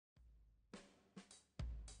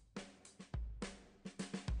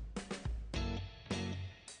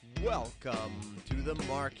Welcome to the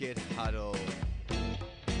Market Huddle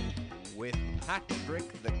with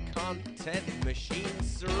Patrick the Content Machine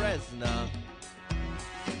Ceresna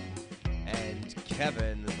and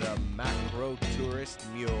Kevin the Macro Tourist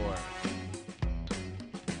Muir.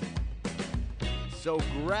 So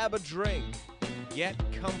grab a drink, get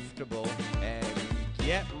comfortable, and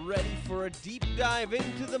get ready for a deep dive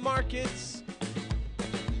into the markets.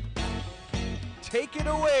 Take it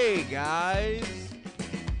away, guys.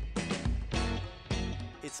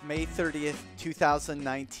 It's May 30th,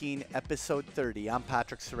 2019, episode 30. I'm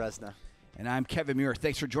Patrick Ceresna. And I'm Kevin Muir.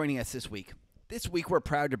 Thanks for joining us this week. This week, we're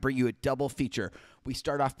proud to bring you a double feature. We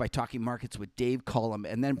start off by talking markets with Dave Collum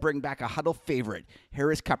and then bring back a Huddle favorite,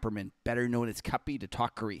 Harris Kupperman, better known as Kuppy, to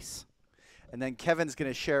talk Greece. And then Kevin's going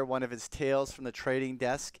to share one of his tales from the trading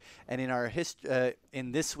desk. And in our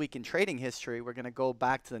in This Week in Trading History, we're going to go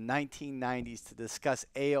back to the 1990s to discuss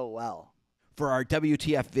AOL. For our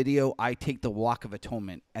WTF video, I take the Walk of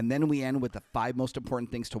Atonement, and then we end with the 5 most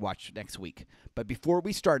important things to watch next week. But before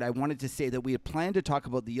we start, I wanted to say that we had planned to talk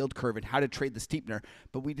about the yield curve and how to trade the steepener,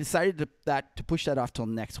 but we decided to push that off till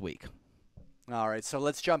next week. All right, so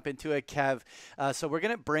let's jump into it, Kev. So we're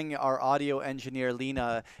going to bring our audio engineer,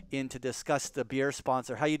 Lena, in to discuss the beer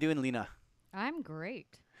sponsor. How you doing, Lena? I'm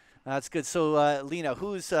great. That's good. So, Lena,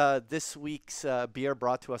 who's this week's beer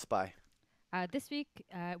brought to us by? This week,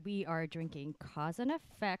 we are drinking Cause and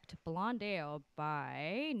Effect Blonde Ale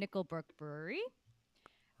by Nickelbrook Brewery.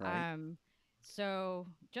 Right. So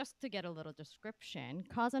just to get a little description,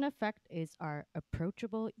 Cause and Effect is our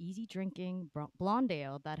approachable, easy-drinking blonde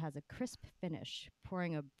ale that has a crisp finish.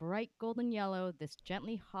 Pouring a bright golden yellow, this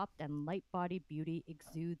gently hopped and light-bodied beauty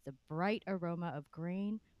exudes a bright aroma of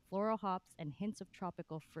grain, floral hops, and hints of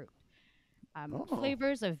tropical fruit.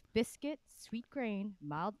 Flavors of biscuit, sweet grain,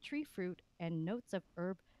 mild tree fruit, and notes of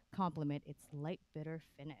herb complement its light bitter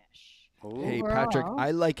finish. Ooh. Hey, Patrick,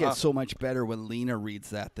 I like it so much better when Lena reads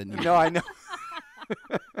that than you. No, I know.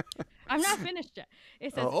 I'm not finished yet.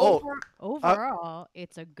 It says overall,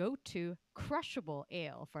 it's a go-to crushable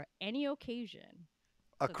ale for any occasion.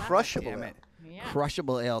 A So crushable Damn ale. it. Yeah.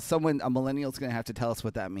 Crushable ale. A millennial's going to have to tell us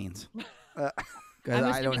what that means. Because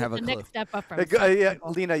I'm I don't have a the clue. next step up from Yeah,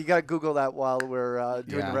 Lena, you got to Google that while we're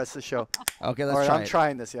doing the rest of the show. Okay, let's All right, try I'm it.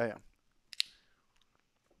 trying this. Yeah.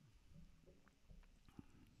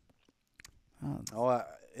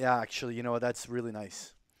 Yeah, actually, you know, that's really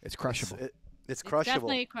nice. It's crushable. It's crushable.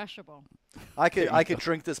 Definitely crushable. I could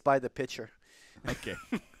drink this by the pitcher. Okay.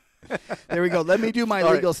 There we go. Let me do my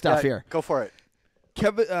All legal right, stuff yeah, here. Go for it.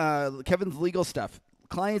 Kevin's legal stuff.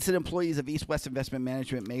 Clients and employees of East West Investment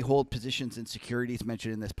Management may hold positions in securities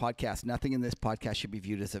mentioned in this podcast. Nothing in this podcast should be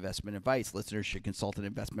viewed as investment advice. Listeners should consult an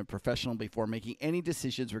investment professional before making any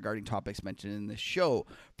decisions regarding topics mentioned in this show.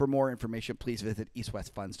 For more information, please visit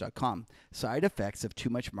eastwestfunds.com. Side effects of too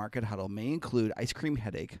much market huddle may include ice cream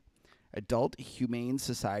headache, adult humane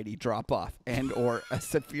society drop-off, and or a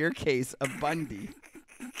severe case of Bundy.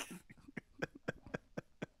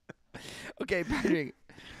 Okay, Patrick.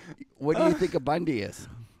 What do you think a Bundy is?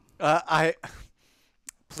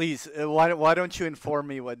 Please, why don't you inform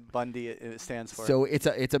me what Bundy stands for? So it's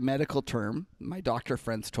a medical term. My doctor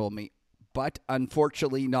friends told me, but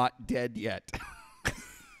unfortunately not dead yet.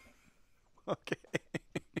 Okay.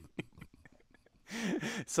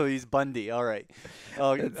 So he's Bundy. All right.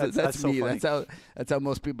 Oh, that's so me. funny. That's how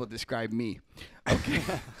most people describe me. Okay.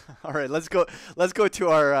 All right. Let's go to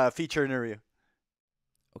our feature interview.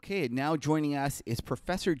 Okay, now joining us is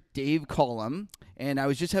Professor Dave Collum, and I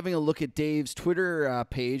was just having a look at Dave's Twitter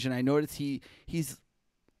page, and I noticed he's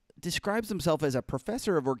describes himself as a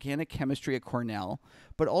professor of organic chemistry at Cornell,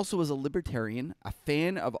 but also as a libertarian, a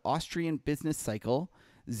fan of Austrian business cycle,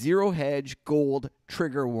 zero hedge, gold,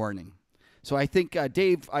 trigger warning. So I think,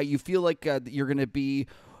 Dave, you feel like you're going to be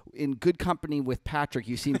in good company with Patrick.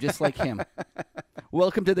 You seem just like him.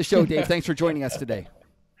 Welcome to the show, Dave. Thanks for joining us today.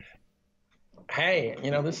 Hey,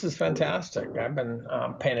 this is fantastic. I've been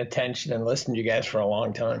paying attention and listening to you guys for a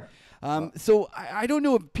long time. So I don't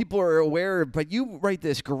know if people are aware, but you write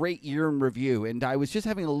this great year in review, and I was just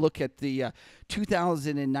having a look at the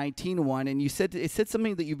 2019 one, and it said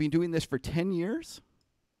something that you've been doing this for 10 years?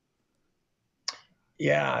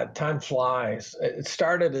 Yeah, time flies. It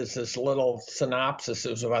started as this little synopsis. It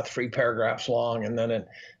was about 3 paragraphs long, and then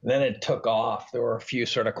it took off. There were a few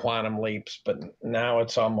sort of quantum leaps, but now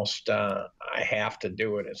it's almost I have to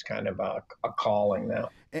do it. It's kind of a calling now.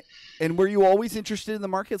 And were you always interested in the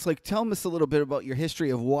markets? Like, tell us a little bit about your history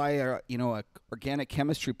of why a organic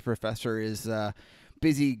chemistry professor is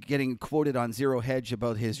busy getting quoted on Zero Hedge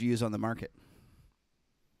about his views on the market.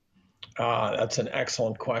 That's an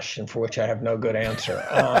excellent question for which I have no good answer.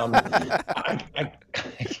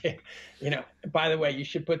 By the way, you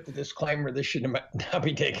should put the disclaimer, this should not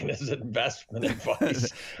be taken as investment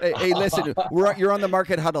advice. Hey, listen, you're on the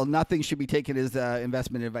Market Huddle. Nothing should be taken as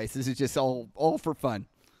investment advice. This is just all for fun.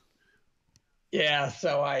 Yeah,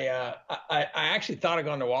 so I actually thought of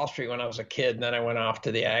going to Wall Street when I was a kid, and then I went off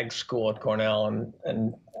to the ag school at Cornell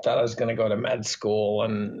and thought I was going to go to med school,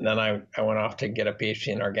 and then I went off to get a PhD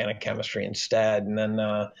in organic chemistry instead, and then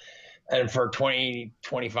and for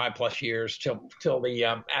 25 plus years till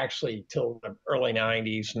the early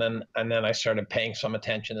 90s, and then I started paying some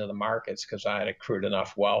attention to the markets because I had accrued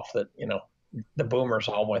enough wealth that the boomers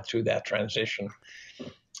all went through that transition.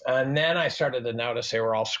 And then I started to notice they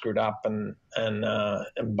were all screwed up, and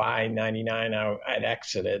by 99 I'd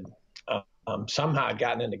exited. Somehow I'd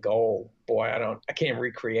gotten into gold. Boy, I can't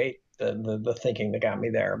recreate the thinking that got me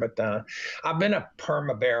there. But I've been a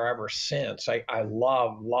perma bear ever since. I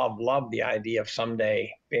love the idea of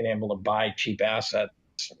someday being able to buy cheap assets,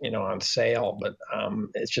 on sale. But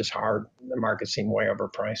it's just hard. The markets seem way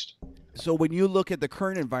overpriced. So when you look at the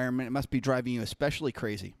current environment, it must be driving you especially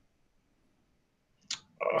crazy.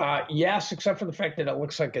 Yes, except for the fact that it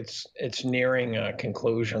looks like it's nearing a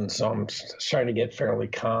conclusion. So I'm starting to get fairly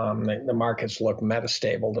calm. The markets look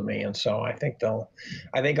metastable to me, and so I think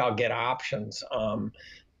I'll get options.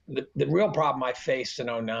 The real problem I faced in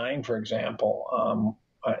 2009, for example,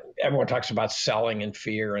 everyone talks about selling in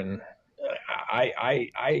fear, and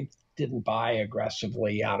I didn't buy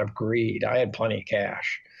aggressively out of greed. I had plenty of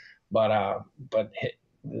cash, but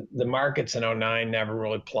the markets in 2009 never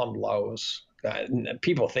really plumbed lows.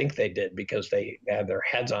 People think they did because they had their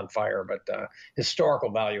heads on fire, but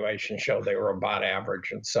historical valuation showed they were about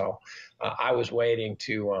average. And so I was waiting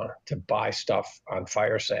to buy stuff on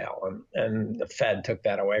fire sale, and the Fed took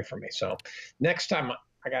that away from me. So next time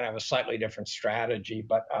I got to have a slightly different strategy,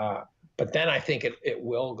 but then I think it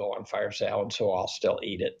will go on fire sale, and so I'll still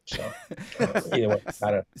eat it. So either way,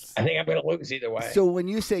 I think I'm going to lose either way. So when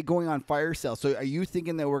you say going on fire sale, so are you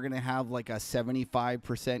thinking that we're going to have like a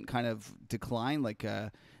 75% kind of decline, like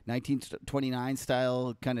a 1929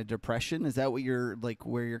 style kind of depression? Is that what you're like,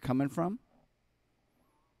 where you're coming from?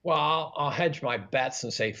 Well, I'll hedge my bets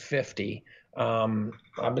and say 50.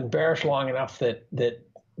 I've been bearish long enough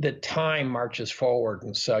that time marches forward,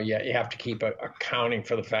 and so you have to keep accounting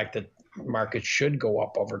for the fact that markets should go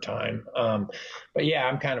up over time. But yeah,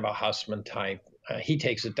 I'm kind of a Hussman type. He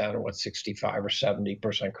takes it down to 65 or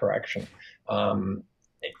 70% correction.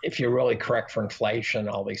 If you're really correct for inflation,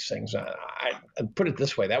 all these things, I'd put it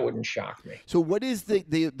this way, that wouldn't shock me. So what is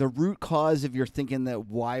the root cause of your thinking that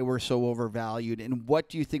why we're so overvalued, and what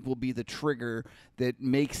do you think will be the trigger that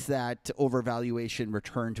makes that overvaluation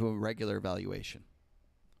return to a regular valuation?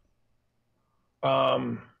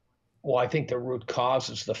 Well, I think the root cause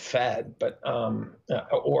is the Fed, but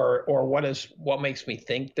or what makes me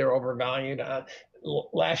think they're overvalued?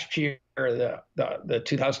 Last year, the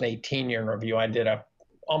 2018 year in review, I did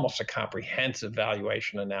almost a comprehensive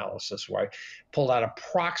valuation analysis where I pulled out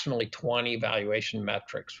approximately 20 valuation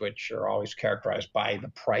metrics, which are always characterized by the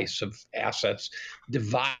price of assets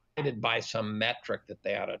divided by some metric that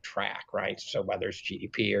they ought to track, right? So whether it's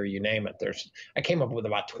GDP or you name it, I came up with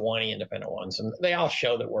about 20 independent ones, and they all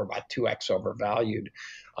show that we're about 2x overvalued.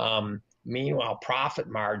 Meanwhile, profit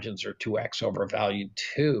margins are 2x overvalued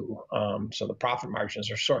too. So the profit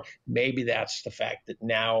margins are maybe that's the fact that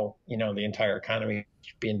now, the entire economy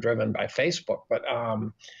is being driven by Facebook.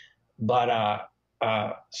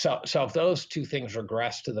 So if those two things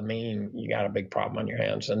regress to the mean, you got a big problem on your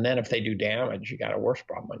hands. And then if they do damage, you got a worse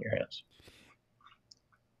problem on your hands.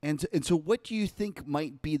 And so what do you think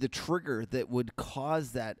might be the trigger that would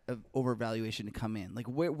cause that overvaluation to come in? Like,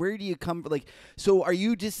 where do you come? Like, so are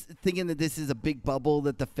you just thinking that this is a big bubble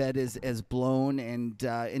that the Fed has blown? And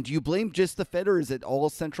do you blame just the Fed, or is it all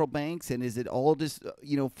central banks? And is it all just,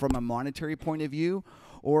 from a monetary point of view?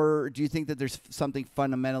 Or do you think that there's something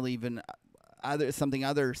fundamentally even something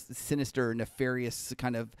other sinister, nefarious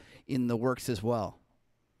kind of in the works as well?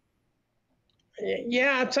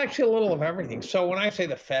 Yeah, it's actually a little of everything. So when I say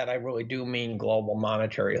the Fed, I really do mean global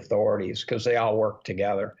monetary authorities, because they all work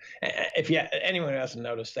together. Anyone who hasn't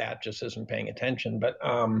noticed that just isn't paying attention. But,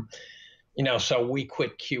 so we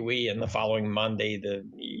quit QE, and the following Monday, the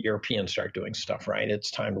Europeans start doing stuff, right? It's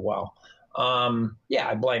timed well. Yeah,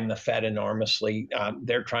 I blame the Fed enormously.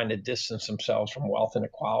 They're trying to distance themselves from wealth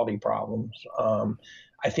inequality problems.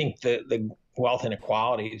 I think the wealth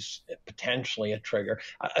inequality is potentially a trigger.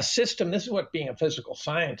 A system, this is what being a physical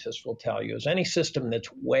scientist will tell you, is any system that's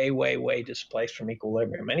way, way, way displaced from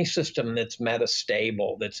equilibrium, any system that's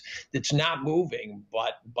metastable, that's not moving,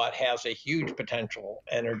 but has a huge potential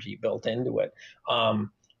energy built into it.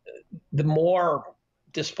 The more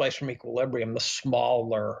displaced from equilibrium, the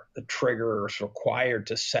smaller the triggers required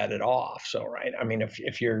to set it off. So, right, I mean,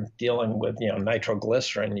 if you're dealing with,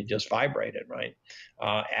 nitroglycerin, you just vibrate it, right?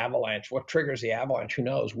 Avalanche, what triggers the avalanche? Who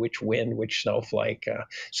knows? Which wind, which snowflake?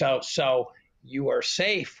 So you are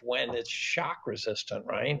safe when it's shock resistant,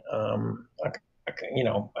 right?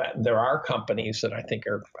 There are companies that I think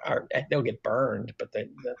are they'll get burned, but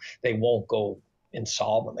they won't go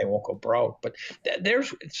insolvent, they won't go broke. But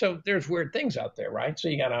there's weird things out there, right? So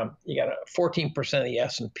you got a 14% of the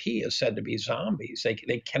S&P is said to be zombies.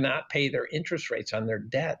 They cannot pay their interest rates on their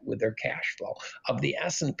debt with their cash flow. Of the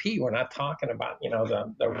S&P, we're not talking about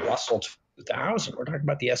the Russell 2000. We're talking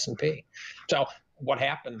about the S&P. So what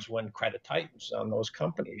happens when credit tightens on those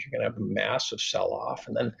companies? You're going to have a massive sell-off.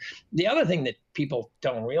 And then the other thing that people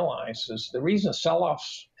don't realize is the reason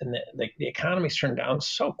sell-offs and the economy's turned down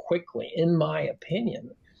so quickly, in my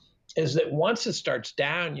opinion, is that once it starts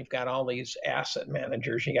down, you've got all these asset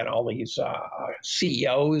managers, you got all these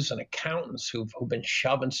CEOs and accountants who've been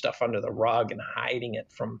shoving stuff under the rug and hiding it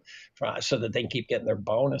from so that they can keep getting their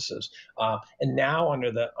bonuses. And now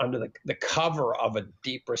under the cover of a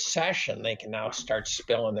deep recession, they can now start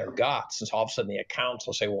spilling their guts. And so all of a sudden the accountants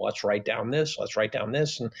will say, well, let's write down this.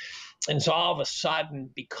 And so all of a sudden,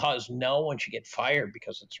 because no one should get fired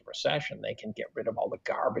because it's a recession, they can get rid of all the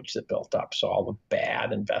garbage that built up. So all the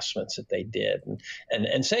bad investments that they did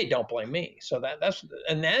and say, don't blame me. So that's,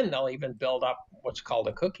 and then they'll even build up what's called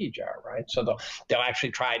a cookie jar, right? So they'll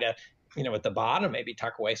actually try to, at the bottom, maybe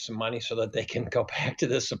tuck away some money so that they can go back to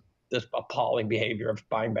this appalling behavior of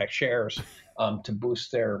buying back shares to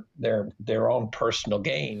boost their own personal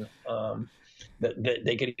gain.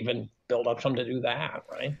 They could even build up something to do that,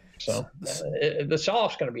 right? So the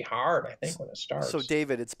sell-off's going to be hard, I think, when it starts. So,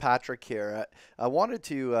 David, it's Patrick here. I wanted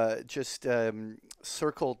to just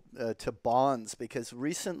circle to bonds, because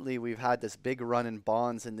recently we've had this big run in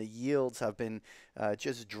bonds and the yields have been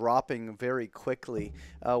just dropping very quickly.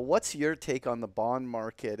 What's your take on the bond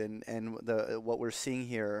market and what we're seeing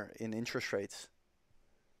here in interest rates?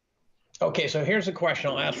 Okay, so here's a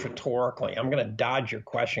question I'll ask rhetorically. I'm going to dodge your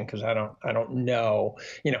question because I don't know.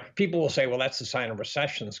 People will say, well, that's a sign of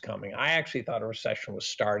recession's coming. I actually thought a recession was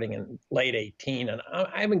starting in late 2018, and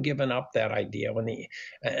I haven't given up that idea. When the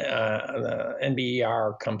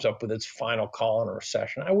NBER comes up with its final call on a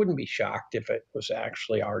recession, I wouldn't be shocked if it was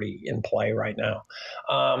actually already in play right now.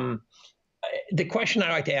 The question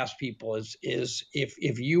I like to ask people is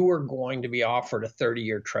if you were going to be offered a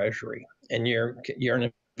 30-year treasury and you're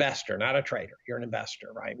an investor, not a trader, you're an investor,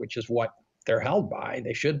 right? Which is what they're held by.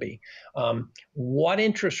 They should be. What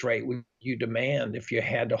interest rate would you demand if you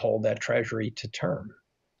had to hold that treasury to term?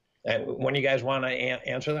 And when you guys want to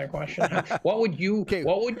answer that question, what would you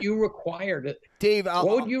require to, Dave? What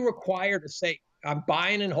would you require to say, I'm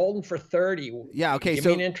buying and holding for 30? Yeah. Okay. Give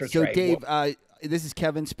me an interest rate. Dave, this is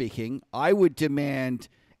Kevin speaking. I would demand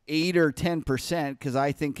 8 or 10% because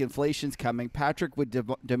I think inflation's coming. Patrick would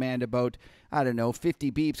demand about, I don't know,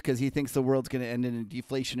 50 beeps because he thinks the world's going to end in a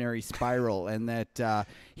deflationary spiral and that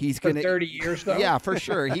he's going to 30 years though. Yeah, for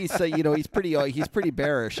sure. He's he's pretty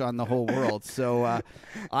bearish on the whole world. So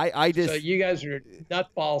I just so you guys are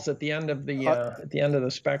nutballs at the end of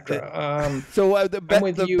the spectrum. I'm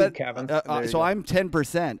with you, Kevin. So I'm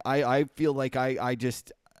 10%. I feel like I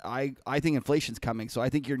think inflation's coming. So I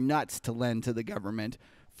think you're nuts to lend to the government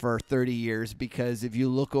for 30 years, because if you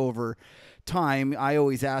look over time, I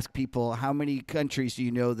always ask people, how many countries do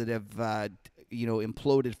you know that have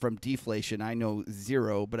imploded from deflation? I know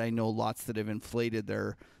 0, but I know lots that have inflated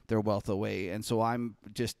their wealth away. And so I'm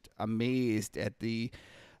just amazed at the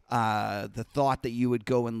thought that you would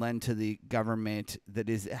go and lend to the government that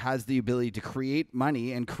has the ability to create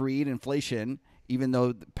money and create inflation, even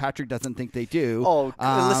though Patrick doesn't think they do. Oh,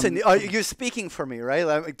 listen, you're speaking for me, right?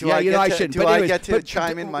 I shouldn't. Do I get to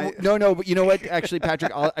chime in my? No, but you know what? Actually,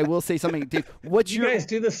 Patrick, I will say something. Dave, you guys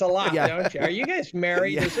do this a lot, don't you? Are you guys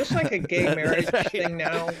married? Yeah. Is this like a gay marriage thing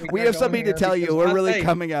now? We have something to tell you. We're really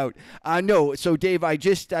coming out. No, so Dave, I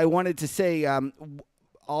wanted to say, I'm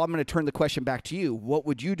going to turn the question back to you. What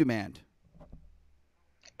would you demand?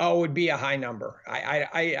 Oh, it would be a high number.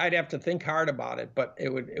 I'd have to think hard about it, but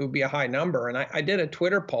it would be a high number. And I did a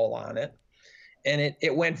Twitter poll on it, and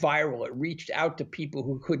it went viral. It reached out to people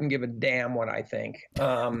who couldn't give a damn what I think.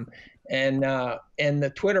 And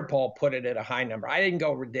the Twitter poll put it at a high number. I didn't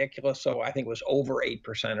go ridiculous, so I think it was over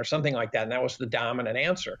 8% or something like that, and that was the dominant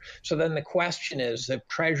answer. So then the question is, if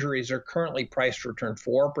treasuries are currently priced to return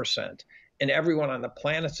 4%, and everyone on the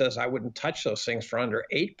planet says I wouldn't touch those things for under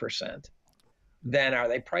 8%, then are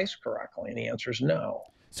they priced correctly? And the answer is no.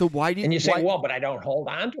 So why do you? And you say, well, but I don't hold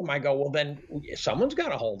on to them. I go, well, then someone's got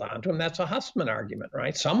to hold on to them. That's a Hussman argument,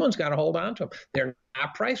 right? Someone's got to hold on to them. They're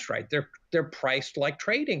not priced right. They're priced like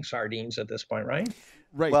trading sardines at this point, right?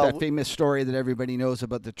 Right. Well, that famous story that everybody knows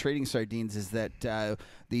about the trading sardines is that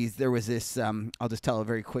there was this, I'll just tell it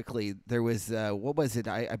very quickly. There was, what was it?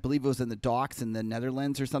 I believe it was in the docks in the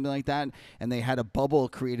Netherlands or something like that. And they had a bubble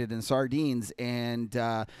created in sardines, and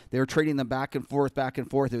they were trading them back and forth, back and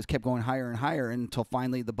forth. It was kept going higher and higher until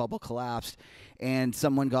finally the bubble collapsed. And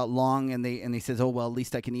someone got long, and they says, oh, well, at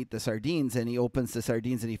least I can eat the sardines. And he opens the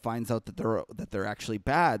sardines, and he finds out that they're actually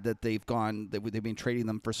bad, that they've been trading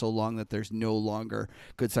them for so long that there's no longer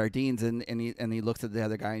good sardines. And he looks at the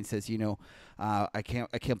other guy and says, I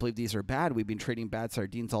can't believe these are bad. We've been trading bad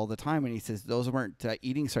sardines all the time. And he says, those weren't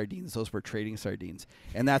eating sardines, those were trading sardines.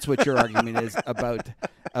 And that's what your argument is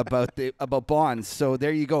about bonds. So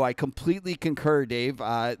there you go. I completely concur, Dave.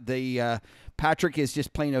 Patrick is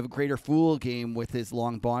just playing a greater fool game with his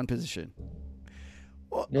long bond position.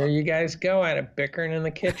 Well, there you guys go at it, bickering in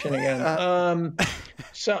the kitchen again.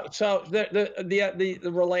 So the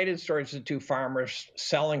related story is the two farmers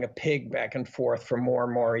selling a pig back and forth for more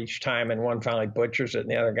and more each time, and one finally butchers it,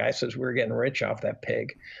 and the other guy says we're getting rich off that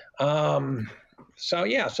pig. So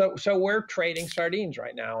we're trading sardines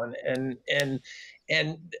right now, and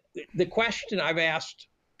the question I've asked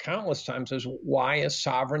countless times is, why is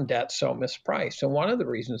sovereign debt so mispriced? And one of the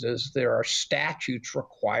reasons is there are statutes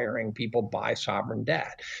requiring people buy sovereign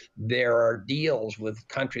debt. There are deals with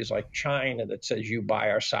countries like China that says you buy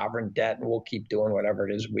our sovereign debt and we'll keep doing whatever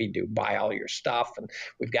it is we do, buy all your stuff. And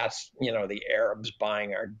we've got, the Arabs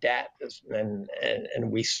buying our debt, and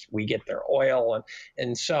we get their oil.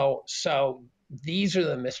 And so these are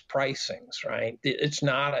the mispricings, right? It's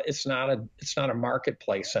not a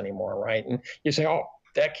marketplace anymore, right? And you say, oh,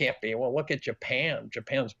 that can't be. Well, look at Japan.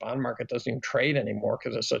 Japan's bond market doesn't even trade anymore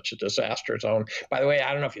because it's such a disaster zone. By the way,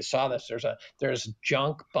 I don't know if you saw this. There's a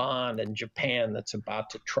junk bond in Japan that's about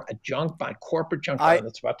to corporate junk bond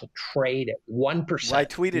that's about to trade at 1%. I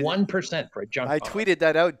tweeted 1% for a junk bond. I tweeted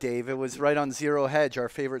that out, Dave. It was right on Zero Hedge, our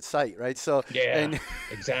favorite site, right? So yeah,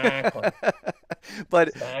 exactly.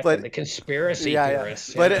 but the conspiracy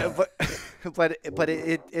theorists. But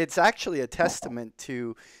it's actually a testament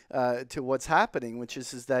to what's happening, which is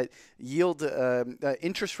that yield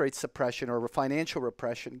interest rate suppression or financial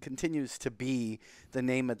repression continues to be the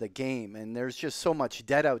name of the game. And there's just so much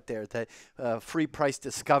debt out there that free price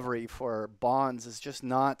discovery for bonds is just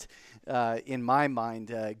not, in my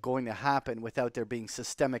mind, going to happen without there being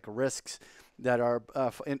systemic risks that are.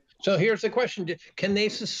 So here's the question: can they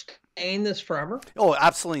sustain this forever? Oh,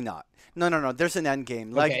 absolutely not. No. There's an end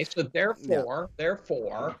game. Okay, so therefore,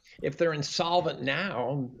 if they're insolvent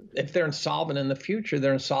now, if they're insolvent in the future,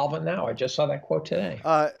 they're insolvent now. I just saw that quote today.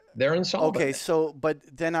 They're insolvent. Okay, so but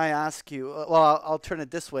then I ask you, well, I'll turn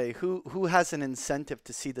it this way: who has an incentive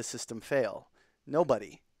to see the system fail?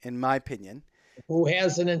 Nobody, in my opinion. Who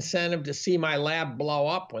has an incentive to see my lab blow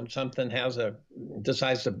up when something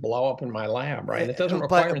decides to blow up in my lab, right? It doesn't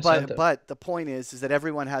require incentive. But the point is that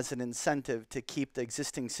everyone has an incentive to keep the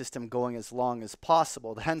existing system going as long as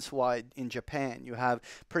possible. Hence why in Japan you have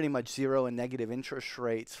pretty much zero and negative interest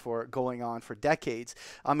rates for going on for decades.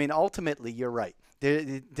 I mean, ultimately, you're right.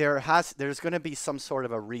 There's going to be some sort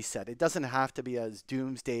of a reset. It doesn't have to be as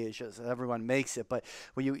doomsday-ish as everyone makes it, but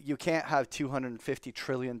you can't have $250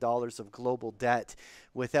 trillion of global debt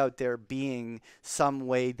without there being some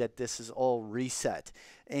way that this is all reset.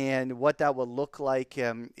 And what that will look like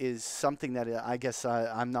is something that I guess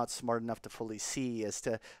I'm not smart enough to fully see as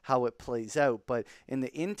to how it plays out. But in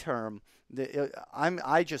the interim,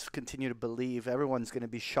 I just continue to believe everyone's going to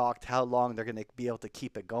be shocked how long they're going to be able to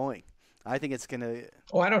keep it going. I think it's going to.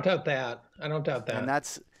 Oh, I don't doubt that. And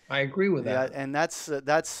I agree with that. And that's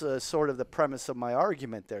sort of the premise of my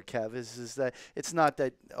argument there, Kev. Is that it's not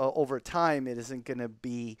that over time it isn't going to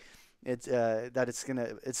be. It's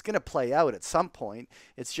going to play out at some point.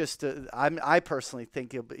 It's just I personally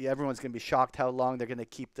think everyone's going to be shocked how long they're going to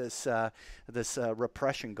keep this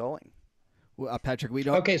repression going. Well, Patrick, we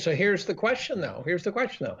don't. Okay, so here's the question though.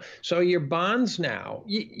 So your bonds now,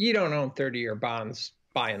 you don't own 30-year bonds.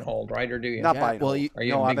 Buy and hold, right? Or do you? Not buy and hold.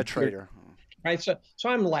 No, I'm a trader. Right. So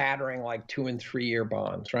I'm laddering like 2- and 3-year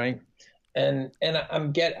bonds, right? and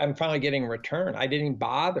I'm finally getting return. I didn't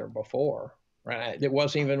bother before, right? It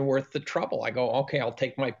wasn't even worth the trouble. I go, okay, I'll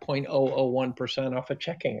take my 0.001% off a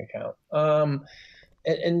checking account.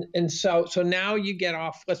 And so now you get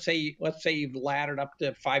off. Let's say you've laddered up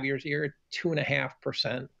to 5 years a year at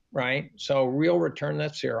 2.5%, right? So real return,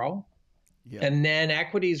 that's zero. Yeah. And then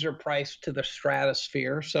equities are priced to the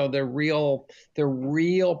stratosphere, so the real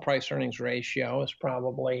price earnings ratio is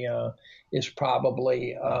probably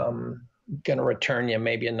going to return you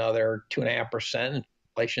maybe another 2.5%.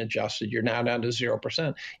 Inflation adjusted, you're now down to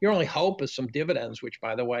 0%. Your only hope is some dividends, which,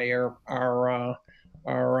 by the way, are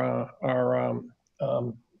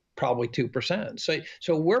probably 2%.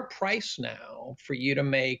 So we're priced now for you to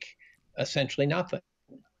make essentially nothing,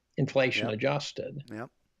 inflation adjusted. Yep.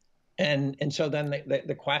 And so then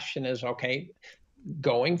the question is, okay,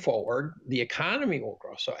 going forward, the economy will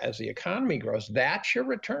grow. So as the economy grows, that's your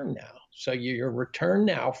return now. So your return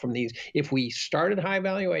now from these, if we started high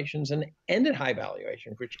valuations and ended high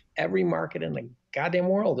valuations, which every market in the goddamn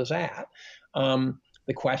world is at,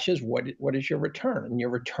 the question is, what is your return? And your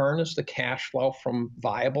return is the cash flow from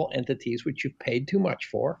viable entities, which you've paid too much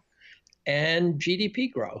for, and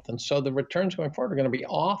GDP growth. And so the returns going forward are going to be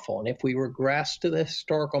awful. And if we regress to the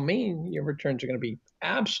historical mean, your returns are going to be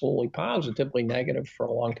absolutely positively negative for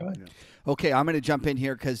a long time. Okay, I'm going to jump in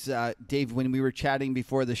here because, Dave, when we were chatting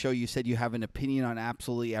before the show, you said you have an opinion on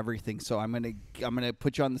absolutely everything. So I'm going to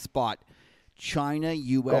put you on the spot.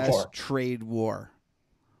 China-U.S. trade war.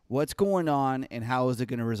 What's going on, and how is it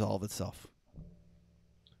going to resolve itself?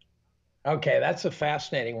 Okay, that's a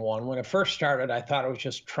fascinating one. When it first started, I thought it was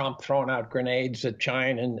just Trump throwing out grenades at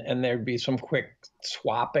China, and there'd be some quick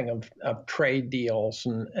swapping of trade deals,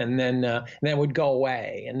 and then it would go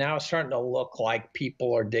away. And now it's starting to look like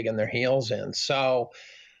people are digging their heels in. So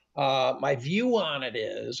my view on it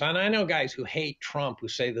is, and I know guys who hate Trump who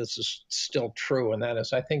say this is still true, and that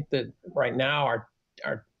is, I think that right now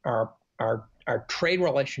our trade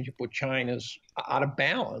relationship with China is out of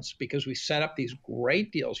balance because we set up these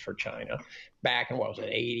great deals for China back in, what was it,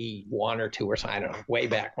 81 or 2 or something, I don't know, way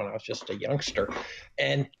back when I was just a youngster.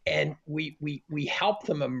 And we helped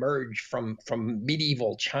them emerge from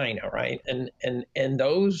medieval China, right? And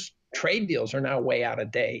those trade deals are now way out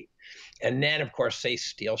of date. And then, of course, they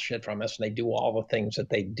steal shit from us, and they do all the things that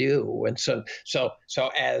they do. And so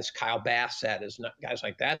as Kyle Bass said, as guys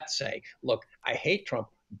like that say, look, I hate Trump,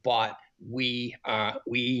 but we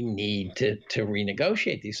need to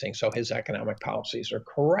renegotiate these things. So his economic policies are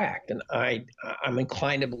correct, and I'm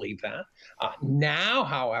inclined to believe that. Now,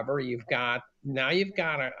 however, you've got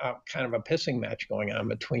a kind of a pissing match going on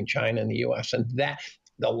between China and the U.S., and that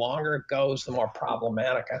the longer it goes, the more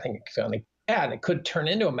problematic I think it's going to get. And it could turn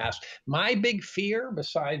into a mess. My big fear,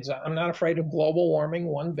 besides I'm not afraid of global warming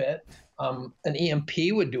one bit. An EMP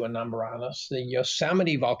would do a number on us. The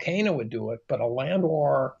Yosemite volcano would do it, but a land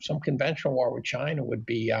war, some conventional war with China would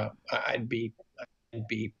be, I'd be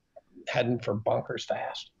heading for bunkers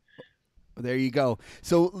fast. There you go.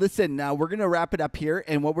 So listen, now we're going to wrap it up here.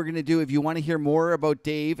 And what we're going to do, if you want to hear more about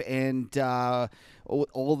Dave and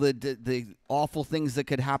all the awful things that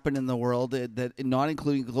could happen in the world, that not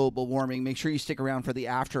including global warming, make sure you stick around for the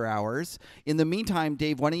after hours. In the meantime,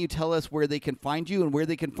 Dave, why don't you tell us where they can find you and where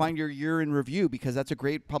they can find your year in review, because that's a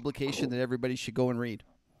great publication that everybody should go and read.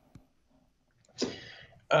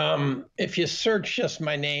 If you search just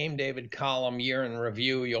my name, David Collum, year in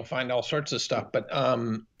review, you'll find all sorts of stuff. But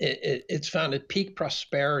it's found at Peak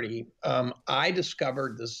Prosperity. I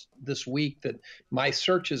discovered this week that my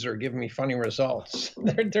searches are giving me funny results.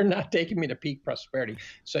 They're not taking me to Peak Prosperity.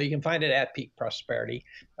 So you can find it at Peak Prosperity.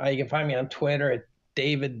 You can find me on Twitter at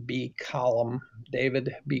David B. Collum.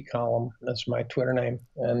 David B. Collum. That's my Twitter name.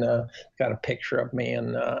 And got a picture of me,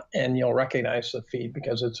 and you'll recognize the feed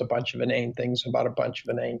because it's a bunch of inane things about a bunch of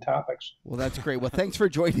inane topics. Well, that's great. Well, thanks for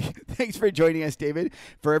joining us, David.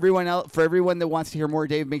 For everyone that wants to hear more,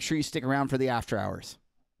 Dave, make sure you stick around for the after hours.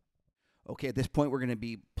 Okay, at this point, we're going to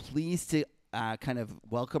be pleased to kind of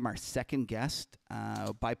welcome our second guest.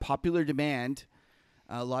 By popular demand,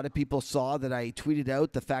 a lot of people saw that I tweeted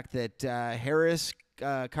out the fact that Harris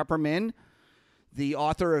Kupperman, the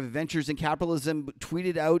author of Adventures in Capitalism,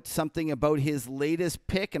 tweeted out something about his latest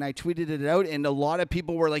pick, and I tweeted it out, and a lot of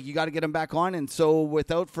people were like, you got to get him back on. And so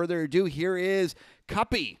without further ado, here is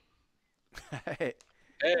Kuppy.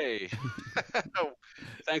 Hey.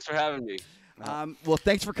 Thanks for having me. Well,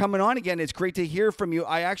 thanks for coming on again. It's great to hear from you.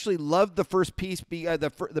 I actually loved the first piece,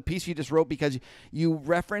 the piece you just wrote, because you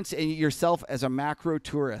reference yourself as a macro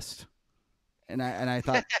tourist. And I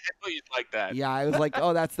thought, I know you'd like that. yeah, I was like,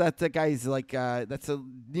 oh, that's the guy's like that's a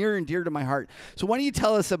near and dear to my heart. So why don't you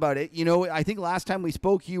tell us about it? You know, I think last time we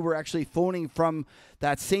spoke, you were actually phoning from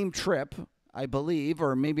that same trip, I believe,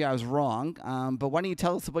 or maybe I was wrong. But why don't you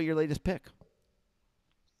tell us about your latest pick?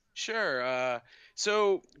 Sure.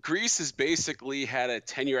 So Greece has basically had a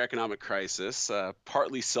 10-year economic crisis,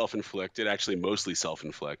 partly self-inflicted, actually mostly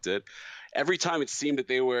self-inflicted. Every time it seemed that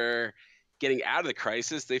they were getting out of the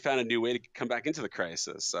crisis, they found a new way to come back into the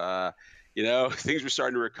crisis. Things were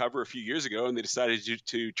starting to recover a few years ago, and they decided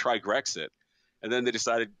to try Grexit. And then they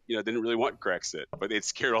decided, they didn't really want Grexit, but they'd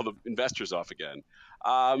scared all the investors off again.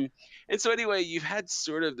 And so anyway, you've had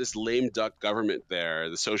sort of this lame duck government there,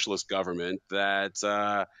 the socialist government that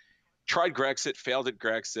tried Grexit, failed at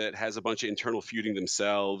Grexit, has a bunch of internal feuding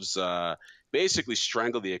themselves, basically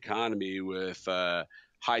strangled the economy with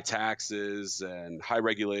high taxes and high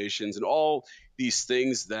regulations and all these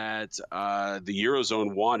things that the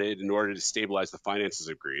Eurozone wanted in order to stabilize the finances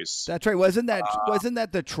of Greece. That's right. Wasn't that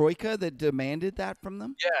the Troika that demanded that from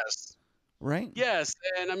them? Yes. Right. Yes.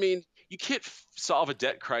 And I mean, you can't solve a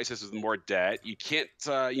debt crisis with more debt. You can't,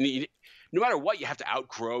 no matter what, you have to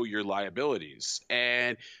outgrow your liabilities.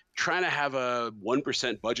 And trying to have a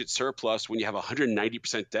 1% budget surplus when you have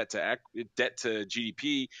 190% debt to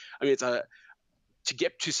GDP, I mean, to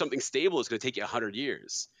get to something stable, it's going to take you 100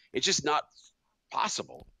 years. It's just not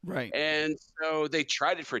possible. Right. And so they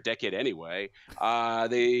tried it for a decade anyway.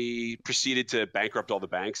 They proceeded to bankrupt all the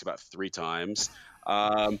banks about 3 times.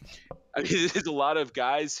 I mean, there's a lot of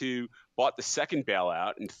guys who bought the second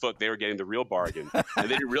bailout and thought they were getting the real bargain, and they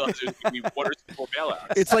didn't realize there was going to be 1 or 2 more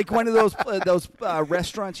bailouts. It's like one of those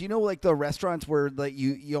restaurants, like the restaurants where like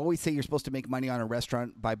you always say you're supposed to make money on a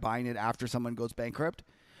restaurant by buying it after someone goes bankrupt,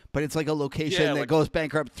 but it's like a location that goes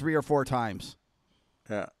bankrupt 3 or 4 times.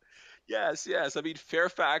 Yeah. Yes. I mean,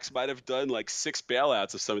 Fairfax might have done like 6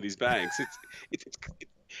 bailouts of some of these banks.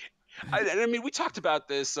 I mean, we talked about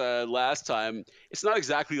this last time. It's not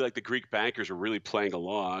exactly like the Greek bankers were really playing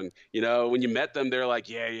along. When you met them, they're like,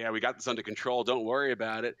 yeah, we got this under control. Don't worry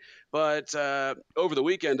about it. But over the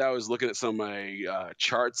weekend, I was looking at some of my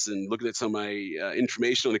charts and looking at some of my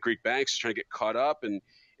information on the Greek banks, just trying to get caught up. And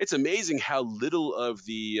it's amazing how little of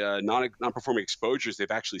the non-performing exposures they've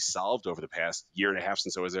actually solved over the past year and a half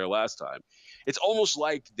since I was there last time. It's almost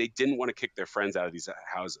like they didn't want to kick their friends out of these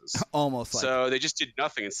houses. Almost like. So they just did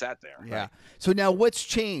nothing and sat there. Yeah. Right? So now what's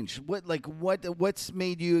changed? What's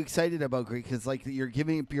made you excited about Greece? Because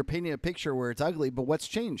you're painting a picture where it's ugly, but what's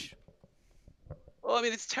changed? Well, I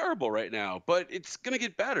mean, it's terrible right now, but it's going to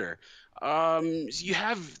get better. You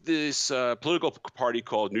have this political party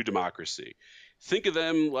called New Democracy. Think of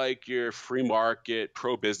them like your free market,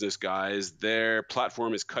 pro-business guys. Their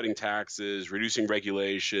platform is cutting taxes, reducing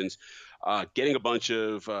regulations, getting a bunch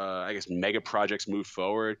of, mega projects moved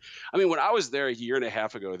forward. I mean, when I was there a year and a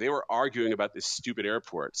half ago, they were arguing about this stupid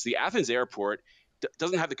airport. So the Athens airport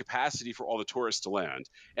doesn't have the capacity for all the tourists to land.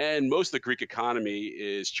 And most of the Greek economy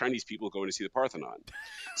is Chinese people going to see the Parthenon.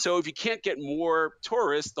 So if you can't get more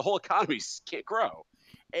tourists, the whole economy can't grow.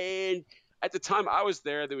 And at the time I was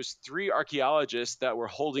there, there was 3 archaeologists that were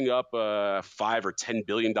holding up a $5 or $10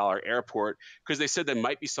 billion airport because they said there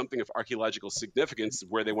might be something of archaeological significance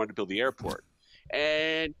where they wanted to build the airport.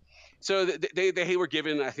 And so they were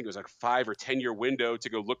given, I think it was like a 5 or 10-year window to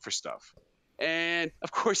go look for stuff. And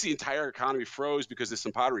of course, the entire economy froze because there's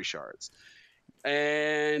some pottery shards.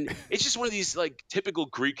 And it's just one of these like typical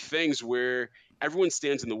Greek things where everyone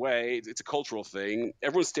stands in the way. It's a cultural thing.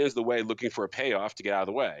 Everyone stands in the way looking for a payoff to get out of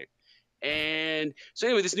the way. And so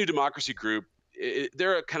anyway, this New Democracy group,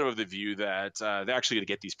 they're kind of the view that they're actually going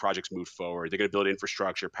to get these projects moved forward. They're going to build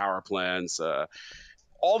infrastructure, power plants,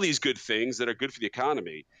 all these good things that are good for the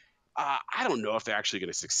economy. I don't know if they're actually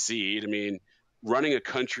going to succeed. I mean, running a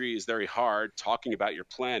country is very hard. Talking about your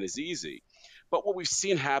plan is easy. But what we've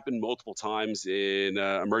seen happen multiple times in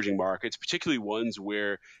emerging markets, particularly ones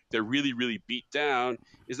where they're really, really beat down,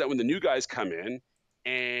 is that when the new guys come in,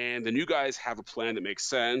 and the new guys have a plan that makes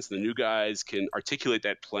sense, the new guys can articulate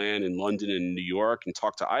that plan in London and New York and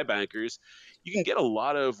talk to iBankers, you can get a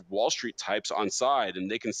lot of Wall Street types on side, and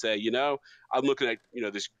they can say, I'm looking at,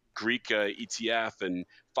 this Greek ETF, and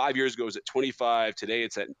 5 years ago it was at 25, today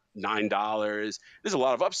it's at $9. There's a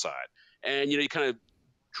lot of upside. And, you kind of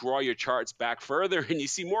draw your charts back further and you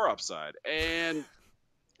see more upside. And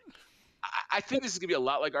I think this is going to be a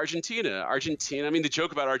lot like Argentina. I mean, the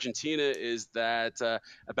joke about Argentina is that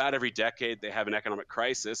about every decade they have an economic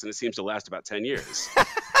crisis, and it seems to last about 10 years.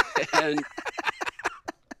 And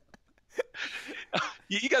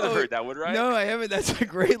you guys have heard that one, right? No, I haven't. That's a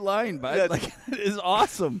great line, bud. It is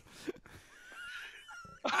awesome.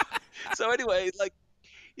 So anyway, like,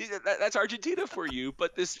 that's Argentina for you.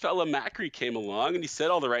 But this fella Macri came along and he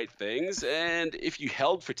said all the right things. And if you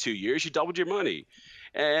held for 2 years, you doubled your money.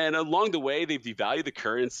 And along the way, they've devalued the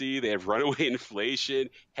currency. They have runaway inflation.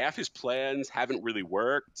 Half his plans haven't really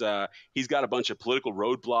worked. He's got a bunch of political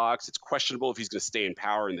roadblocks. It's questionable if he's going to stay in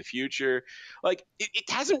power in the future. Like,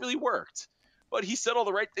 it hasn't really worked. But he said all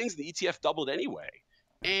the right things, and the ETF doubled anyway.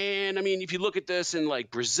 And, I mean, if you look at this in,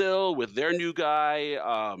 like, Brazil with their new guy,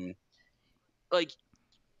 like,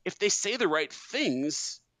 if they say the right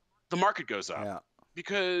things, the market goes up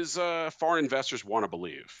because foreign investors want to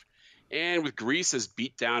believe. And with Greece as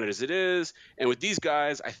beat down as it is, and with these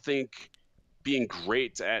guys, I think being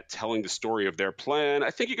great at telling the story of their plan,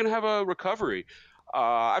 I think you're going to have a recovery.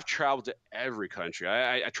 I've traveled to every country.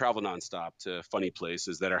 I travel nonstop to funny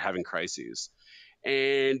places that are having crises.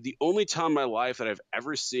 And the only time in my life that I've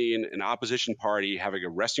ever seen an opposition party having a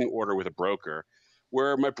resting order with a broker,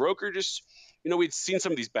 where my broker just, we'd seen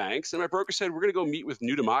some of these banks, and my broker said, we're going to go meet with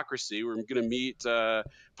New Democracy. We're going to meet,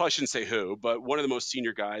 probably shouldn't say who, but one of the most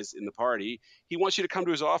senior guys in the party. He wants you to come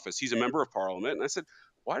to his office. He's a member of parliament. And I said,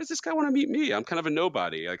 why does this guy want to meet me? I'm kind of a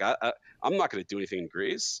nobody. Like, I'm not going to do anything in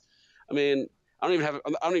Greece. I mean, I don't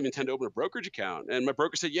even intend to open a brokerage account. And my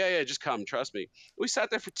broker said, yeah, just come, trust me. We sat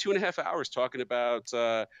there for 2.5 hours talking about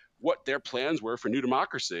what their plans were for New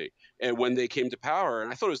Democracy and when they came to power.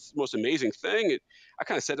 And I thought it was the most amazing thing. I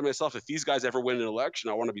kind of said to myself, if these guys ever win an election,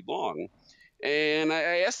 I want to be long. And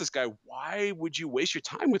I asked this guy, why would you waste your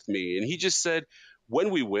time with me? And he just said, when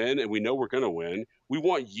we win, and we know we're going to win, we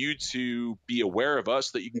want you to be aware of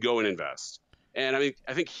us so that you can go and invest. And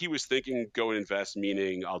I think he was thinking go and invest,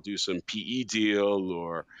 meaning I'll do some PE deal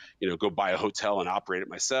or, go buy a hotel and operate it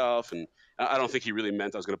myself. And I don't think he really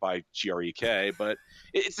meant I was going to buy GREK, but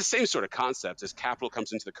it's the same sort of concept. As capital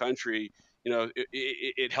comes into the country,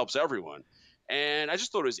 it helps everyone. And I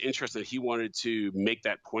just thought it was interesting that he wanted to make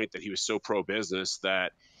that point that he was so pro-business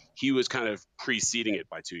that he was kind of preceding it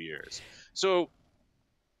by 2 years. So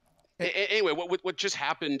anyway, what just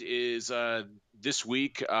happened is this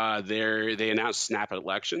week they announced snap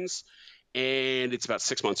elections, and it's about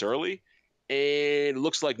 6 months early. And it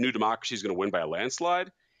looks like New Democracy is going to win by a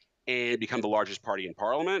landslide and become the largest party in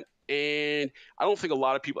parliament. And I don't think a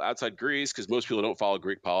lot of people outside Greece, because most people don't follow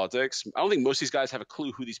Greek politics, I don't think most of these guys have a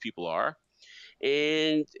clue who these people are.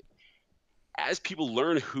 And as people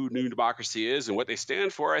learn who New Democracy is and what they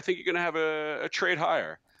stand for, I think you're going to have a trade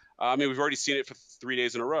higher. I mean, we've already seen it for 3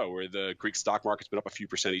 days in a row where the Greek stock market's been up a few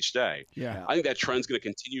percent each day. Yeah. I think that trend's going to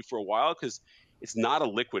continue for a while because it's not a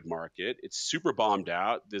liquid market. It's super bombed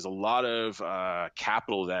out. There's a lot of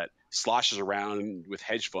capital that sloshes around with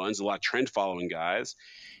hedge funds, a lot of trend following guys.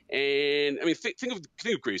 And I mean, think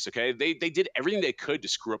of Greece, okay? They did everything they could to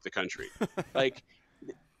screw up the country. Like,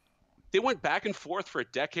 they went back and forth for a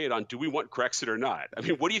decade on, do we want Brexit or not? I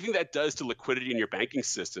mean, what do you think that does to liquidity in your banking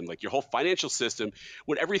system, like your whole financial system,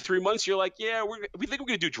 when every 3 months you're like, yeah, we think we're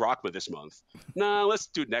going to do drachma this month. No, let's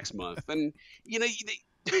do it next month. And,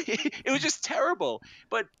 it was just terrible.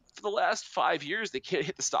 But for the last 5 years, they can't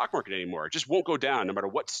hit the stock market anymore. It just won't go down. No matter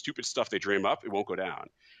what stupid stuff they dream up, it won't go down.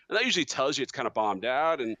 And that usually tells you it's kind of bombed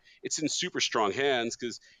out and it's in super strong hands,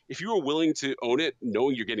 because if you were willing to own it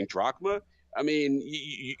knowing you're getting drachma, I mean,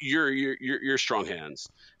 you're strong hands.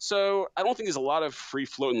 So I don't think there's a lot of free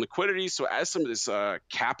floating liquidity. So as some of this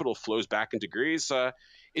capital flows back into Greece,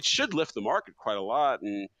 it should lift the market quite a lot.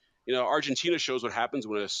 And, Argentina shows what happens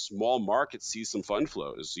when a small market sees some fund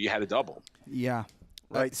flows. You had a double. Yeah.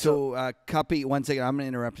 Right. So, Kuppy, one second. I'm going to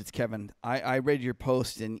interrupt. It's Kevin. I read your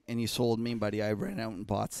post and you sold me, buddy. I ran out and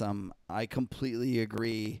bought some. I completely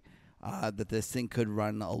agree. That this thing could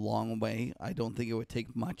run a long way. I don't think it would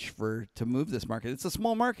take much to move this market. It's a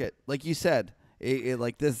small market, like you said.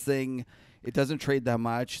 Like this thing, it doesn't trade that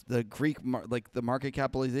much. The Greek, the market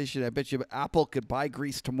capitalization, I bet you Apple could buy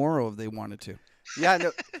Greece tomorrow if they wanted to. Yeah,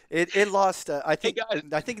 no, it lost. I think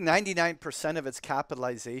 99% of its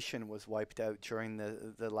capitalization was wiped out during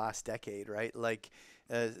the last decade, right? Like,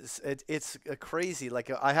 it's crazy. Like,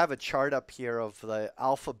 I have a chart up here of the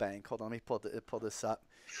Alpha Bank. Hold on, let me pull this up.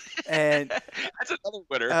 And that's another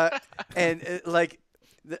winner.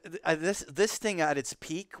 This thing at its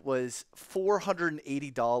peak was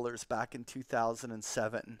 $480 back in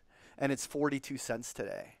 2007, and it's 42 cents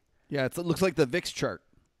today. Yeah, it looks like the VIX chart.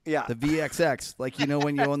 Yeah, the VXX. Like,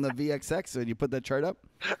 when you own the VXX and you put that chart up.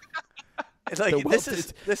 Like this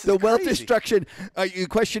is the wealth crazy. destruction. Your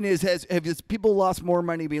question is: have people lost more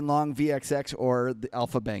money being long VXX or the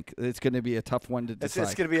Alpha Bank? It's going to be a tough one to decide.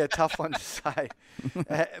 It's going to be a tough one to decide.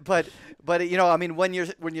 But you know, I mean, when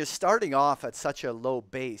you're starting off at such a low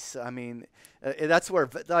base, I mean, that's where,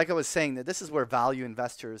 like I was saying, that this is where value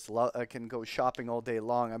investors can go shopping all day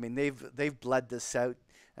long. I mean, they've bled this out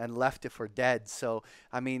and left it for dead. So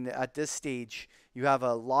I mean, at this stage, you have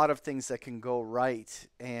a lot of things that can go right,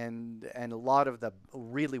 and a lot of the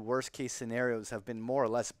really worst case scenarios have been more or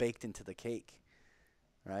less baked into the cake,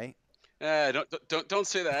 right? Don't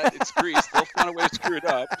say that. It's Greece. They'll find a way to screw it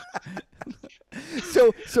up.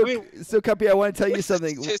 So Kuppy, I want to tell you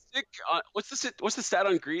something. What's the stat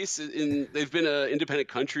on Greece? They've been an independent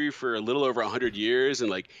country for a little over 100 years, and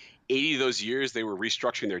like 80 of those years they were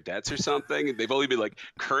restructuring their debts or something, and they've only been like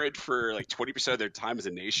current for like 20% of their time as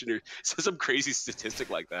a nation, or some crazy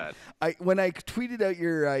statistic like that. When I tweeted out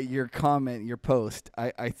your comment, your post,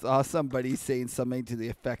 I saw somebody saying something to the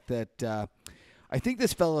effect that I think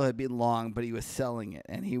this fellow had been long, but he was selling it,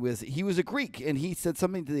 and he was a Greek, and he said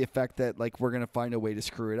something to the effect that like we're gonna find a way to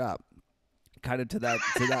screw it up, kind of to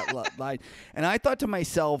that line. And I thought to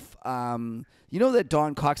myself, you know that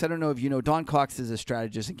Don Cox, I don't know if you know, Don Cox is a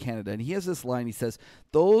strategist in Canada, and he has this line. He says,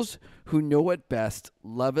 "Those who know it best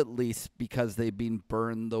love it least because they've been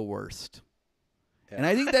burned the worst." Yeah. And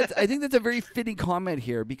I think that's a very fitting comment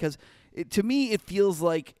here, because to me it feels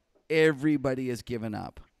like everybody has given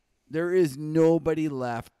up. There is nobody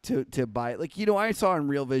left to buy it. Like, you know, I saw in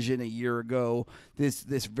Real Vision a year ago this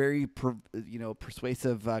very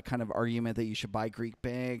persuasive kind of argument that you should buy Greek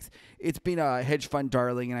banks. It's been a hedge fund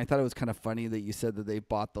darling, and I thought it was kind of funny that you said that they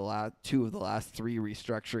bought two of the last three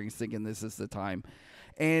restructurings, thinking this is the time.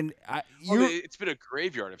 And it's been a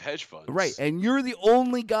graveyard of hedge funds, right? And you're the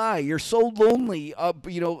only guy. You're so lonely,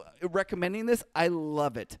 recommending this. I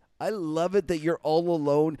love it. I love it that you're all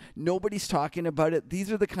alone. Nobody's talking about it.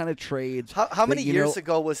 These are the kind of trades. How many years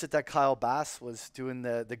ago was it that Kyle Bass was doing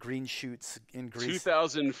the green shoots in Greece?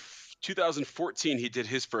 2014, he did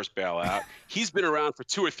his first bailout. He's been around for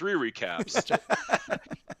 2 or 3 recaps.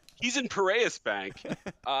 He's in Piraeus Bank.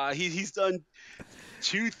 He's done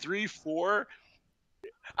 2, 3, 4.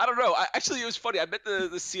 I don't know. Actually, it was funny. I met the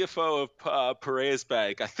CFO of Piraeus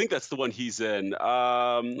Bank. I think that's the one he's in.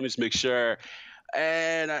 Let me just make sure.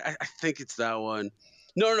 And I think it's that one.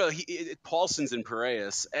 No. Paulson's in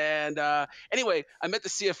Piraeus. And anyway, I met the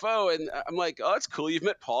CFO, and I'm like, "Oh, that's cool. You've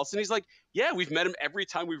met Paulson?" He's like, "Yeah, we've met him every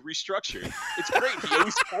time we've restructured. It's great. He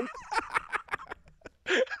always comes."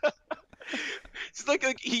 It's like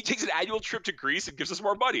he takes an annual trip to Greece and gives us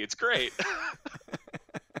more money. It's great.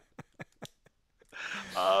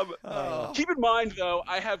 Keep in mind, though,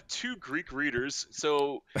 I have 2 Greek readers,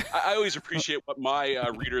 so I always appreciate what my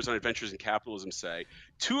readers on Adventures in Capitalism say.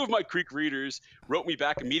 2 of my Greek readers wrote me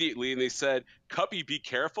back immediately, and they said, "Kuppy, be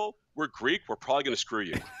careful. We're Greek. We're probably going to screw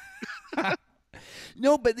you."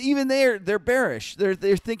 No, but even they're bearish. They're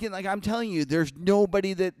thinking, like, I'm telling you, there's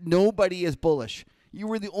nobody is bullish. You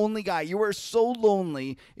were the only guy. You were so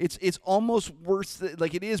lonely. It's almost worse.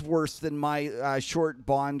 It is worse than my short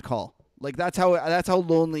bond call. Like, that's how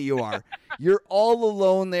lonely you are. You're all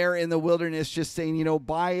alone there in the wilderness, just saying,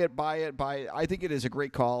 buy it. I think it is a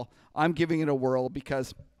great call. I'm giving it a whirl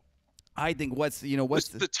because I think what's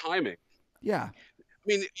the timing? Yeah. I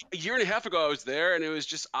mean, a year and a half ago I was there, and it was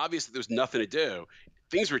just obvious that there was nothing to do.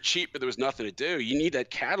 Things were cheap, but there was nothing to do. You need that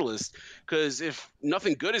catalyst, because if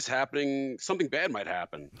nothing good is happening, something bad might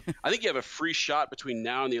happen. I think you have a free shot between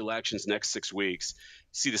now and the elections next 6 weeks.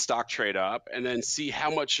 See the stock trade up, and then see how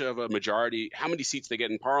much of a majority, how many seats they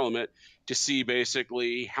get in Parliament, to see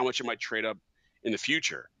basically how much it might trade up in the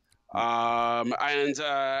future. I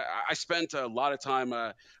spent a lot of time.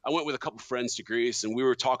 I went with a couple friends to Greece, and we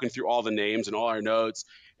were talking through all the names and all our notes.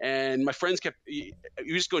 And my friends he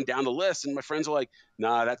was just going down the list, and my friends were like,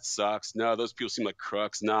 "Nah, that sucks. No, those people seem like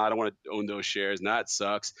crooks. Nah, I don't want to own those shares. Nah, that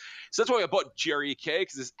sucks." So that's why I bought GREK,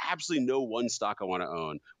 because there's absolutely no one stock I want to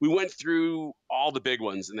own. We went through all the big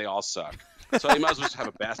ones, and they all suck. So you might as well just have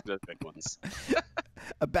a basket of big ones.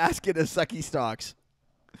 A basket of sucky stocks.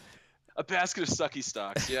 A basket of sucky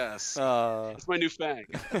stocks, yes. That's my new fang.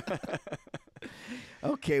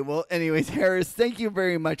 Okay, well, anyways, Harris, thank you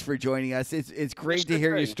very much for joining us. It's great to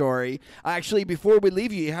hear your story. Actually, before we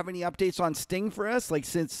leave you have any updates on Sting for us? Like,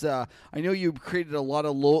 since I know you've created a lot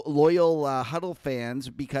of loyal Huddle fans,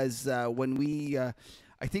 because when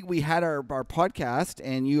I think we had our podcast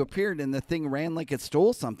and you appeared and the thing ran like it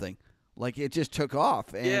stole something. Like, it just took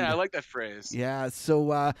off. And, yeah, I like that phrase. Yeah,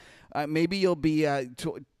 so maybe you'll be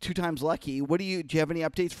 2 times lucky. Do you have any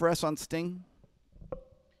updates for us on Sting?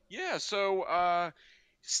 Yeah, so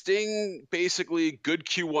Sting, basically good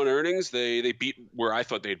Q1 earnings. They beat where I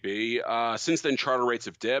thought they'd be. Since then, charter rates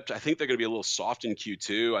have dipped. I think they're going to be a little soft in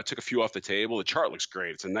Q2. I took a few off the table. The chart looks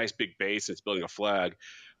great. It's a nice big base, and it's building a flag.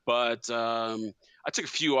 But I took a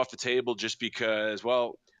few off the table just because,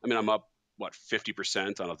 well, I mean, I'm up,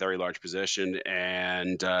 50% on a very large position,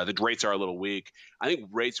 and the rates are a little weak. I think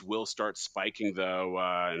rates will start spiking, though,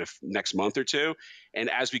 in the next month or two. And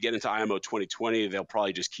as we get into IMO 2020, they'll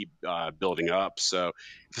probably just keep building up. So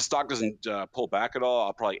if the stock doesn't pull back at all,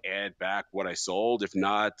 I'll probably add back what I sold. If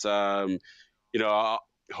not,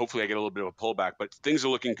 hopefully I get a little bit of a pullback. But things are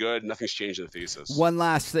looking good. Nothing's changed in the thesis. One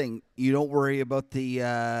last thing. You don't worry about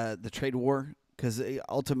the trade war, because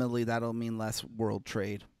ultimately that'll mean less world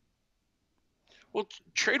trade. Well,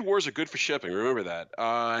 trade wars are good for shipping. Remember that.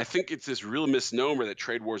 I think it's this real misnomer that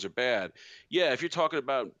trade wars are bad. Yeah, if you're talking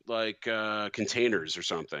about like containers or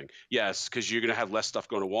something, yes, because you're going to have less stuff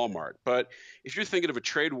going to Walmart. But if you're thinking of a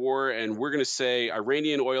trade war and we're going to say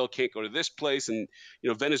Iranian oil can't go to this place, and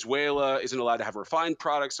Venezuela isn't allowed to have refined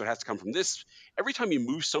products, so it has to come from this. Every time you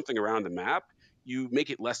move something around the map, you make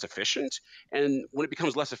it less efficient. And when it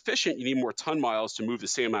becomes less efficient, you need more ton miles to move the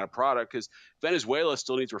same amount of product, because Venezuela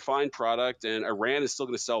still needs refined product and Iran is still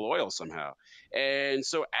going to sell oil somehow. And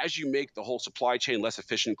so as you make the whole supply chain less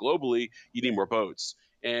efficient globally, you need more boats.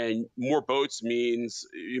 And more boats means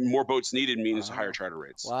more boats needed means higher charter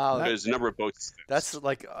rates. Wow, because the number of boats. That's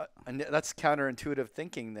like that's counterintuitive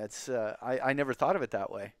thinking. That's I never thought of it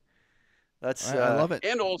that way. That's I love it.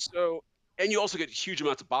 And you also get huge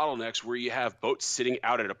amounts of bottlenecks where you have boats sitting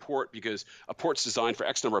out at a port because a port's designed for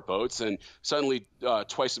X number of boats, and suddenly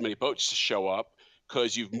twice as many boats show up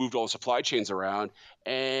because you've moved all the supply chains around,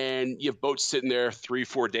 and you have boats sitting there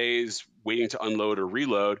 3-4 days waiting to unload or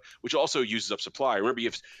reload, which also uses up supply. Remember,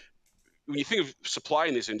 when you think of supply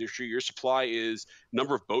in this industry, your supply is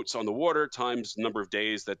number of boats on the water times number of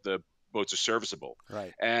days that the boats are serviceable.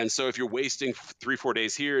 Right. And so if you're wasting 3-4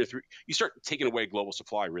 days here, you start taking away global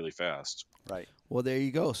supply really fast. Right. Well, there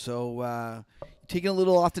you go. So taking a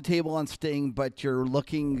little off the table on Sting, but you're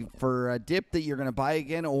looking for a dip that you're going to buy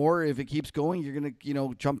again, or if it keeps going, you're going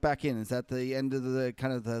to jump back in. Is that the end of the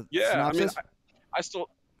kind of the synopsis? I still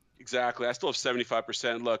have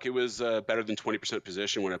 75%. Look, it was better than 20%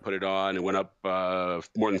 position when I put it on. It went up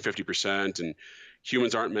more than 50%, and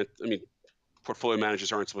humans aren't meant. I mean, portfolio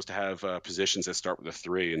managers aren't supposed to have positions that start with a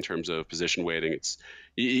 3 in terms of position weighting. It's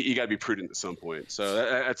you got to be prudent at some point. So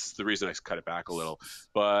that's the reason I cut it back a little.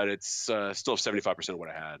 But it's still 75% of what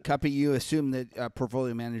I had. Kuppy, you assume that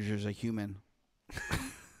portfolio managers are human.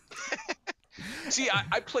 See,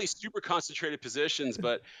 I play super concentrated positions,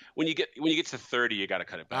 but when you get to 30, you got to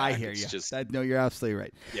cut it back. I hear you. No, you're absolutely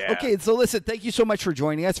right. Yeah. Okay, so listen, thank you so much for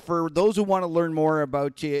joining us. For those who want to learn more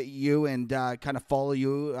about you and kind of follow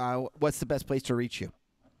you, what's the best place to reach you?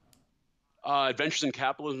 Adventures in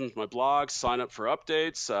Capitalism is my blog. Sign up for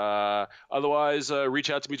updates. Otherwise, reach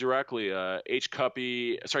out to me directly.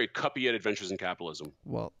 Kuppy at Adventures in Capitalism.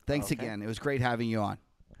 Well, thanks again. It was great having you on.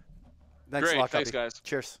 Thanks a lot, Thanks, Kuppy. guys.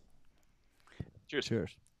 Cheers. Cheers.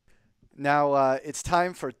 Now it's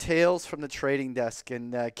time for Tales from the Trading Desk,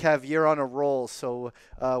 and Kev, you're on a roll. So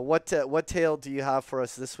what tale do you have for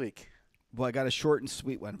us this week? Well, I got a short and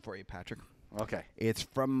sweet one for you, Patrick. Okay. It's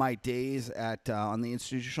from my days at on the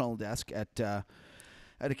institutional desk at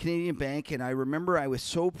a Canadian bank, and I remember I was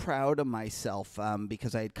so proud of myself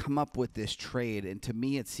because I had come up with this trade, and to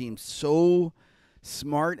me it seemed so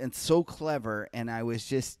smart and so clever, and I was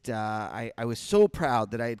just I was so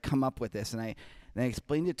proud that I had come up with this, and I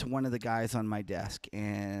explained it to one of the guys on my desk,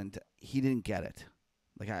 and he didn't get it.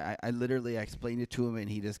 Like I literally explained it to him, and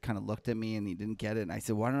he just kind of looked at me, and he didn't get it, and I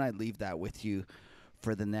said, why don't I leave that with you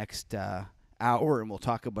for the next hour, and we'll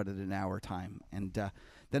talk about it in an hour time. And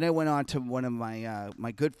then I went on to one of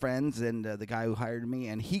my good friends and the guy who hired me,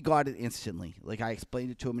 and he got it instantly. Like I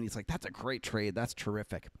explained it to him, and he's like, that's a great trade. That's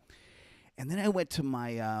terrific. And then I went to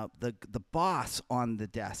my the boss on the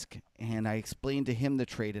desk, and I explained to him the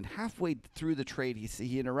trade. And halfway through the trade,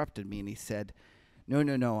 he interrupted me, and he said, "No,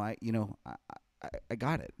 I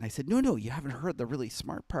got it." And I said, "No, you haven't heard the really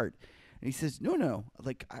smart part." And he says, "No,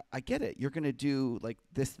 like I get it. You're gonna do like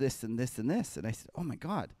this, and this, and this." And I said, "Oh my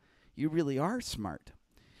God, you really are smart."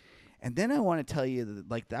 And then I want to tell you that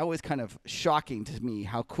like that was kind of shocking to me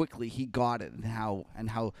how quickly he got it and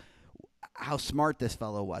how smart this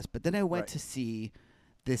fellow was. But then I went to see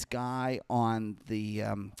this guy on the,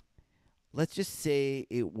 let's just say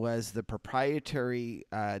it was the proprietary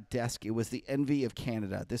desk. It was the envy of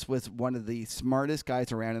Canada. This was one of the smartest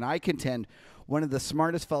guys around, and I contend one of the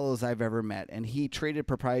smartest fellows I've ever met. And he traded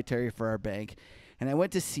proprietary for our bank. And I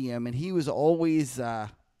went to see him, and he was always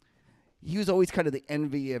he was always kind of the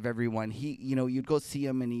envy of everyone. He, you'd go see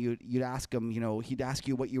him and you'd ask him, he'd ask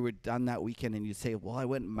you what you had done that weekend, and you'd say, well, I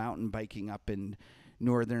went mountain biking up in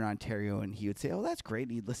Northern Ontario, and he would say, oh, that's great.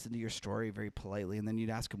 And he'd listen to your story very politely, and then you'd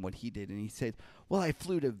ask him what he did, and he'd say, well, I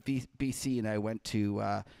flew to BC and I went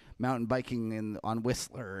to mountain biking on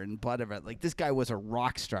Whistler and blah, blah, blah. Like, this guy was a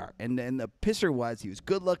rock star, and the pisser was he was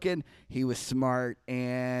good looking, he was smart,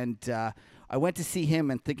 and I went to see him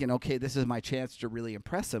and thinking, okay, this is my chance to really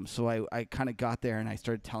impress him. So I kind of got there and I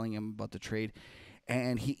started telling him about the trade,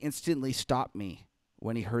 and he instantly stopped me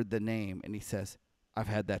when he heard the name, and he says, I've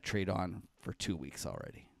had that trade on for 2 weeks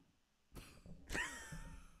already.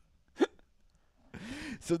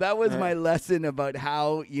 So that was my lesson about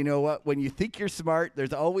how, when you think you're smart,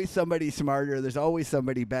 there's always somebody smarter, there's always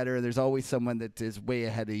somebody better, there's always someone that is way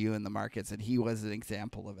ahead of you in the markets, and he was an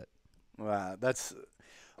example of it. Wow, that's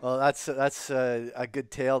a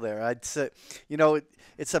good tale there. I'd say,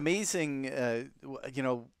 it's amazing,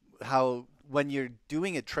 how when you're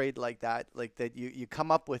doing a trade like that, you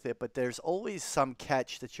come up with it, but there's always some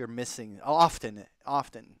catch that you're missing often.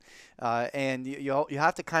 And you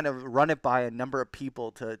have to kind of run it by a number of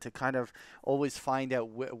people to kind of always find out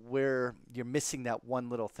where you're missing that one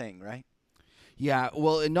little thing, right? Yeah,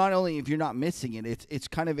 well, and not only if you're not missing it, it's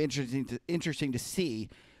kind of interesting to see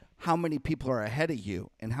how many people are ahead of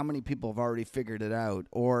you and how many people have already figured it out,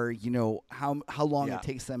 or how long it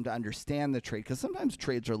takes them to understand the trade, because sometimes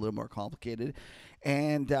trades are a little more complicated,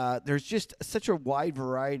 and there's just such a wide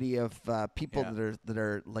variety of people that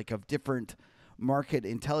are like of different market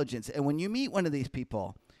intelligence. And when you meet one of these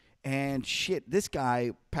people, and this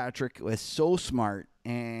guy Patrick was so smart,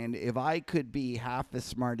 and if I could be half as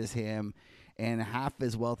smart as him and half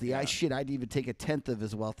as wealthy, I'd even take a tenth of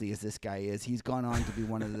as wealthy as this guy is. He's gone on to be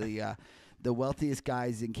one of the wealthiest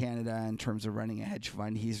guys in Canada in terms of running a hedge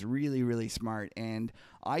fund. He's really, really smart, and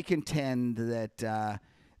I contend that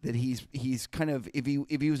he's kind of, if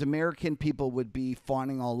he was American, people would be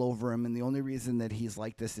fawning all over him, and the only reason that he's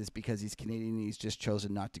like this is because he's Canadian, and he's just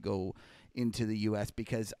chosen not to go into the U.S.,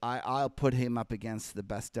 because I'll put him up against the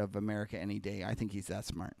best of America any day. I think he's that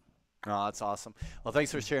smart. Oh, that's awesome. Well,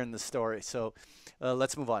 thanks for sharing the story. So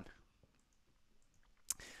let's move on.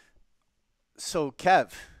 So,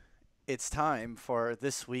 Kev, it's time for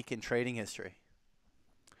This Week in Trading History.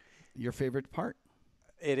 Your favorite part?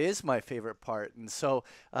 It is my favorite part. And so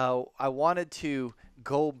I wanted to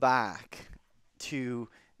go back to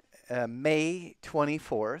May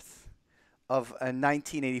 24th of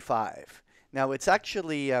 1985. Now, it's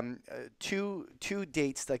actually two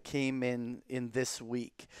dates that came in this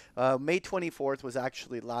week. May 24th was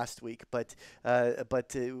actually last week, but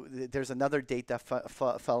there's another date that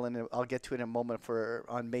fell in. I'll get to it in a moment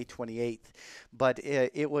on May 28th. But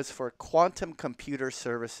it was for Quantum Computer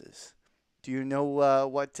Services. Do you know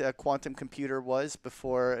what Quantum Computer was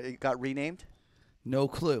before it got renamed? No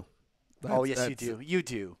clue. Yes, you do. You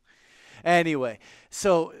do. Anyway,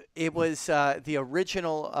 so it was the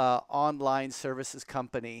original online services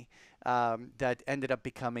company that ended up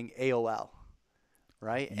becoming AOL,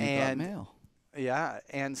 right? You got mail. Yeah,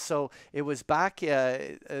 and so it was back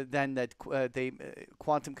then that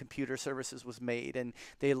Quantum Computer Services was made, and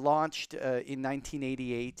they launched in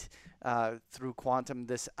 1988 through Quantum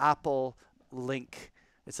this Apple Link.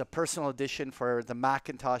 It's a personal edition for the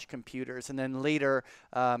Macintosh computers. And then later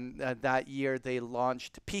that year, they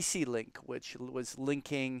launched PC Link, which was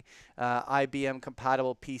linking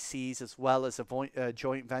IBM-compatible PCs, as well as a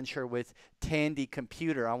joint venture with Tandy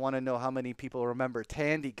Computer. I want to know how many people remember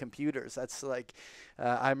Tandy Computers. That's like,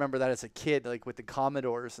 I remember that as a kid, like with the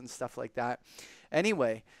Commodores and stuff like that.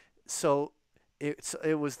 Anyway, so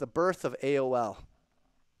it was the birth of AOL.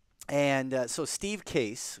 And so Steve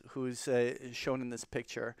Case, who's shown in this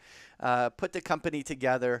picture, put the company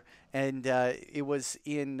together, and it was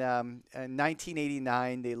in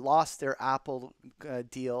 1989. They lost their Apple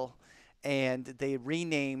deal, and they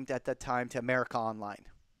renamed at that time to America Online.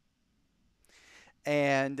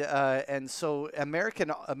 And so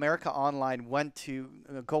America Online went to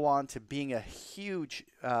go on to being a huge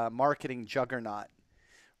marketing juggernaut.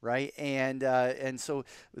 Right, and so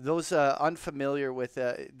those unfamiliar with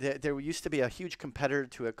there used to be a huge competitor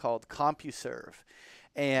to it called CompuServe,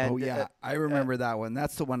 and I remember that one.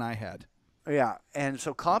 That's the one I had. Yeah, and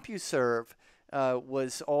so CompuServe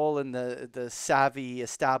was all in the savvy,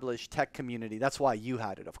 established tech community. That's why you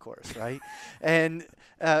had it, of course, right? And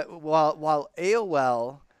while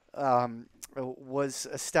AOL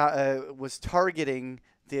was targeting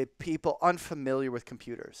the people unfamiliar with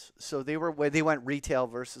computers. So they went retail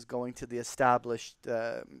versus going to the established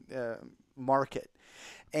market.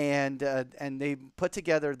 and they put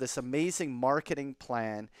together this amazing marketing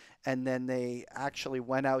plan, and then they actually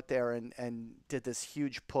went out there and did this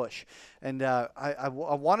huge push. And I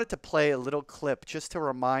wanted to play a little clip just to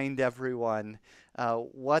remind everyone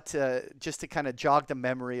just to kind of jog the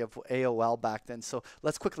memory of AOL back then. So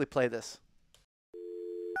let's quickly play this.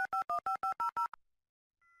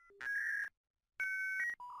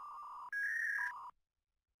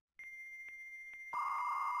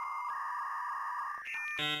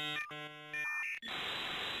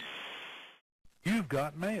 You've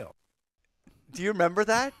got mail. Do you remember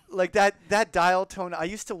that? Like that dial tone? I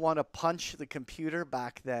used to want to punch the computer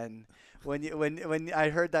back then when I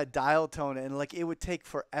heard that dial tone, and like it would take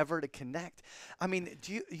forever to connect. I mean,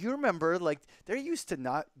 do you remember, like, there used to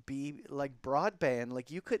not be like broadband,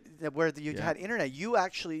 like you could where you had internet. You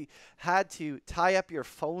actually had to tie up your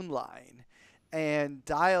phone line and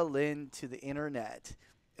dial in to the internet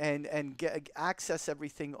and access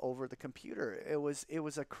everything over the computer. It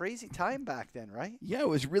was a crazy time back then, right? Yeah, it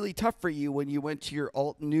was really tough for you when you went to your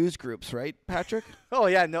alt news groups, right, Patrick? Oh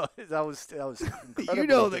yeah, no, that was You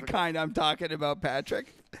know the kind I'm talking about,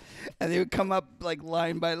 Patrick. And they would come up like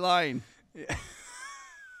line by line. Yeah.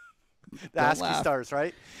 The ASCII stars,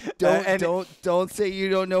 right? Don't say you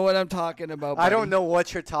don't know what I'm talking about, buddy. I don't know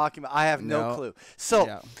what you're talking about. I have no clue.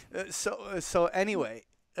 So so anyway,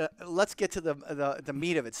 let's get to the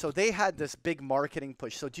meat of it. So they had this big marketing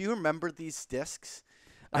push. So do you remember these discs?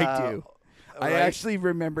 I do. Right? I actually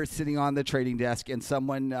remember sitting on the trading desk and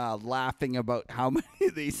someone laughing about how many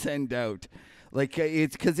they send out. Like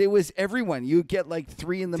it's because it was everyone. You get like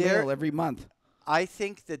 3 in the mail every month. I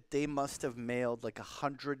think that they must have mailed like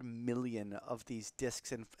 100 million of these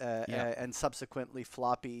discs and subsequently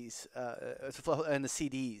floppies and the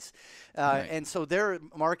CDs. Right. And so their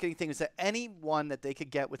marketing thing is that anyone that they could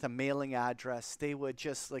get with a mailing address, they would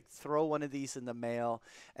just like throw one of these in the mail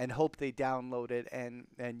and hope they download it and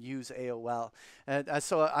use AOL. And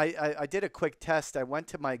so I did a quick test. I went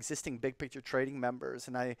to my existing Big Picture Trading members,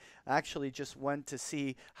 and I actually just went to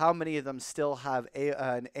see how many of them still have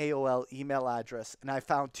an AOL email address. And I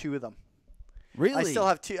found 2 of them. Really?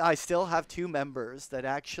 I still have 2 members that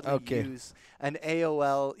actually use an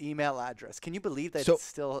AOL email address. Can you believe that? It's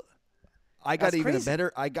still? I got even crazy. a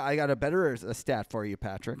better. I got a better stat for you,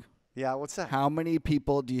 Patrick. Yeah, what's that? How many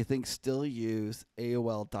people do you think still use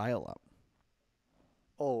AOL dial-up?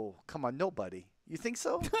 Oh, come on, nobody. You think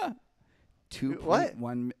so?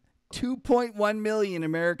 2.1 million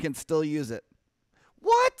Americans still use it.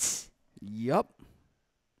 What? Yep.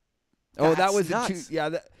 That's that was nuts.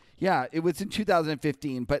 it was in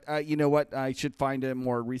 2015. But you know what? I should find a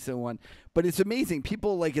more recent one. But it's amazing.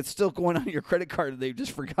 People, like, it's still going on your credit card. They've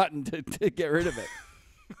just forgotten to get rid of it.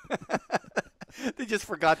 They just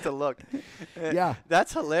forgot to look. Yeah,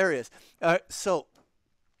 that's hilarious. So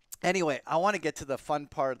anyway, I want to get to the fun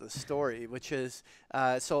part of the story, which is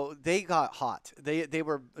so they got hot. They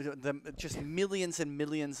were just millions and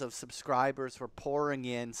millions of subscribers were pouring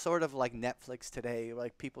in, sort of like Netflix today,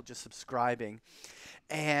 like people just subscribing.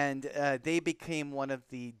 And they became one of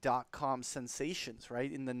the .com sensations, right,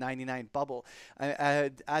 in the '99 bubble.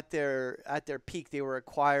 At their peak, they were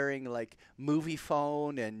acquiring like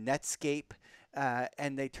MoviePhone and Netscape,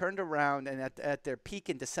 and they turned around, and at their peak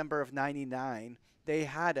in December of '99, they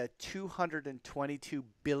had a $222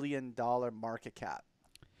 billion market cap.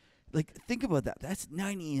 Like, think about that. That's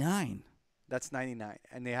 99. That's 99,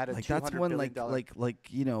 and they had a like $200 that's when billion like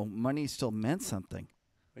you know, money still meant something.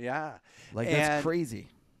 Yeah, like that's crazy.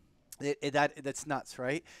 That's nuts,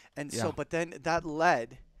 right? And Yeah. so, but then that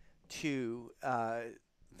led to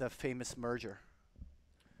the famous merger.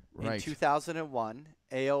 Right. In 2001,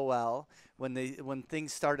 AOL, when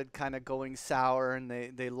things started kind of going sour and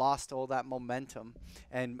they lost all that momentum,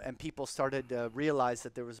 and people started to realize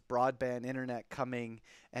that there was broadband internet coming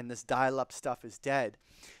and this dial-up stuff is dead,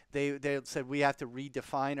 they said we have to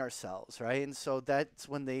redefine ourselves, right? And so that's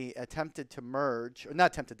when they attempted to merge, or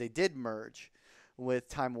not attempted, they did merge with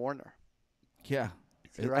Time Warner. Yeah.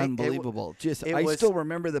 Right? Unbelievable. I still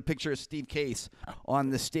remember the picture of Steve Case on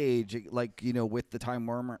the stage, like, you know, with the Time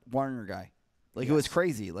Warner guy. Like, It was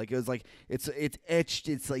crazy. Like, it was like it's etched,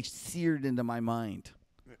 it's like seared into my mind.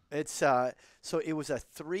 It's so it was a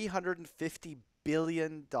 $350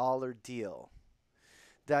 billion deal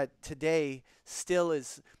that today still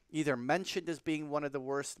is either mentioned as being one of the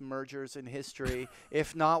worst mergers in history,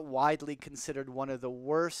 if not widely considered one of the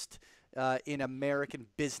worst in American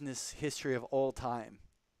business history of all time.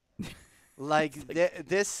 Like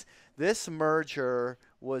this merger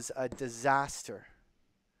was a disaster.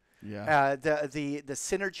 Yeah. The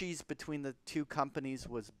synergies between the two companies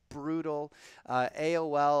was brutal.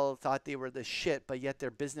 AOL thought they were the shit, but yet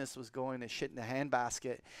their business was going to shit in the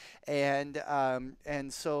handbasket,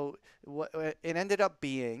 and so it ended up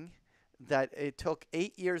being that it took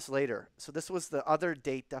 8 years later. So this was the other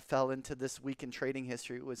date that fell into this week in trading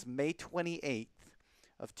history. It was May 28th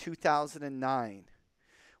of 2009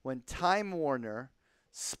 when Time Warner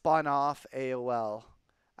spun off AOL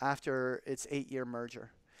after its 8-year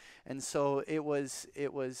merger. And so it was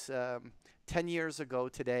 10 years ago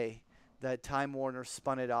today that Time Warner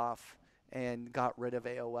spun it off and got rid of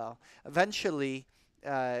AOL. Eventually,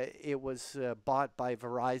 it was bought by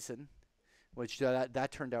Verizon, which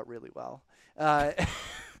that turned out really well.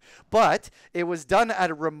 But it was done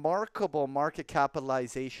at a remarkable market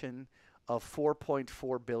capitalization of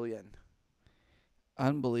 $4.4 billion.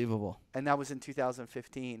 Unbelievable. And that was in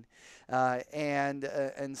 2015,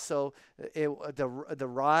 and so the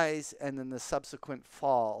rise and then the subsequent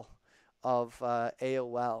fall of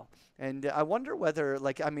AOL. And I wonder whether,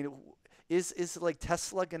 is like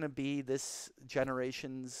Tesla going to be this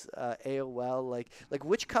generation's AOL? Like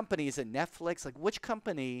which company is it? Netflix? Like which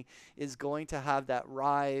company is going to have that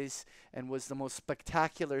rise and was the most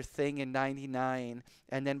spectacular thing in '99,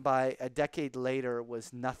 and then by a decade later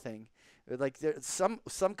was nothing? Like there's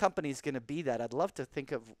some company's going to be that. I'd love to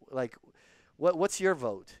think of what's your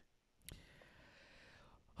vote?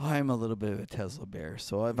 I'm a little bit of a Tesla bear,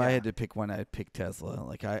 so if I had to pick one, I'd pick Tesla.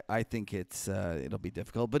 Like I think it'll be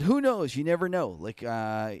difficult, but who knows? You never know. Like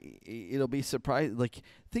it'll be surprising. Like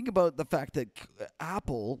think about the fact that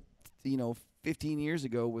Apple, 15 years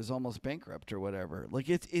ago was almost bankrupt or whatever. Like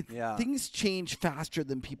things change faster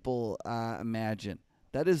than people imagine.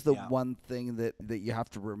 That is the one thing that you have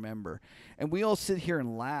to remember. And we all sit here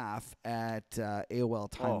and laugh at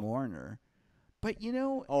AOL Time Warner. But,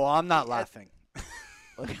 Oh, I'm not laughing.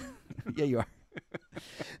 Yeah, you are.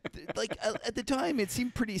 At the time, it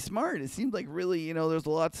seemed pretty smart. It seemed like really, there's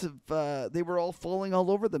lots of, they were all falling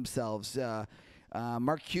all over themselves.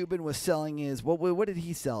 Mark Cuban was selling his, what did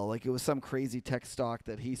he sell? Like it was some crazy tech stock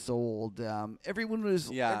that he sold.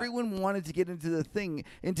 Everyone wanted to get into the thing,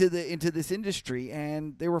 into this industry,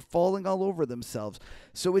 and they were falling all over themselves.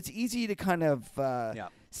 So it's easy to kind of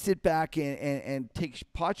sit back and take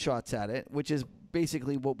pot shots at it, which is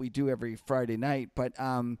basically what we do every Friday night. But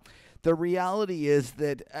the reality is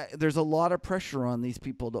that there's a lot of pressure on these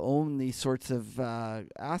people to own these sorts of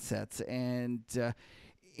assets, and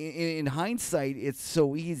in hindsight, it's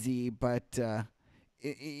so easy, but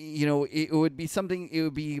it would be something. It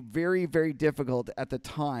would be very, very difficult at the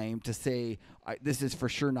time to say this is for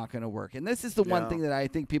sure not going to work. And this is the one thing that I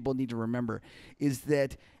think people need to remember is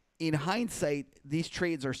that in hindsight, these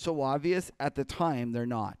trades are so obvious. At the time, they're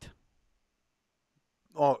not.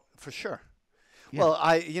 Oh, for sure. Yeah.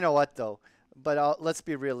 Well, you know what though? But let's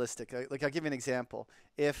be realistic. Like I'll give you an example.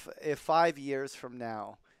 If 5 years from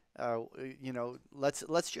now,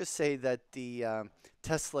 let's just say that the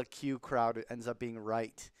Tesla Q crowd ends up being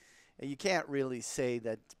right. You can't really say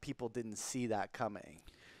that people didn't see that coming.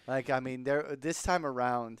 Like I mean, this time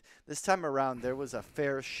around, there was a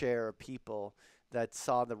fair share of people that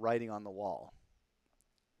saw the writing on the wall.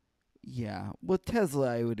 Yeah, well, Tesla,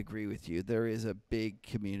 I would agree with you. There is a big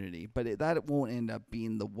community, but that won't end up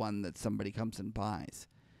being the one that somebody comes and buys.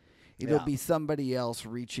 It'll be somebody else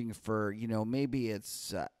reaching for, maybe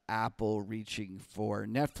it's Apple reaching for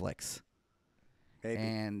Netflix. Maybe.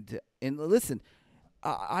 And listen,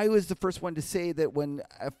 I was the first one to say that when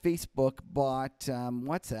Facebook bought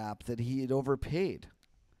WhatsApp that he had overpaid.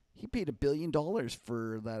 He paid $1 billion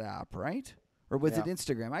for that app, right? Or was it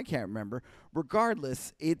Instagram? I can't remember.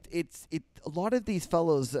 Regardless, a lot of these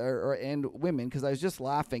fellows and women, because I was just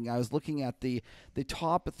laughing. I was looking at the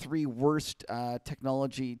top 3 worst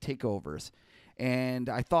technology takeovers, and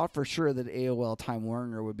I thought for sure that AOL Time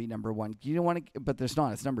Warner would be number 1. You don't want to, but there's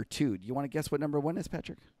not. It's number 2. Do you want to guess what number 1 is,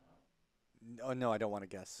 Patrick? Oh no, I don't want to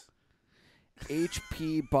guess.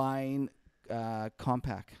 HP buying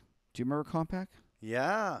Compaq. Do you remember Compaq?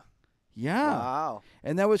 Yeah. Yeah. Wow.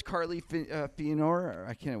 And that was Carly Fiorina.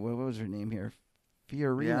 I can't. What was her name here?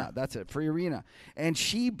 Fiorina. Yeah. That's it. Fiorina. And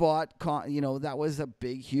she bought. That was a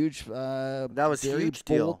big, huge. That was a very huge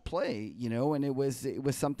bold deal. play. And it was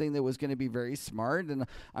something that was going to be very smart. And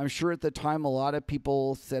I'm sure at the time a lot of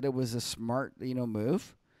people said it was a smart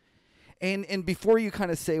move. And before you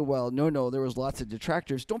kind of say, well, no, there was lots of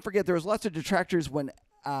detractors. Don't forget there was lots of detractors when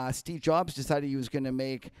Steve Jobs decided he was going to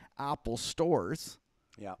make Apple stores.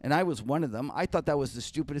 Yeah. And I was one of them. I thought that was the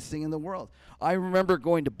stupidest thing in the world. I remember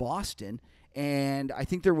going to Boston, and I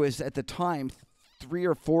think there was, at the time, 3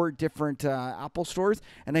 or 4 different Apple stores.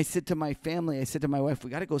 And I said to my family, I said to my wife, we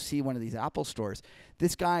got to go see one of these Apple stores.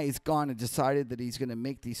 This guy has gone and decided that he's going to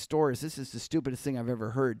make these stores. This is the stupidest thing I've ever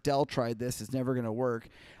heard. Dell tried this. It's never going to work.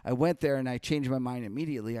 I went there and I changed my mind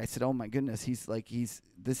immediately. I said, oh my goodness,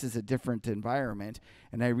 this is a different environment.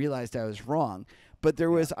 And I realized I was wrong. But there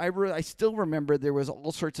was, I still remember there was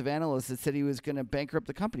all sorts of analysts that said he was going to bankrupt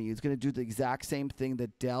the company. He was going to do the exact same thing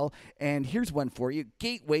that Dell. And here's one for you.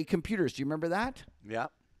 Gateway Computers. Do you remember that? Yeah.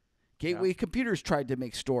 Gateway Computers tried to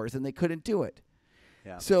make stores and they couldn't do it.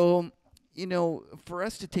 Yeah. So, you know, for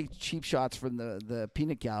us to take cheap shots from the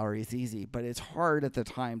peanut gallery is easy, but it's hard at the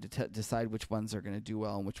time to decide which ones are going to do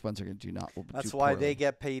well and which ones are going to do not. That's why they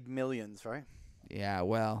get paid millions, right? Yeah,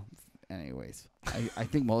 well, anyways, I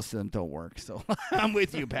think most of them don't work, so I'm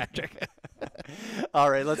with you, Patrick. All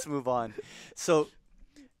right, let's move on. So,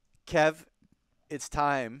 Kev, it's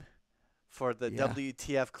time for the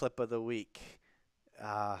WTF clip of the week.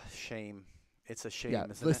 Shame. It's a shame,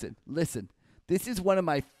 isn't it? Listen. This is one of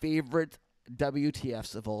my favorite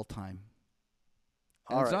WTFs of all time.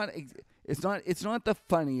 It's not the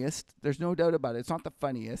funniest. There's no doubt about it. It's not the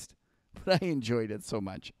funniest, but I enjoyed it so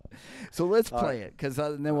much. So let's play it, because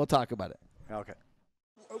then we'll talk about it. Okay.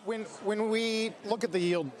 When we look at the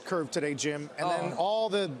yield curve today, Jim, and then all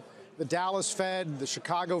the Dallas Fed, the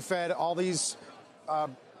Chicago Fed, all these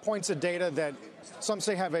points of data that some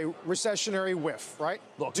say have a recessionary whiff, right?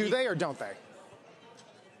 Look, do they or don't they?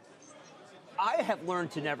 I have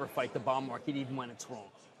learned to never fight the bond market even when it's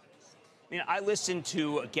wrong. I mean, I listened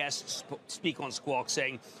to a guest speak on Squawk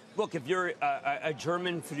saying, look, if you're a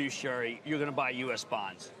German fiduciary, you're going to buy U.S.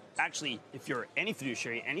 bonds. Actually, if you're any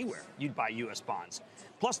fiduciary anywhere, you'd buy U.S. bonds.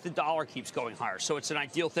 Plus, the dollar keeps going higher, so it's an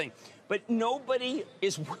ideal thing. But nobody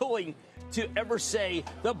is willing to ever say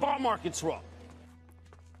the bond market's wrong.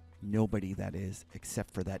 Nobody, that is,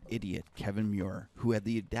 except for that idiot, Kevin Muir, who had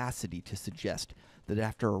the audacity to suggest that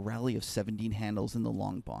after a rally of 17 handles in the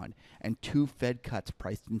long bond and 2 Fed cuts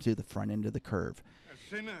priced into the front end of the curve,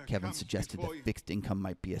 Kevin suggested that fixed income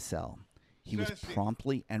might be a sell. He was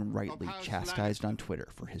promptly and rightly chastised on Twitter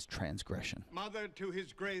for his transgression. Mother to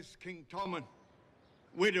His Grace King Tommen,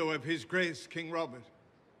 widow of His Grace King Robert.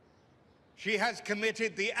 She has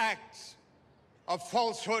committed the acts of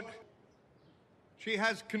falsehood. She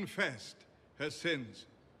has confessed her sins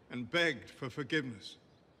and begged for forgiveness,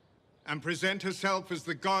 and present herself as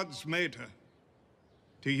the gods made her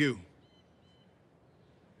to you,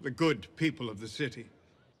 the good people of the city.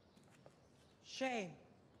 Shame.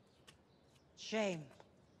 Shame.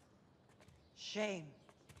 Shame.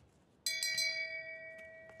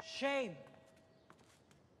 Shame.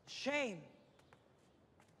 Shame.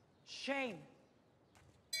 Shame.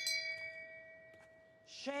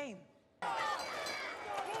 Shame.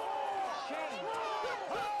 Shame.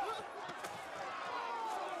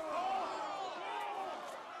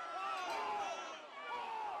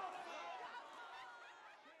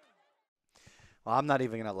 Well, I'm not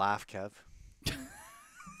even going to laugh, Kev.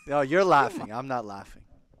 No, you're laughing. I'm not laughing.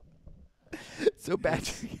 So,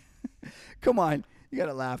 Patrick, come on. You got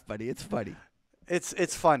to laugh, buddy. It's funny. It's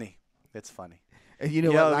funny. It's funny. You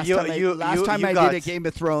know what? Last time I did a Game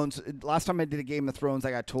of Thrones,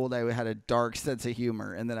 I got told I had a dark sense of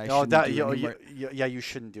humor, and then I shouldn't do anymore. You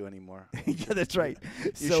shouldn't do anymore. Yeah, that's right.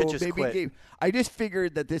 You should just quit. I just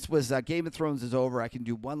figured that this was Game of Thrones is over. I can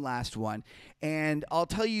do one last one, and I'll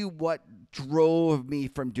tell you what drove me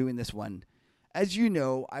from doing this one. As you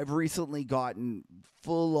know, I've recently gotten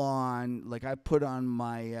full on, like I put on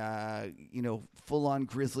my full on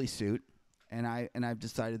grizzly suit, and I've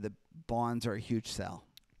decided that bonds are a huge sell.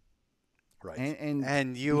 Right.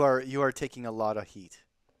 And you are taking a lot of heat.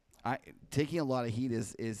 Taking a lot of heat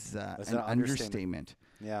is an understatement.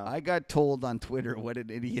 Yeah. I got told on Twitter what an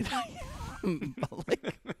idiot I am.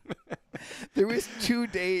 There was 2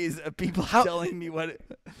 days of people telling me what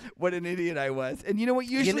an idiot I was. And you know what?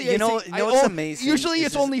 Usually it's amazing. Usually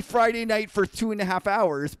it's only Friday night for 2.5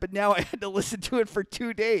 hours, but now I had to listen to it for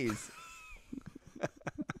 2 days.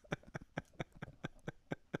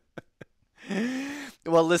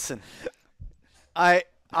 Well, listen. I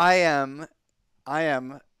am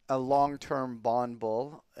a long-term bond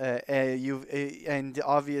bull. And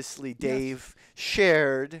obviously Dave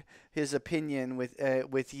shared his opinion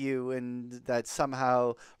with you, and that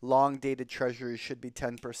somehow long-dated treasuries should be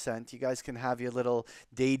 10%. You guys can have your little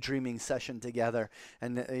daydreaming session together,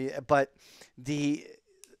 but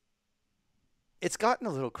it's gotten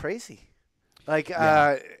a little crazy. Like,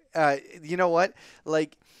 you know what?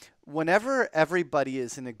 Like, whenever everybody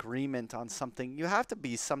is in agreement on something, you have to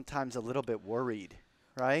be sometimes a little bit worried,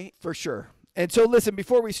 right? For sure. And so, listen,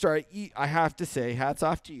 before we start, I have to say, hats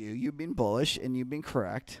off to you. You've been bullish and you've been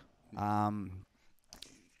correct.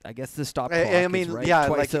 I guess the stop clock is right. Yeah,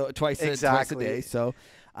 twice a day. So,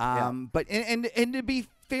 but and to be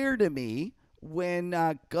fair to me, when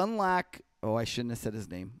Gunlack, I shouldn't have said his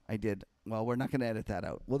name. I did. Well, we're not going to edit that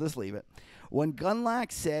out. We'll just leave it. When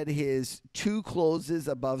Gunlack said his 2 closes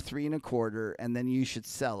above 3 1/4, and then you should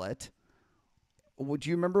sell it. Would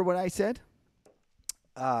you remember what I said?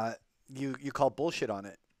 You called bullshit on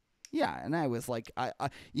it. Yeah, and I was like, I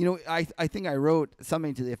think I wrote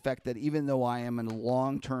something to the effect that even though I am a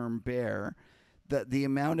long-term bear, the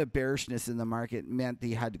amount of bearishness in the market meant that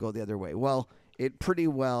you had to go the other way. Well, it pretty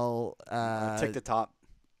well took the top.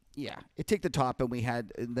 Yeah, it took the top, and we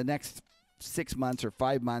had in the next 6 months or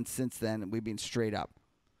 5 months since then, we've been straight up.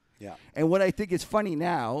 Yeah. And what I think is funny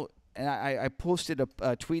now, and I posted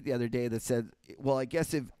a tweet the other day that said, well, I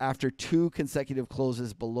guess if after 2 consecutive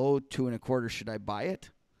closes below 2 1/4, should I buy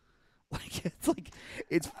it?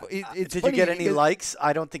 It's Did you get any likes?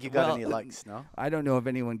 I don't think you got any likes. No. I don't know if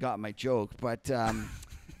anyone got my joke, but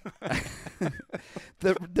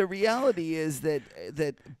the reality is that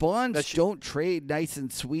bonds don't trade nice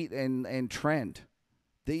and sweet and trend.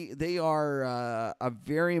 They are a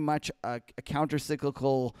very much a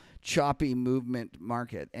counter-cyclical, choppy movement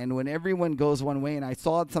market. And when everyone goes one way, and I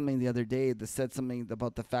saw something the other day that said something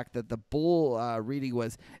about the fact that the bull reading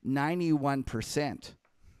was 91%.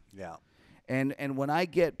 Yeah. And when I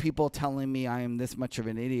get people telling me I am this much of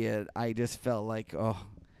an idiot, I just felt like,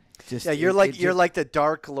 you're like the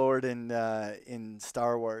Dark Lord in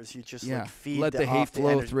Star Wars. You just like feed let the hate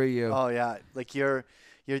flow through you. Oh yeah, like you're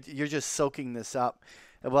just soaking this up.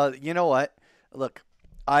 Well, you know what? Look,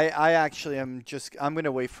 I actually I'm going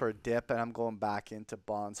to wait for a dip and I'm going back into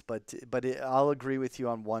bonds. But I'll agree with you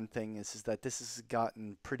on one thing is that this has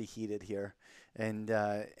gotten pretty heated here, and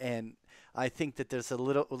I think that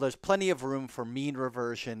there's plenty of room for mean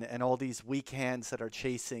reversion and all these weak hands that are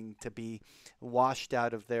chasing to be washed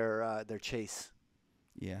out of their chase.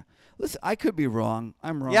 Yeah, listen, I could be wrong.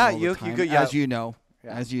 I'm wrong. Yeah, all the time, as you know.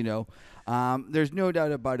 Yeah. As you know, there's no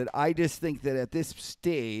doubt about it. I just think that at this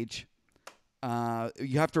stage,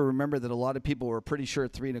 you have to remember that a lot of people were pretty sure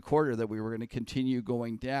at 3 1/4 that we were going to continue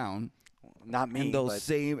going down. Not me. And those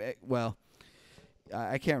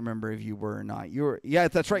I can't remember if you were or not. You were, yeah,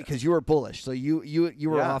 that's right, because you were bullish. So you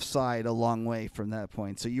were offside a long way from that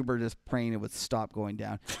point. So you were just praying it would stop going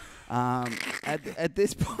down. At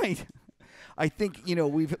this point, I think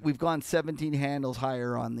we've gone 17 handles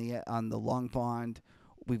higher on the long bond.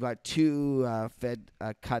 We've got 2 Fed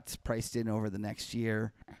cuts priced in over the next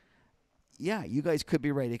year. Yeah, you guys could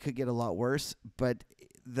be right. It could get a lot worse, but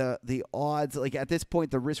the odds, like at this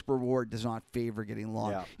point, the risk reward does not favor getting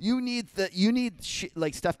long. Yeah. You need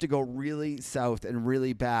stuff to go really south and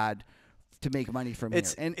really bad to make money from here.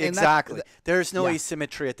 And exactly. There's no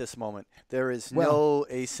asymmetry at this moment. There is no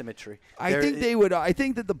asymmetry. I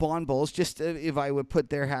think that the bond bulls, just if I would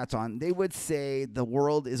put their hats on, they would say the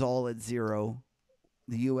world is all at 0.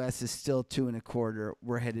 The U.S. is still 2 1/4.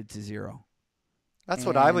 We're headed to 0. That's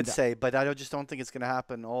what I would say, but I just don't think it's going to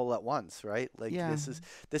happen all at once, right? Like this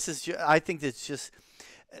is. I think it's just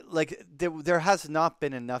like there has not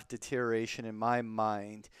been enough deterioration in my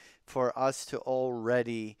mind for us to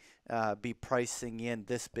already be pricing in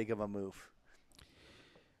this big of a move.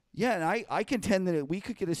 Yeah, and I contend that we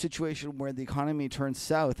could get a situation where the economy turns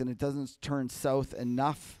south and it doesn't turn south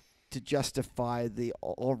enough to justify the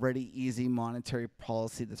already easy monetary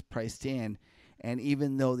policy that's priced in. And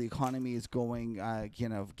even though the economy is going,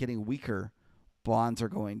 getting weaker, bonds are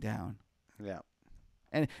going down. Yeah.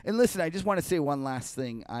 And listen, I just want to say one last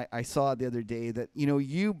thing. I saw the other day that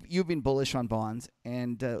you've been bullish on bonds,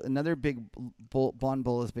 and another big bond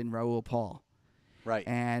bull has been Raoul Paul. Right.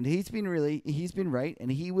 And he's been right,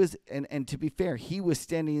 and he was and to be fair, he was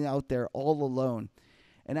standing out there all alone.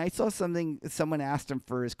 And I saw someone asked him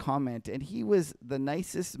for his comment, and he was the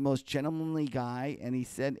nicest, most gentlemanly guy. And he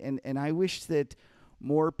said, and I wish that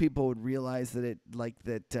more people would realize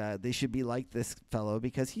that they should be like this fellow,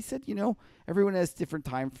 because he said, everyone has different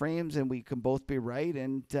time frames and we can both be right.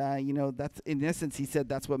 And, that's in essence, he said,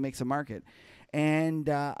 that's what makes a market. And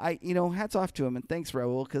hats off to him, and thanks,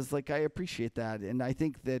 Raul, because I appreciate that. And I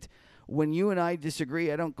think that when you and I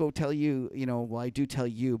disagree, I don't go tell you, I do tell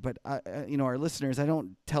you, but our listeners, I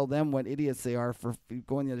don't tell them what idiots they are for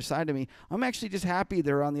going the other side of me. I'm actually just happy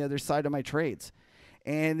they're on the other side of my trades.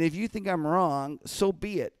 And if you think I'm wrong, so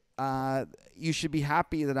be it. You should be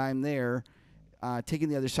happy that I'm there. taking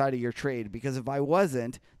the other side of your trade, because if I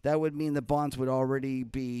wasn't, that would mean the bonds would already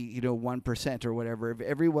be 1% or whatever. If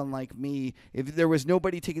everyone like me, if there was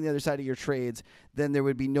nobody taking the other side of your trades, then there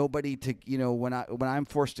would be nobody to when I'm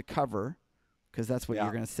forced to cover, because that's what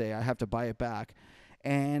you're going to say. I have to buy it back,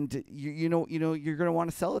 and you're going to want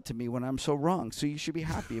to sell it to me when I'm so wrong. So you should be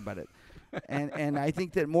happy about it. And I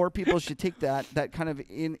think that more people should take that kind of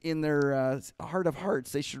in their heart of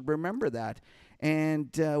hearts. They should remember that. And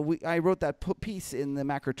I wrote that piece in the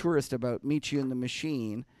Macro Tourist about Meet You in the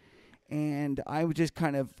Machine, and I was just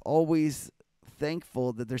kind of always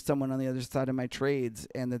thankful that there's someone on the other side of my trades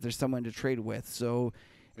and that there's someone to trade with. So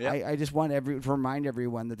I just want to remind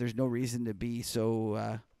everyone that there's no reason to be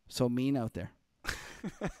so mean out there.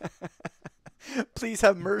 Please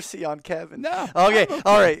have mercy on Kevin. No. Okay.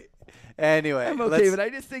 All right. Anyway, I'm okay, but I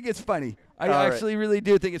just think it's funny. I actually really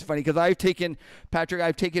do think it's funny, because I've taken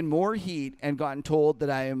more heat and gotten told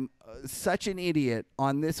that I am such an idiot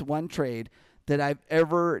on this one trade that I've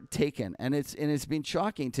ever taken, and it's been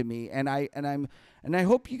shocking to me. And I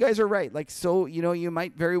hope you guys are right. Like, so you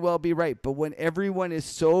might very well be right, but when everyone is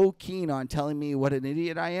so keen on telling me what an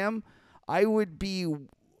idiot I am, I would be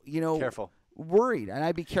careful. Worried, and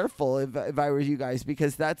I'd be careful if I were you guys,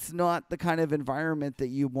 because that's not the kind of environment that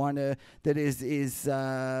you want to, that is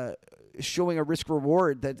showing a risk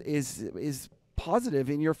reward that is positive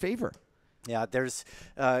in your favor. Yeah, there's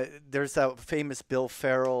that famous Bill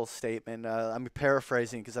Farrell statement. I'm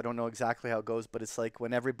paraphrasing because I don't know exactly how it goes, but it's like,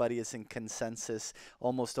 when everybody is in consensus,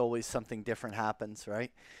 almost always something different happens,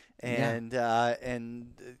 right? And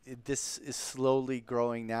this is slowly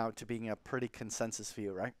growing now to being a pretty consensus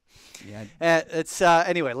view, right? Yeah. It's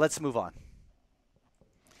anyway. Let's move on.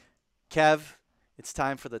 Kev, it's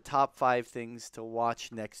time for the top 5 things to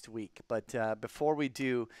watch next week. But before we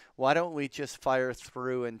do, why don't we just fire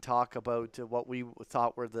through and talk about what we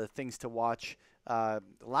thought were the things to watch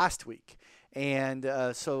last week. And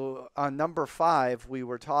so on number 5, we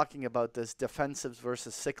were talking about this defensives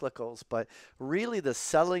versus cyclicals, but really the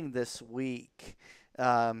selling this week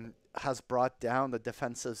has brought down the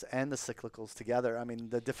defensives and the cyclicals together. I mean,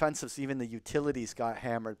 the defensives, even the utilities got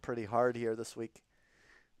hammered pretty hard here this week.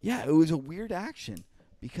 Yeah, it was a weird action,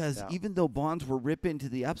 because even though bonds were ripping to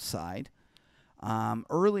the upside,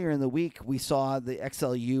 earlier in the week we saw the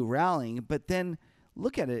XLU rallying, but then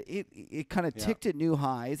look at it. It kind of ticked at new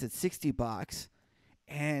highs at $60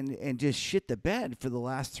 and just shit the bed for the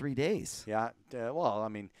last 3 days. Yeah. Well, I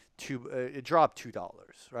mean, it dropped $2,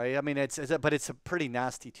 right? I mean, but it's a pretty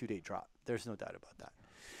nasty 2-day drop. There's no doubt about that.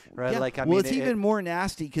 Right? Yeah. Like, I mean, it's even more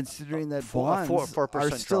nasty considering that bonds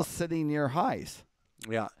are still sitting near highs.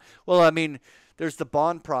 Yeah. Well, I mean, there's the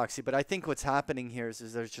bond proxy, but I think what's happening here is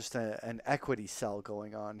there's just an equity sell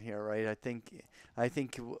going on here, right? I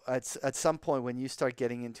think at some point when you start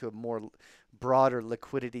getting into a more broader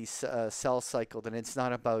liquidity sell cycle, then it's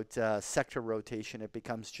not about sector rotation. It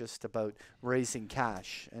becomes just about raising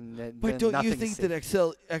cash. But don't you think that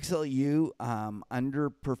XLU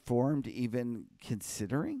underperformed, even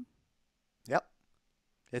considering? Yep.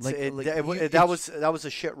 That was a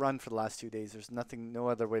shit run for the last 2 days. There's no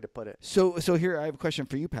other way to put it. So here I have a question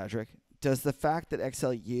for you, Patrick. Does the fact that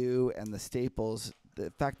XLU and the staples, the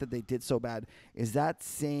fact that they did so bad, is that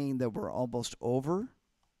saying that we're almost over,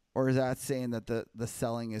 or is that saying that the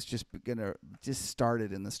selling is just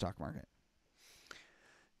started in the stock market?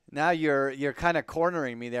 Now you're kind of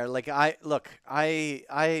cornering me there. Like,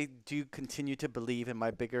 I do continue to believe in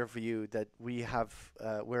my bigger view that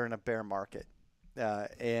we're in a bear market.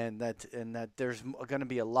 And that there's going to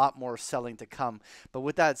be a lot more selling to come. But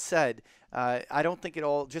with that said, I don't think it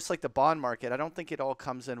all, just like the bond market, I don't think it all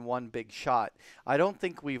comes in one big shot. I don't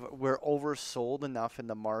think we're oversold enough in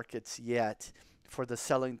the markets yet for the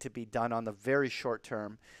selling to be done on the very short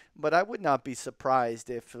term. But I would not be surprised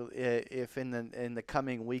if in the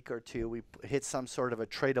coming week or two we hit some sort of a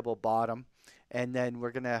tradable bottom, and then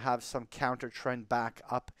we're going to have some counter trend back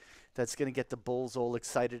up that's going to get the bulls all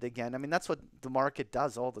excited again. I mean, that's what the market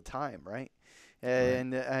does all the time, right?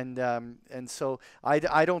 And so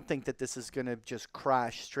I don't think that this is going to just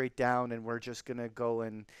crash straight down and we're just going to go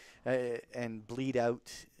and bleed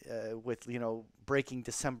out with breaking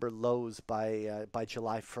December lows by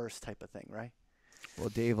July 1st type of thing, right? Well,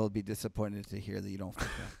 Dave will be disappointed to hear that you don't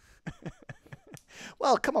think that.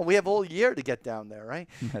 Well, come on, we have all year to get down there, right?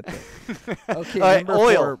 Okay, right,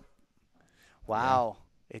 oil. 4. Wow.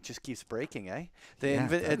 Yeah. It just keeps breaking, eh?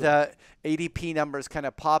 The ADP numbers kind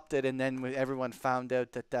of popped it, and then everyone found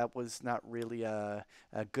out that was not really a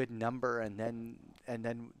good number, and then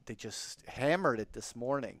they just hammered it this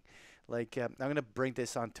morning. Like I'm going to bring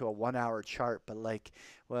this onto a 1 hour chart, but like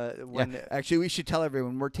when actually we should tell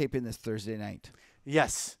everyone we're taping this Thursday night.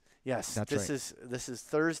 Yes. That's this right. This is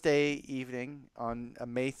Thursday evening on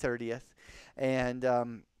May 30th, and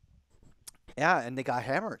and they got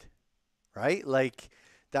hammered, right? Like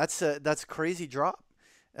that's a crazy drop.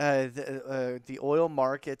 The oil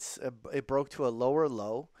markets it broke to a lower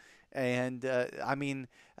low, and I mean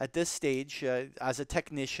at this stage, as a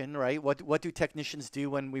technician, right? What do technicians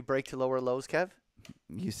do when we break to lower lows, Kev?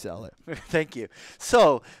 You sell it. Thank you.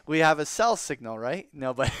 So we have a sell signal, right?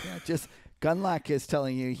 No, but just Gunlack is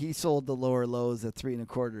telling you he sold the lower lows at 3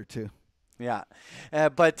 1/4 too. Yeah,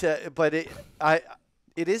 but it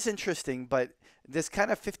is interesting. But this kind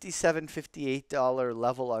of $57-58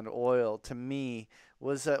 level on oil to me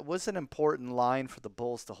was an important line for the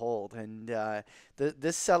bulls to hold, and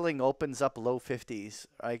this selling opens up low 50s.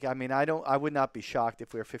 Like, I mean, I would not be shocked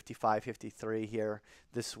if we were 55, 53 here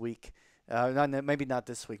this week. Maybe not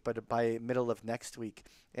this week, but by middle of next week.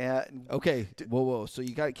 Okay. Whoa. So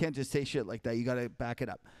you can't just say shit like that. You got to back it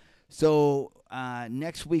up. So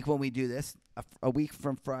next week when we do this, a week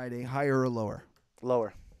from Friday, higher or lower?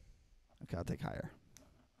 Lower. Okay, I'll take higher.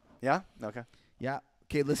 Yeah. Okay. Yeah.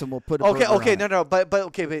 Okay. Listen, we'll put. Okay. No.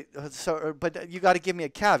 But you got to give me a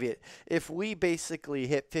caveat. If we basically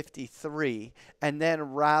hit 53 and then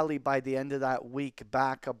rally by the end of that week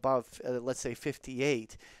back above, let's say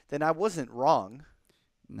 58, then I wasn't wrong.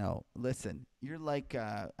 No, listen, you're like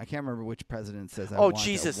I can't remember which president says.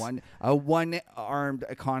 Jesus! A one-armed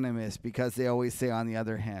economist, because they always say on the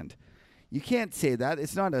other hand. You can't say that.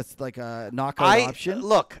 It's not like a knockout option.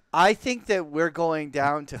 Look, I think that we're going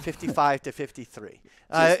down to 55 to 53.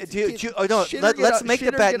 Let's make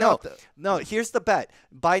the bet. No. Here's the bet.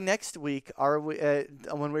 By next week, are we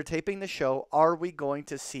when we're taping the show, are we going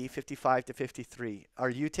to see 55 to 53? Are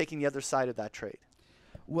you taking the other side of that trade?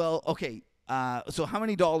 Well, okay. So how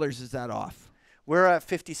many dollars is that off? We're at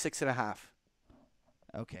 56.5.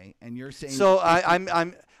 Okay, and you're saying so.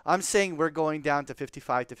 I'm saying we're going down to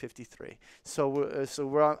 55 to 53.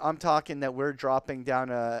 I'm talking that we're dropping down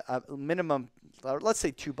a minimum, let's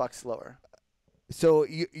say $2 lower. So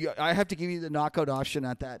I have to give you the knockout option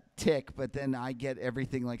at that tick, but then I get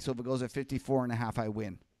everything. Like, so if it goes at 54.5, I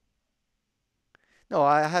win. No,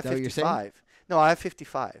 I have 55. No, I have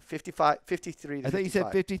 55. 53 to 55. I thought you said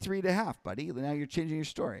 53.5, buddy. Now you're changing your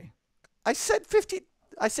story. I said 50.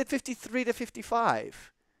 I said 53 to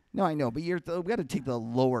 55. No, I know, but we got to take the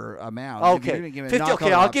lower amount. Okay, 50,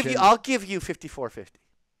 okay, I'll give you 54.50.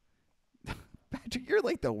 Patrick, you're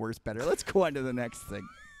like the worst bettor. Let's go on to the next thing.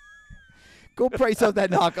 Go price out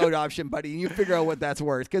that knockout option, buddy, and you figure out what that's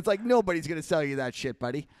worth. Because like nobody's gonna sell you that shit,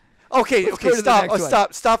 buddy. Okay,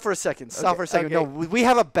 stop for a second. Stop for a second. Okay. No, we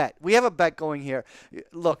have a bet. We have a bet going here.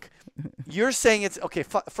 Look, you're saying it's okay.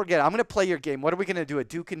 Forget it. I'm gonna play your game. What are we gonna do? A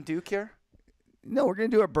Duke and Duke here? No, we're gonna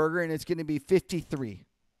do a burger, and it's gonna be 53.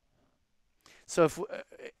 So if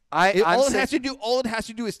all it has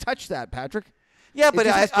to do is touch that, Patrick. Yeah, but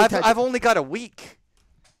I've only got a week.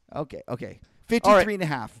 Okay.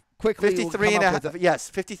 53.5. Quickly. 53.5. Yes,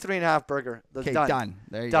 53.5 burger. Okay, done.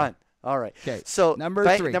 There you go. All right. Okay. So Number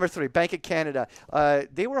three, Bank of Canada.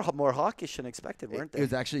 They were more hawkish than expected, weren't they? It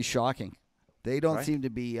was actually shocking. They don't seem to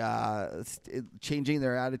be changing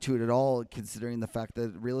their attitude at all, considering the fact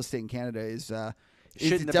that real estate in Canada is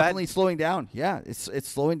definitely slowing down. Yeah, it's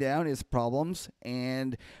slowing down. His problems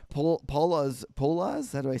and Polas.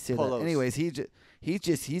 How do I say that? Anyways,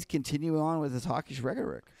 he's continuing on with his hawkish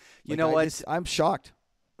rhetoric. You know what? I'm shocked.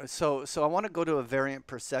 So I want to go to a variant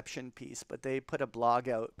perception piece, but they put a blog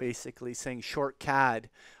out basically saying short CAD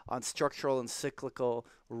on structural and cyclical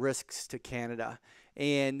risks to Canada,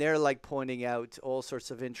 and they're like pointing out all sorts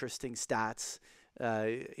of interesting stats.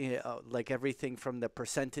 Like everything from the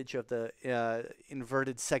percentage of the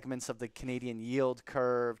inverted segments of the Canadian yield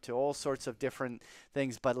curve to all sorts of different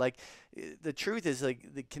things. But like the truth is,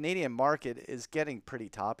 like the Canadian market is getting pretty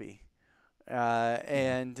toppy.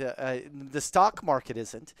 And the stock market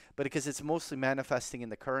isn't, but because it's mostly manifesting in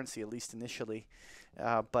the currency, at least initially.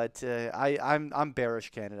 But I'm bearish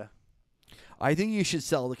Canada. I think you should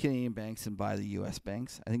sell the Canadian banks and buy the U.S.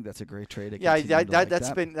 banks. I think that's a great trade.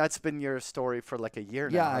 That's been your story for like a year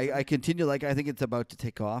now. Yeah, I continue. Like I think it's about to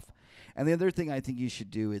take off. And the other thing I think you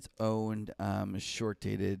should do is own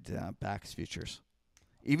short-dated BAX futures.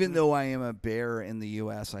 Even though I am a bear in the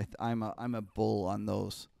U.S., I'm a bull on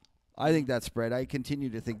those. I think that spread. I continue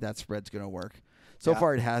to think that spread's going to work. So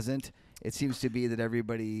far, it hasn't. It seems to be that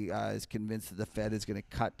everybody is convinced that the Fed is going to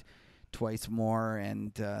cut twice more,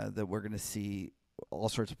 and that we're going to see all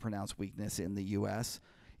sorts of pronounced weakness in the U.S.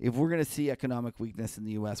 if we're going to see economic weakness in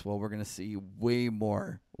the U.S., well, we're going to see way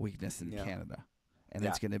more weakness in Canada. And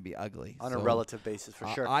it's going to be ugly. On a relative basis, for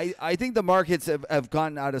sure. I think the markets have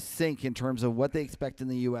gotten out of sync in terms of what they expect in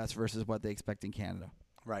the U.S. versus what they expect in Canada.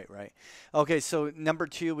 Right. Okay, so number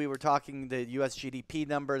 2, we were talking the U.S. GDP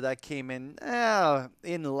number that came in a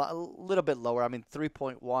little bit lower. I mean,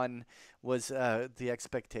 3.1 was the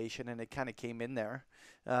expectation, and it kind of came in there.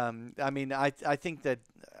 I mean, I think that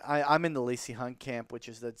I'm in the Lacey Hunt camp, which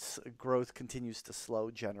is that growth continues to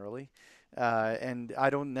slow generally. And I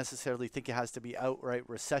don't necessarily think it has to be outright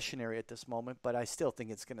recessionary at this moment, but I still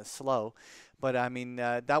think it's going to slow. But, I mean,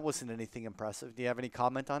 that wasn't anything impressive. Do you have any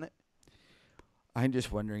comment on it? I'm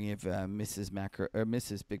just wondering if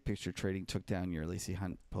Mrs. Big Picture Trading took down your Lacey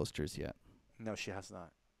Hunt posters yet. No, she has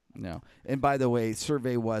not. No. And by the way,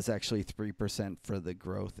 survey was actually 3% for the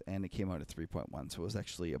growth, and it came out at 3.1, so it was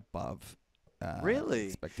actually above really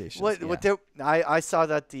expectations. I saw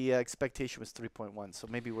that the expectation was 3.1, so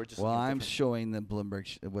maybe we're just. Well, I'm showing that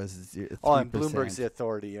Bloomberg was 3%. Oh, and Bloomberg's the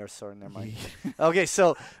authority. Sorry, never mind. Okay,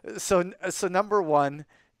 so number 1,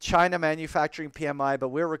 China manufacturing PMI, but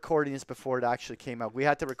we're recording this before it actually came out. We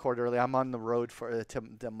had to record early. I'm on the road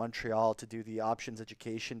to Montreal to do the Options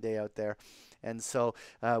Education Day out there. And so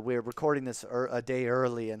we're recording this a day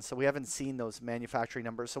early, and so we haven't seen those manufacturing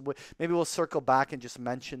numbers. So maybe we'll circle back and just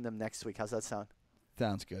mention them next week. How's that sound?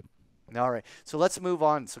 Sounds good. All right. So let's move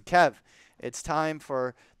on. So, Kev, it's time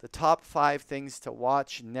for the top 5 things to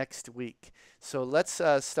watch next week. So let's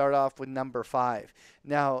start off with number 5.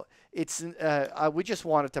 Now, we just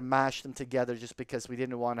wanted to mash them together just because we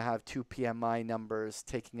didn't want to have 2 PMI numbers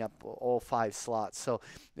taking up all 5 slots. So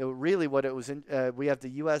really what it was, we have the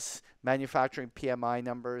U.S. manufacturing PMI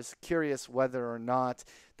numbers. Curious whether or not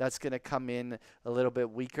that's going to come in a little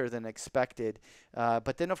bit weaker than expected.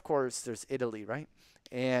 But then, of course, there's Italy, right?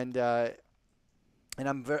 And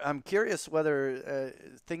I'm curious whether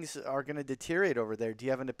things are going to deteriorate over there. Do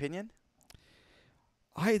you have an opinion?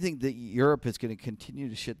 I think that Europe is going to continue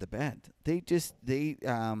to shit the bed.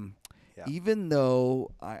 Even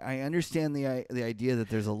though I understand the idea that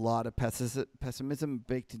there's a lot of pessimism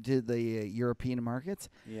baked into the European markets,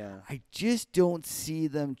 I just don't see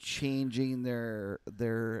them changing their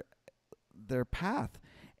path.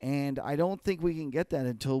 And I don't think we can get that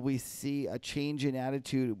until we see a change in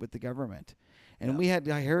attitude with the government. And we had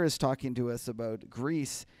Harris talking to us about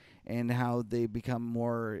Greece and how they become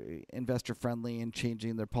more investor-friendly and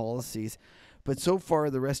changing their policies. But so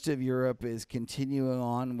far, the rest of Europe is continuing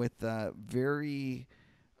on with very,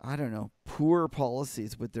 poor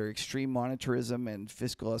policies with their extreme monetarism and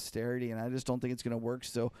fiscal austerity, and I just don't think it's going to work.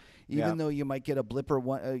 So even though you might get a blip or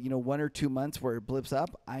 1 or 2 months where it blips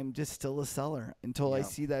up, I'm just still a seller. Until I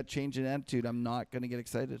see that change in attitude, I'm not going to get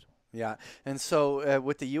excited. Yeah, and so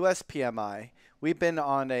with the U.S. PMI, we've been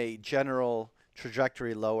on a general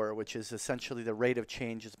trajectory lower, which is essentially the rate of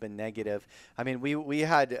change has been negative. I mean, we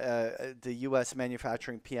had the U.S.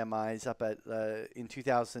 manufacturing PMIs up at in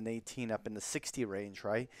 2018 up in the 60 range,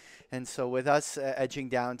 right? And so with us edging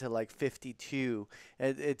down to like 52,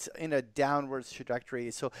 it's in a downwards trajectory.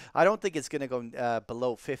 So I don't think it's going to go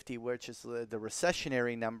below 50, which is the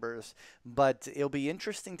recessionary numbers. But it'll be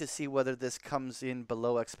interesting to see whether this comes in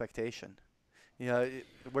below expectation. Yeah,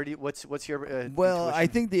 what's your well? intuition? I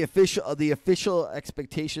think the official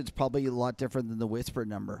expectation is probably a lot different than the whisper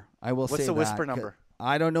number. I will say what's the whisper number?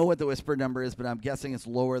 I don't know what the whisper number is, but I'm guessing it's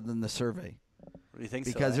lower than the survey. You think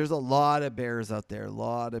because so, there's a lot of bears out there, a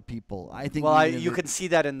lot of people. I think. Well, you can see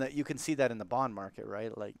that in the bond market,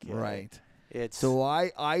 right? Like right. It's so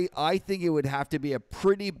I think it would have to be a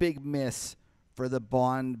pretty big miss for the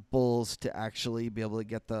bond bulls to actually be able to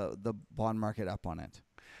get the bond market up on it.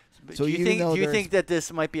 So do you think that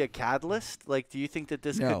this might be a catalyst? Like, do you think that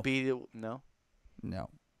this could be no?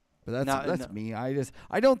 But that's me.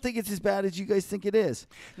 I don't think it's as bad as you guys think it is.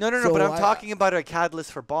 No. But I'm talking about a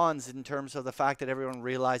catalyst for bonds in terms of the fact that everyone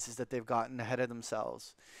realizes that they've gotten ahead of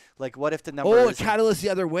themselves. Like, what if the number? Oh, a catalyst the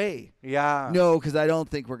other way. Yeah. No, because I don't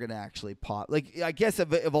think we're gonna actually pop. Like, I guess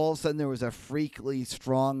if all of a sudden there was a freakily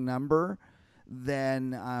strong number,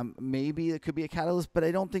 then maybe it could be a catalyst, but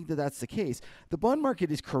I don't think that that's the case. The bond market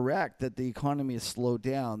is correct that the economy has slowed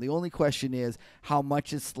down. The only question is how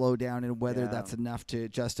much it's slowed down and whether that's enough to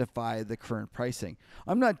justify the current pricing.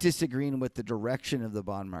 I'm not disagreeing with the direction of the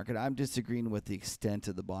bond market. I'm disagreeing with the extent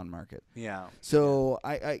of the bond market. Yeah. So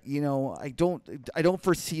I don't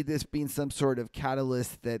foresee this being some sort of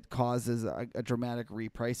catalyst that causes a dramatic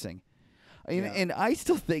repricing. And I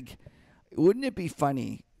still think, wouldn't it be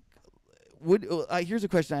funny? Here's a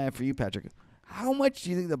question I have for you, Patrick. How much do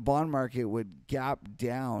you think the bond market would gap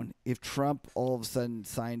down if Trump all of a sudden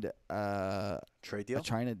signed Trade deal? a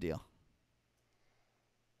China deal?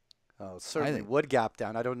 Oh, certainly would gap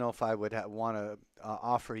down. I don't know if I would want to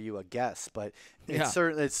offer you a guess, but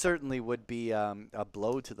it certainly would be a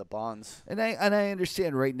blow to the bonds. And I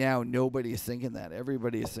understand right now nobody is thinking that.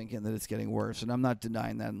 Everybody is thinking that it's getting worse, and I'm not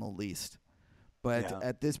denying that in the least. But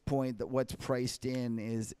at this point, that what's priced in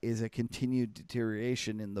is a continued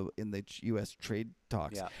deterioration in the U.S. trade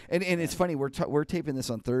talks. Yeah. And it's funny, we're taping this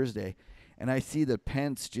on Thursday, and I see that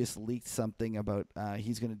Pence just leaked something about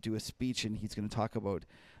he's going to do a speech and he's going to talk about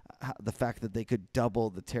the fact that they could double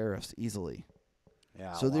the tariffs easily.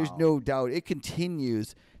 Yeah. So there's no doubt it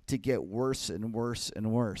continues to get worse and worse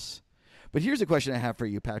and worse. But here's a question I have for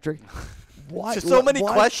you, Patrick. Why? So many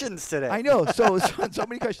questions today. I know. So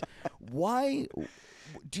many questions. Why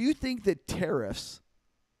do you think that tariffs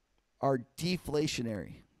are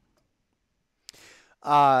deflationary?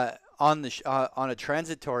 On a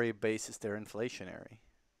transitory basis, they're inflationary.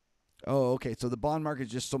 Oh, okay. So the bond market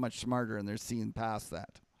is just so much smarter, and they're seeing past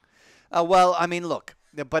that. Well, I mean, look.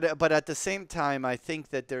 But at the same time, I think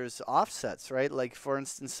that there's offsets, right? Like, for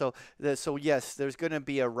instance, so yes, there's going to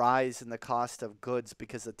be a rise in the cost of goods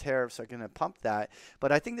because the tariffs are going to pump that.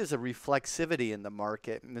 But I think there's a reflexivity in the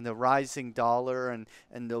market and the rising dollar, and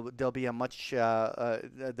there'll be a much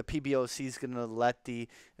the PBOC is going to let the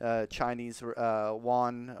Chinese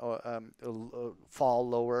yuan fall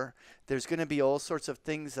lower. There's going to be all sorts of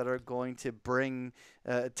things that are going to bring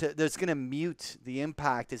there's going to mute the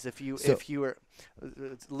impact as if you were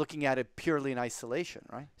looking at it purely in isolation,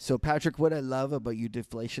 right? So, Patrick, what I love about you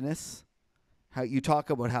deflationists, how you talk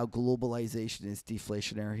about how globalization is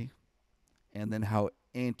deflationary, and then how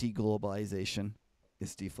anti-globalization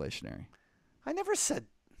is deflationary. I never said.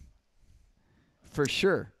 For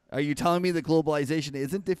sure. Are you telling me that globalization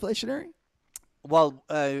isn't deflationary? Well,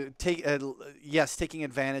 yes, taking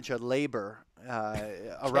advantage of labor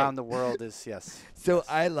around the world is, yes. So yes.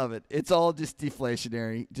 I love it. It's all just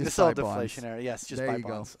deflationary. It's all deflationary, yes, just there buy you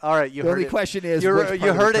bonds. Go. All right, you the heard only it. question is, you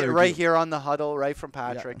heard it right here on the Huddle, right from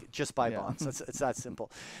Patrick. Yeah. Just buy bonds. It's that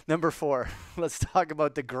simple. Number 4, let's talk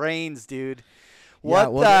about the grains, dude.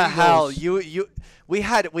 What the hell? We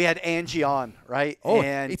had Angie on, right? Oh,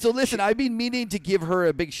 so listen, I've been meaning to give her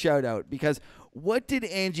a big shout out because what did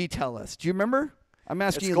Angie tell us? Do you remember? I'm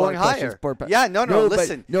asking you a lot of questions. Yeah, no,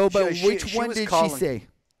 listen. But which one did she say?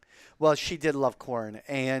 Well, she did love corn,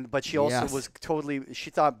 but she also was totally. She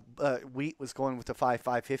thought wheat was going with the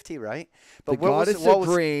 5.50, right? But the goddess of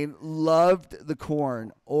grain loved the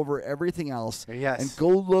corn over everything else. Yes. And go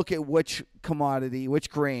look at which commodity, which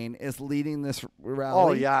grain is leading this rally.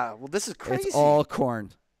 Oh yeah. Well, this is crazy. It's all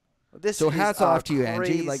corn. So hats off to you,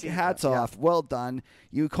 Angie. Like hats off. Well done.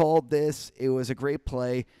 You called this. It was a great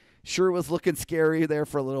play. Sure, it was looking scary there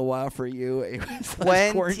for a little while for you. It was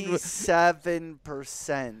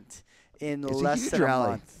 27% in less than a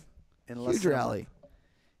month. Huge rally.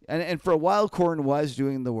 And for a while, corn was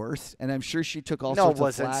doing the worst, and I'm sure she took all sorts of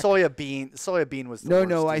flack. No, it wasn't. Soybean was the worst.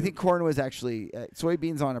 No, I think corn was actually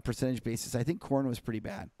soybeans on a percentage basis. I think corn was pretty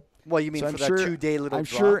bad. Well, you mean for that 2-day little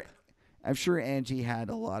drop? I'm sure Angie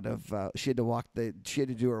had a lot of. She had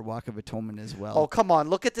to do her walk of atonement as well. Oh, come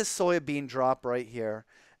on! Look at this soybean drop right here.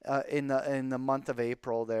 In the month of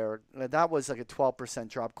April, there that was like a 12%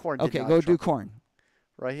 drop. Corn. Okay, go do corn.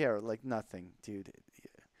 Right here, like nothing, dude.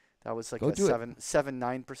 That was like a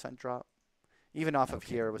 9% drop. Even off of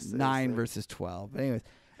here, it was 9 versus 12. But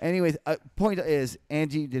anyways, point is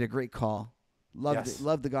Angie did a great call.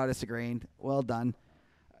 Loved the goddess of grain. Well done.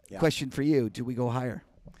 Yeah. Question for you: do we go higher?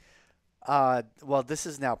 Well, this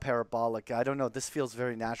is now parabolic. I don't know. This feels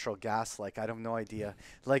very natural gas-like. I have no idea.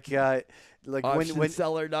 Like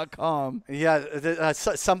Optionseller.com. Yeah,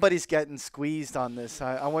 somebody's getting squeezed on this.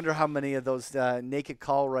 I wonder how many of those naked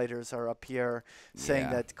call writers are up here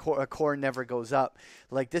saying that corn never goes up.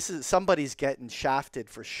 Like somebody's getting shafted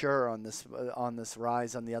for sure on this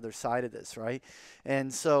rise on the other side of this, right?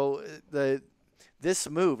 And so this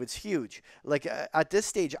move, it's huge. Like at this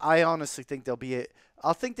stage, I honestly think there'll be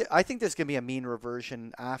I think there's going to be a mean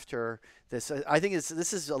reversion after this. I think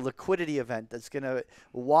this is a liquidity event that's going to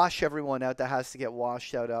wash everyone out that has to get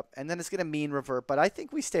washed out up, and then it's going to mean revert. But I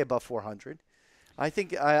think we stay above 400. I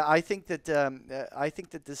think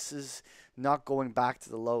that this is not going back to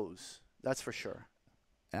the lows. That's for sure.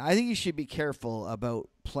 I think you should be careful about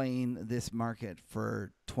playing this market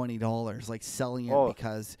for $20, like selling it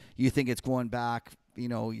because you think it's going back. You're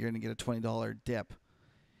going to get a $20 dip.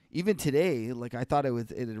 Even today, like I thought it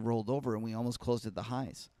had rolled over and we almost closed at the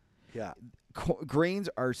highs. Yeah. Grains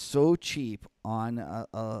are so cheap on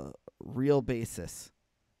a real basis.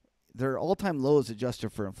 their all-time lows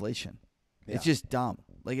adjusted for inflation. Yeah. It's just dumb.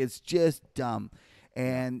 Like, it's just dumb.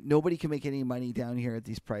 And nobody can make any money down here at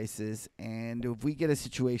these prices. And if we get a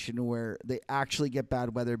situation where they actually get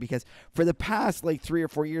bad weather, because for the past like 3 or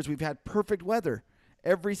 4 years, we've had perfect weather.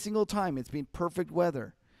 Every single time it's been perfect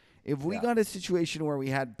weather. If we got a situation where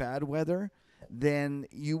we had bad weather, then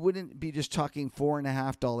you wouldn't be just talking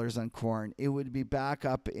 $4.50 on corn. It would be back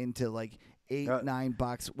up into like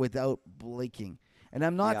 $8-9 without blinking. And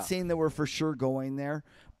I'm not saying that we're for sure going there,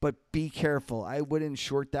 but be careful. I wouldn't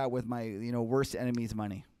short that with my worst enemy's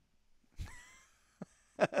money.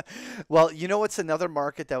 Well, you know what's another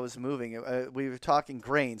market that was moving? We were talking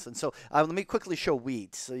grains, and so let me quickly show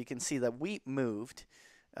wheat, so you can see that wheat moved.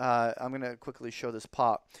 I'm going to quickly show this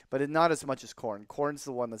pop, but not as much as corn. Corn's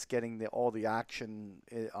the one that's getting all the action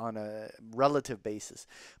on a relative basis.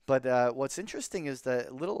 But what's interesting is the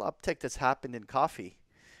little uptick that's happened in coffee.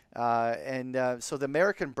 So the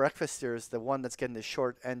American breakfaster is the one that's getting the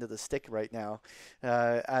short end of the stick right now,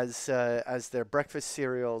 as their breakfast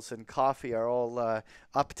cereals and coffee are all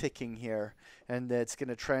upticking here, and it's going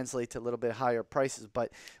to translate to a little bit higher prices.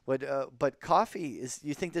 But coffee is.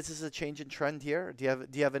 You think this is a change in trend here? Do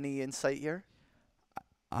you have any insight here?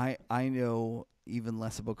 I know even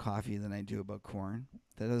less about coffee than I do about corn.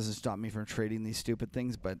 That doesn't stop me from trading these stupid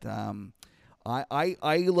things, but.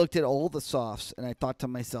 I looked at all the softs and I thought to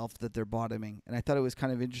myself that they're bottoming. And I thought it was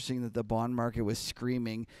kind of interesting that the bond market was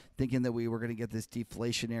screaming, thinking that we were going to get this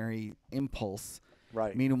deflationary impulse.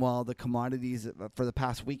 Right. Meanwhile, the commodities for the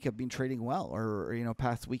past week have been trading well, or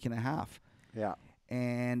past week and a half. Yeah.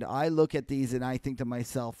 And I look at these and I think to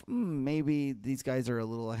myself, maybe these guys are a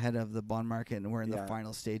little ahead of the bond market and we're in the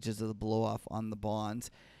final stages of the blow off on the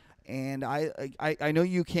bonds. And I know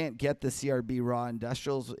you can't get the CRB Raw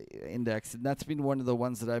Industrials Index, and that's been one of the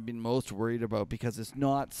ones that I've been most worried about because it's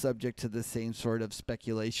not subject to the same sort of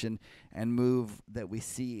speculation and move that we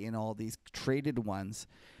see in all these traded ones.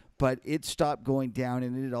 But it stopped going down,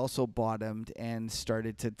 and it also bottomed and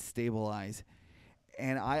started to stabilize.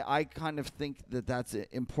 And I kind of think that that's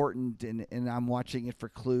important, and I'm watching it for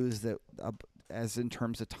clues that as in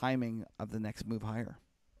terms of timing of the next move higher.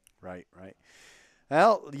 Right.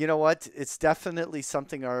 Well, you know what? It's definitely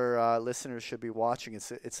something our listeners should be watching.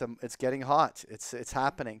 It's getting hot. It's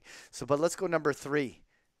happening. But let's go number 3,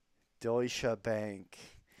 Deutsche Bank.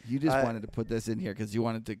 You just wanted to put this in here because you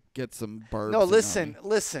wanted to get some barbs. No,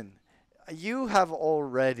 listen. You have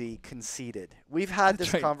already conceded. We've had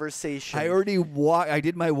this conversation. I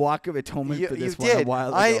did my walk of atonement for this one a while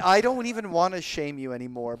ago. I don't even want to shame you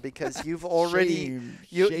anymore because you've already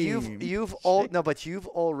you've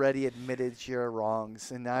already admitted your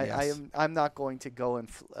wrongs, and I'm not going to go and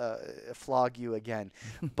flog you again.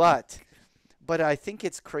 But I think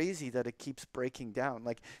it's crazy that it keeps breaking down.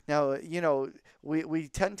 Like now, we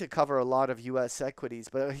tend to cover a lot of U.S. equities,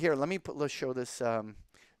 but here let's show this.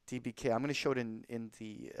 DBK. I'm going to show it in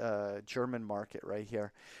the German market right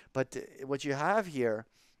here. But what you have here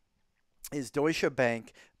is Deutsche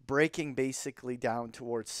Bank breaking basically down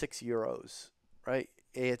towards €6, right?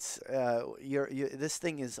 It's this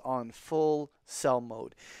thing is on full sell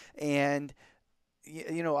mode, and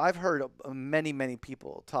I've heard many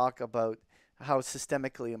people talk about how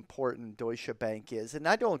systemically important Deutsche Bank is, and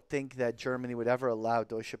I don't think that Germany would ever allow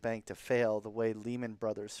Deutsche Bank to fail the way Lehman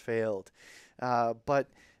Brothers failed, but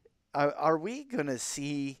are we going to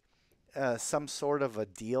see some sort of a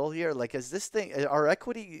deal here? Like, are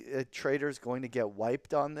equity traders going to get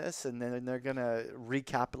wiped on this, and then they're going to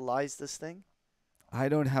recapitalize this thing? I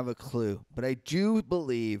don't have a clue, but I do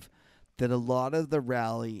believe that a lot of the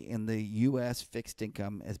rally in the U.S. fixed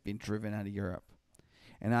income has been driven out of Europe.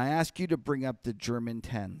 And I ask you to bring up the German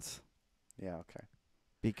 10s. Yeah, okay.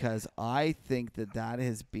 Because I think that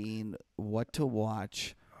has been what to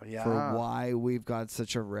watch for why we've got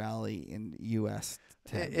such a rally in U.S.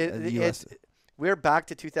 We're back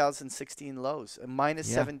to 2016 lows, minus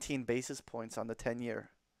 17 basis points on the 10-year.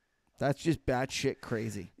 That's just batshit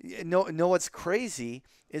crazy. No, what's crazy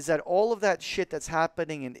is that all of that shit that's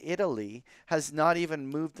happening in Italy has not even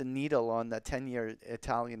moved the needle on that 10-year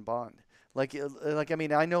Italian bond. Like I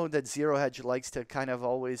mean, I know that Zero Hedge likes to kind of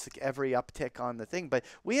always every uptick on the thing, but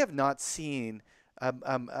we have not seen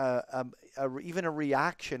even a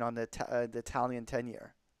reaction on the Italian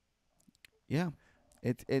 10-year. Yeah,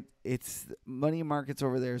 it's money markets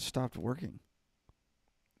over there stopped working.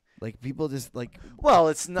 Like people just like. Well,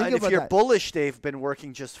 it's not. If you're bullish, they've been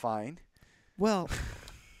working just fine. Well,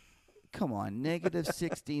 come on, negative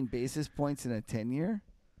 16 basis points in a 10-year.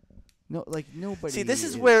 No, like nobody. See, this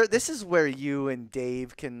is where you and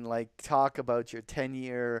Dave can like talk about your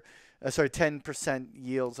 10-year, 10%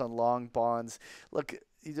 yields on long bonds. Look,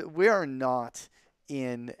 we are not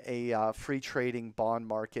in a free trading bond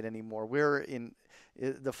market anymore. We're in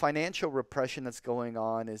the financial repression that's going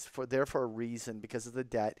on is there for a reason because of the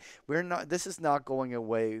debt. We're not. This is not going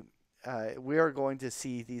away. We are going to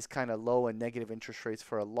see these kind of low and negative interest rates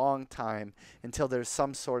for a long time until there's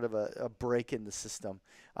some sort of a break in the system.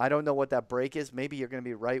 I don't know what that break is. Maybe you're going to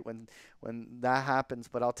be right when that happens,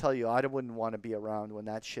 but I'll tell you, I wouldn't want to be around when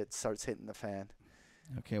that shit starts hitting the fan.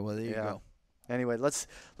 Okay, well, there you go. Anyway, let's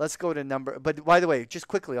go to number. But by the way, just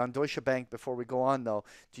quickly on Deutsche Bank before we go on, though,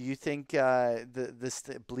 do you think this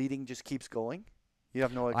bleeding just keeps going? You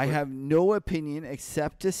have no. I have no opinion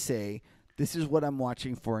except to say this is what I'm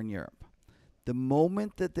watching for in Europe. The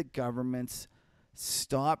moment that the governments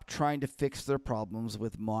stop trying to fix their problems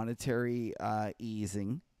with monetary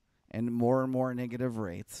easing and more negative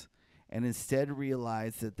rates, and instead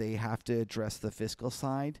realize that they have to address the fiscal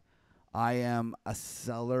side, I am a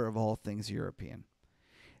seller of all things European.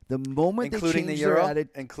 The moment including they change the euro,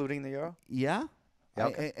 including the euro, yeah.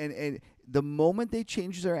 Okay. And the moment they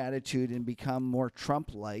change their attitude and become more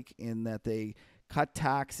Trump-like in that they cut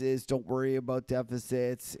taxes, don't worry about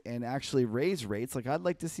deficits, and actually raise rates, like I'd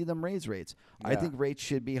like to see them raise rates. Yeah. I think rates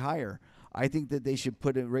should be higher. I think that they should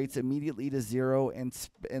put rates immediately to zero and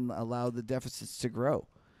allow the deficits to grow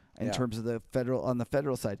in terms of the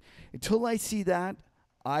federal side. Until I see that,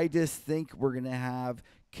 I just think we're going to have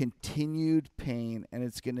continued pain, and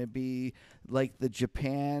it's going to be like the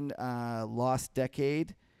Japan lost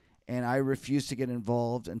decade, and I refuse to get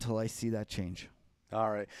involved until I see that change.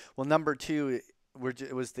 All right. Well, number two,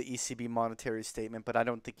 it was the ECB monetary statement, but I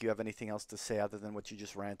don't think you have anything else to say other than what you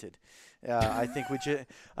just ranted. I think you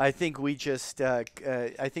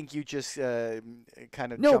just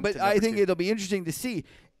kind of no, but I think it'll be interesting to see.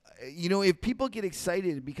 If people get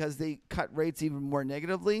excited because they cut rates even more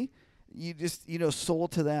negatively, you just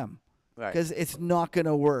sold to them. Because it's not going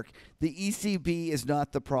to work. The ECB is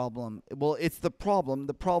not the problem. Well, it's the problem.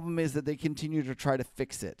 The problem is that they continue to try to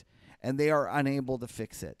fix it, and they are unable to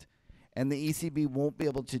fix it. And the ECB won't be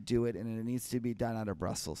able to do it, and it needs to be done out of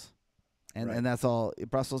Brussels. And that's all,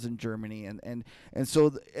 Brussels and Germany. And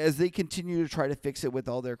so as they continue to try to fix it with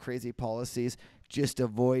all their crazy policies, just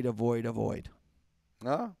avoid.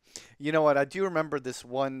 Oh, you know what? I do remember this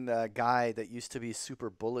one guy that used to be super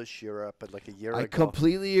bullish Europe, but like a year ago. I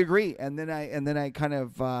completely agree. And then I kind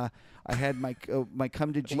of I had my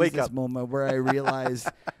come to Jesus moment where I realized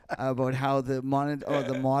about how the modern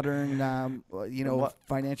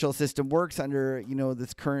financial system works under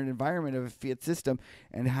this current environment of a fiat system,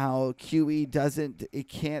 and how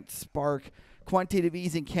quantitative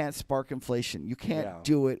easing can't spark inflation. You can't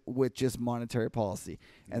do it with just monetary policy.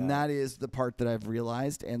 And that is the part that I've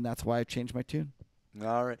realized, and that's why I've changed my tune.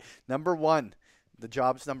 All right. Number one, the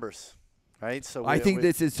jobs numbers, right? So I think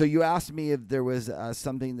this is – so you asked me if there was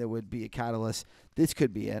something that would be a catalyst. This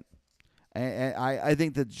could be it. And I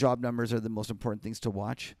think the job numbers are the most important things to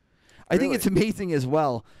watch. I think it's amazing as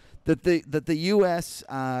well that the U.S.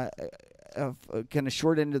 Kind of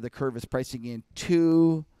short end of the curve is pricing in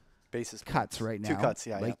two – basis cuts points. Right now. 2 cuts,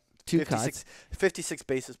 yeah. Like 2 cuts. 56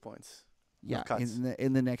 basis points. Yeah,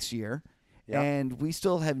 in the next year. Yeah. And we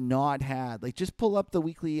still have not had, just pull up the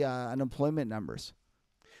weekly unemployment numbers.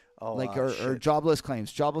 Oh, or jobless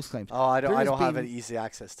claims. Oh, I don't have any easy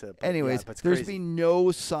access to. Anyways, but there's been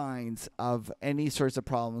no signs of any sorts of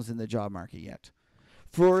problems in the job market yet.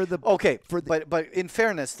 But in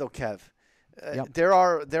fairness though, Kev, there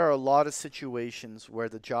are a lot of situations where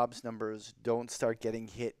the jobs numbers don't start getting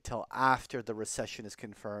hit till after the recession is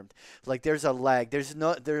confirmed. Like there's a lag.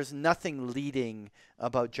 There's nothing leading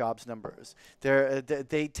about jobs numbers.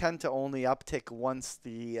 They tend to only uptick once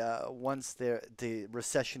the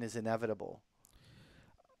recession is inevitable.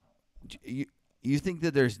 You think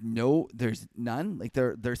that there's none? Like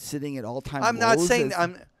they're sitting at all time. I'm not saying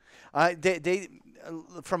they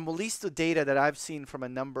from at least the data that I've seen from a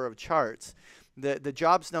number of charts, the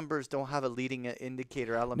jobs numbers don't have a leading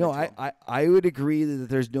indicator element. No, I would agree that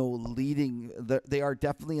there's no leading. They are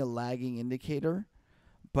definitely a lagging indicator,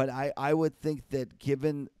 but I would think that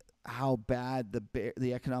given how bad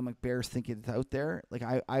the economic bears think it's out there,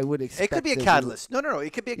 I would expect it could be a catalyst. No,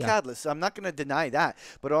 it could be a catalyst. I'm not going to deny that,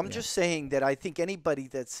 but I'm just saying that I think anybody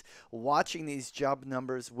that's watching these job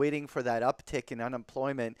numbers, waiting for that uptick in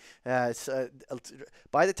unemployment, by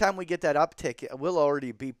the time we get that uptick, we'll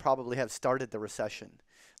already probably have started the recession.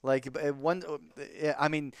 That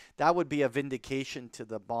would be a vindication to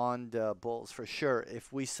the bond bulls for sure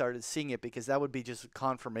if we started seeing it, because that would be just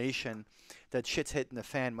confirmation that shit's hitting the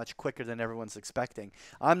fan much quicker than everyone's expecting.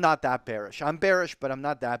 I'm not that bearish. I'm bearish, but I'm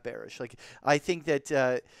not that bearish. Like, I think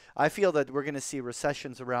that I feel that we're going to see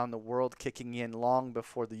recessions around the world kicking in long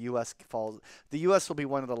before the U.S. falls. The U.S. will be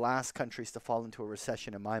one of the last countries to fall into a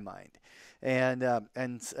recession in my mind. And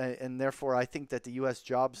therefore, I think that the U.S.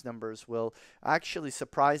 jobs numbers will actually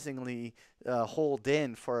surprisingly hold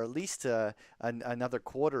in for at least another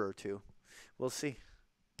quarter or two. We'll see.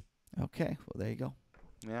 Okay, well, there you go.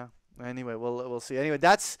 Yeah. Anyway, we'll see. Anyway,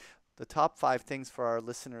 that's the top 5 things for our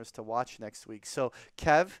listeners to watch next week. So,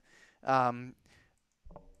 Kev,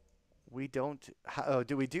 we don't.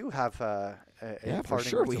 Do we have a yeah, parting for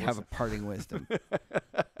sure we wisdom? have a parting wisdom.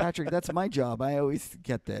 Patrick, that's my job. I always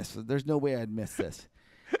get this. So there's no way I'd miss this.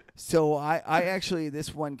 So I actually,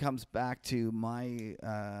 this one comes back to my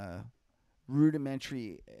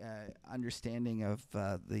rudimentary understanding of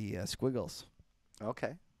the squiggles.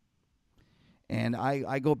 Okay. And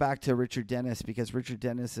I go back to Richard Dennis because Richard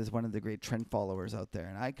Dennis is one of the great trend followers out there.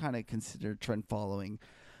 And I kind of consider trend following.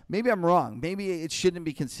 Maybe I'm wrong. Maybe it shouldn't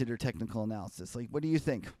be considered technical analysis. Like, what do you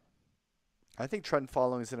think? I think trend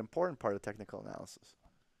following is an important part of technical analysis.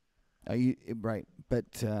 Right.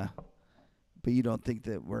 But you don't think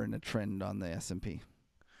that we're in a trend on the S&P?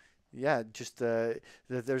 Yeah, just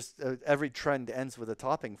there's every trend ends with a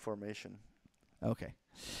topping formation. Okay.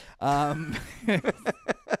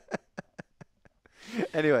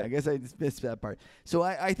 Anyway, I guess I just missed that part. So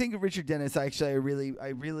I think of Richard Dennis. Actually, I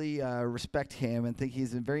really respect him and think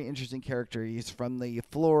he's a very interesting character. He's from the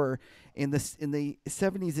floor in the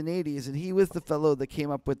 70s and 80s, and he was the fellow that came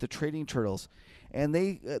up with the trading turtles. And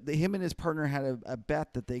him and his partner had a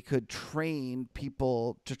bet that they could train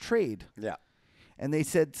people to trade. Yeah. And they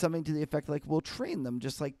said something to the effect like, "We'll train them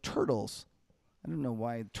just like turtles." I don't know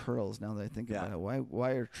why turtles. Now that I think about it,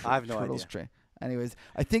 why are I have no turtles idea. trained? Anyways,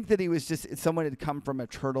 I think that he was just someone had come from a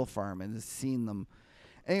turtle farm and has seen them.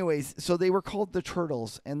 Anyways, so they were called the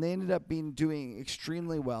Turtles, and they ended up doing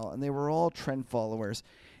extremely well, and they were all trend followers.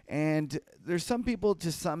 And there's some people,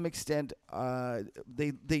 to some extent,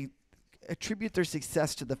 they attribute their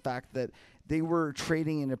success to the fact that they were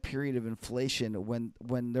trading in a period of inflation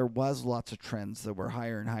when there was lots of trends that were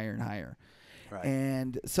higher and higher and higher. Right.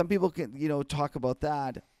 And some people can talk about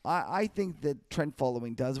that. I think that trend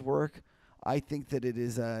following does work. I think that it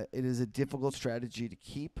is a difficult strategy to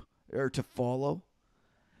keep or to follow,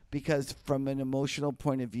 because from an emotional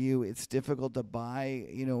point of view, it's difficult to buy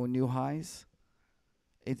new highs.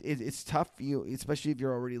 It's tough, especially if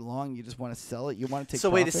you're already long. You just want to sell it. You want to take. So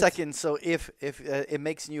profits. wait a second. So if it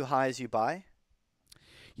makes new highs, you buy.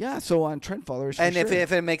 Yeah. So on trend followers, and for sure.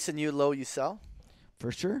 if it makes a new low, you sell.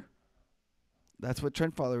 For sure. That's what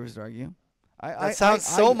trend followers argue. That sounds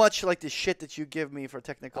so much like the shit that you give me for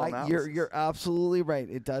technical analysis. You're absolutely right.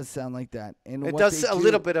 It does sound like that. And it does a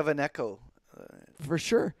little bit of an echo. For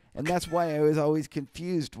sure. And that's why I was always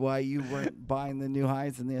confused why you weren't buying the new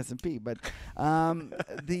highs in the S&P. But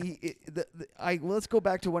let's go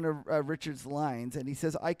back to one of Richard's lines. And he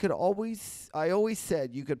says, I always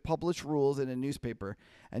said you could publish rules in a newspaper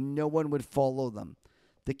and no one would follow them.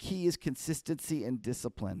 The key is consistency and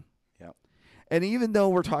discipline. Yep. And even though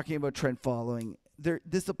we're talking about trend following,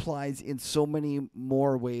 this applies in so many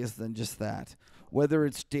more ways than just that. Whether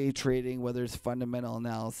it's day trading, whether it's fundamental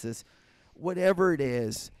analysis, whatever it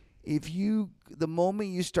is, the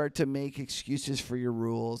moment you start to make excuses for your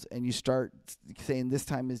rules and you start saying this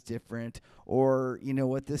time is different, or you know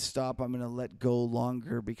what, this stop I'm going to let go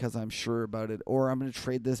longer because I'm sure about it, or I'm going to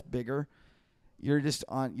trade this bigger, you're just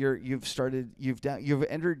on you've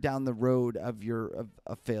entered down the road of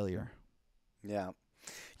failure. Yeah.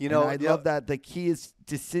 I love that the key is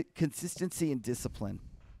consistency and discipline.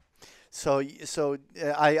 So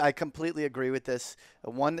I completely agree with this.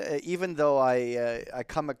 Even though I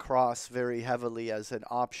come across very heavily as an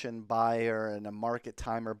option buyer and a market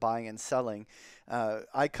timer buying and selling,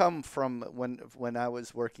 I come from when I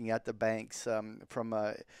was working at the banks, from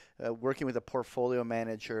working with a portfolio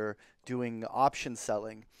manager doing option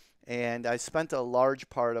selling, and I spent a large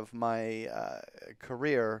part of my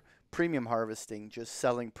career premium harvesting, just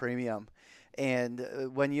selling premium. And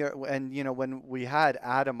when we had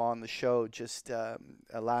Adam on the show just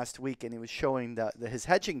last week, and he was showing his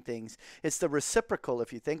hedging things, it's the reciprocal.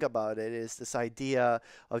 If you think about it, is this idea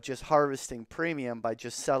of just harvesting premium by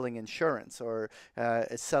just selling insurance or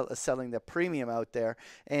selling the premium out there.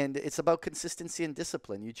 And it's about consistency and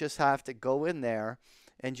discipline. You just have to go in there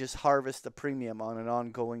and just harvest the premium on an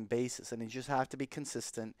ongoing basis. And you just have to be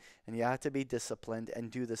consistent, and you have to be disciplined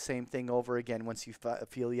and do the same thing over again once you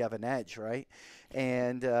feel you have an edge, right?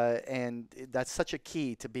 And that's such a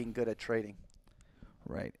key to being good at trading.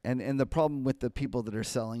 Right. And the problem with the people that are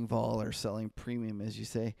selling vol or selling premium, as you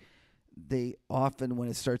say, they often, when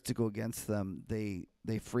it starts to go against them, they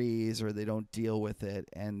freeze or they don't deal with it.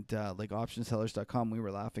 And like optionsellers.com, we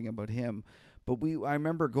were laughing about him. But I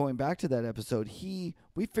remember going back to that episode,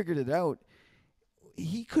 we figured it out.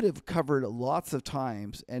 He could have covered lots of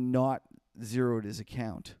times and not zeroed his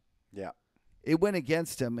account. Yeah. It went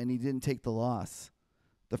against him and he didn't take the loss.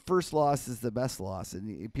 The first loss is the best loss,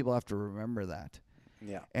 and people have to remember that.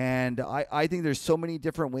 Yeah. And I think there's so many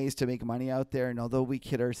different ways to make money out there. And although we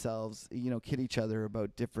kid ourselves, kid each other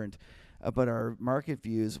about our market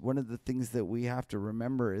views, one of the things that we have to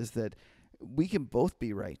remember is that we can both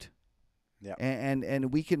be right. Yeah.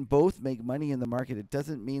 And we can both make money in the market. It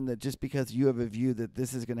doesn't mean that just because you have a view that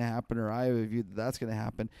this is going to happen or I have a view that that's going to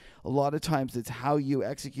happen. A lot of times it's how you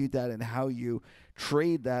execute that and how you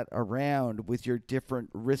trade that around with your different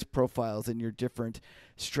risk profiles and your different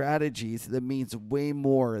strategies that means way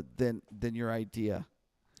more than your idea.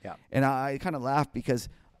 Yeah. And I kind of laugh because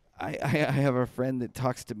I have a friend that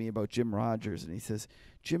talks to me about Jim Rogers, and he says,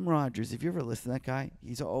 Jim Rogers, if you ever listen to that guy,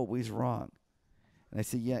 he's always wrong. And I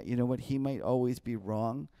say, yeah, you know what? He might always be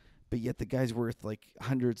wrong, but yet the guy's worth like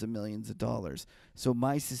hundreds of millions of dollars. So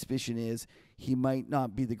my suspicion is he might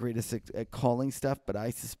not be the greatest at calling stuff, but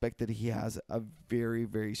I suspect that he has a very,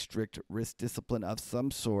 very strict risk discipline of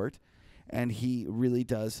some sort, and he really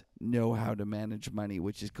does know how to manage money,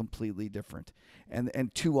 which is completely different.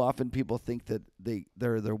 And too often people think that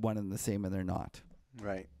they're one and the same, and they're not.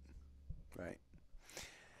 Right. Right.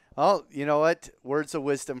 Oh, you know what? Words of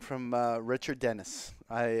wisdom from Richard Dennis.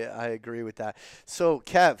 I agree with that. So,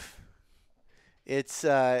 Kev, it's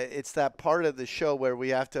that part of the show where we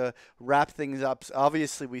have to wrap things up.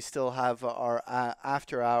 Obviously, we still have our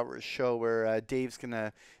after-hours show where Dave's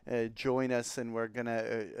going to join us, and we're going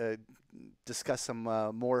to discuss some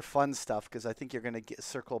more fun stuff, because I think you're going to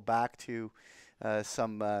circle back to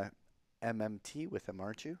some MMT with him,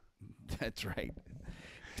 aren't you? That's right.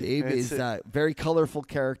 Dave is a very colorful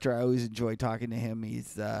character. I always enjoy talking to him.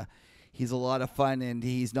 He's a lot of fun, and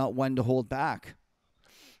he's not one to hold back.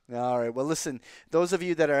 All right. Well, listen, those of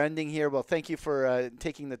you that are ending here, well, thank you for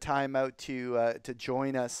taking the time out to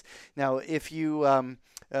join us. Now, if you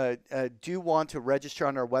do want to register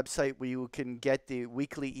on our website, where you can get the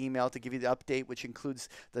weekly email to give you the update, which includes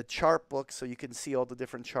the chart book, so you can see all the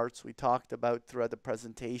different charts we talked about throughout the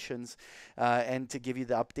presentations, and to give you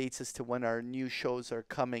the updates as to when our new shows are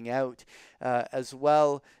coming out. As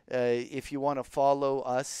well, if you want to follow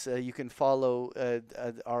us, you can follow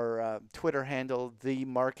our Twitter handle, The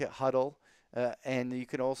Market Huddle. And you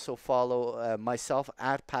can also follow myself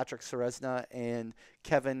at Patrick Ceresna and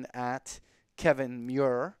Kevin at Kevin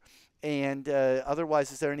Muir. And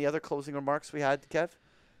otherwise, is there any other closing remarks we had, Kev?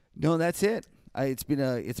 No, that's it. It's been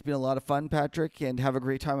a lot of fun, Patrick, and have a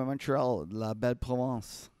great time in Montreal. La belle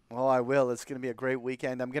Provence. Oh, I will. It's going to be a great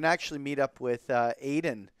weekend. I'm going to actually meet up with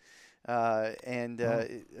Aiden.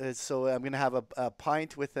 So I'm going to have a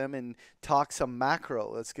pint with him and talk some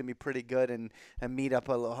macro. It's going to be pretty good, and meet up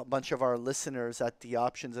a bunch of our listeners at the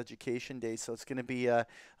Options Education Day. So it's going to be a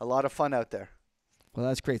lot of fun out there. Well,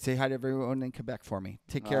 that's great. Say hi to everyone in Quebec for me.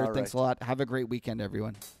 Take care. All Thanks right. a lot. Have a great weekend,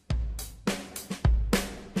 everyone.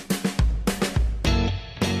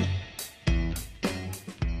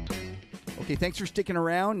 Okay, thanks for sticking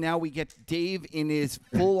around. Now we get Dave in his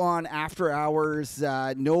full-on after-hours,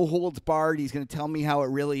 no holds barred. He's going to tell me how it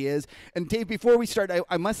really is. And Dave, before we start,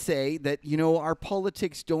 I must say that, our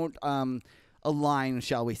politics don't align,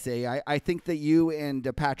 shall we say. I think that you and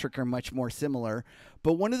Patrick are much more similar.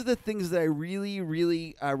 But one of the things that I really,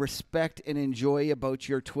 really respect and enjoy about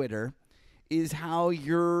your Twitter is how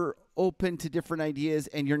you're open to different ideas,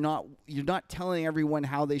 and you're not telling everyone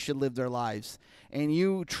how they should live their lives. And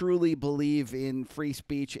you truly believe in free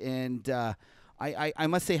speech, and I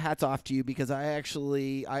must say hats off to you, because I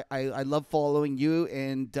love following you,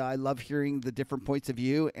 and I love hearing the different points of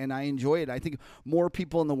view, and I enjoy it. I think more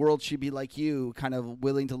people in the world should be like you, kind of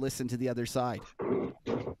willing to listen to the other side.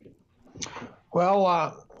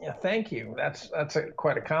 Well, yeah, thank you. That's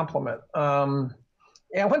quite a compliment. One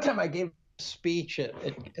time I gave a speech at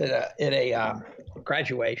a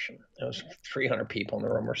graduation. There was 300 people in the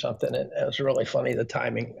room or something. And it was really funny, the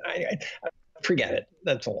timing. I forget it.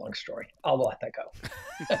 That's a long story. I'll let that go.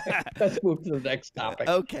 Let's move to the next topic.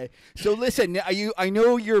 Okay. So listen, I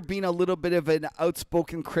know you're being a little bit of an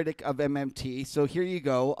outspoken critic of MMT. So here you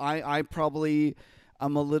go. I probably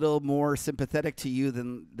am a little more sympathetic to you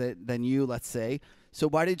than you, let's say. So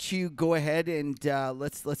why don't you go ahead and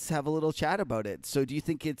let's have a little chat about it. So do you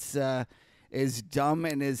think it's as dumb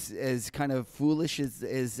and as kind of foolish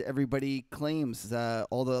as everybody claims,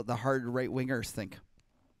 all the hard right-wingers think?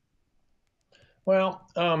 Well,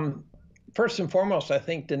 first and foremost, I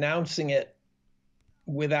think denouncing it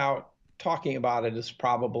without talking about it is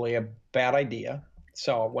probably a bad idea.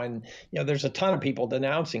 So when there's a ton of people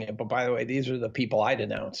denouncing it, but by the way, these are the people I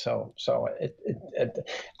denounce.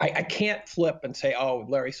 I can't flip and say, oh,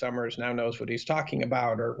 Larry Summers now knows what he's talking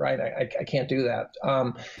about, or right. I can't do that.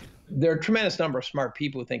 There are a tremendous number of smart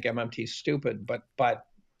people who think MMT is stupid, but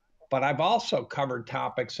I've also covered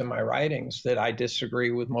topics in my writings that I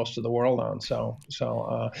disagree with most of the world on. So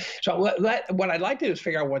what I'd like to do is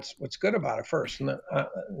figure out what's good about it first, and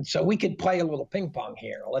so we could play a little ping pong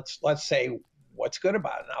here. Let's say what's good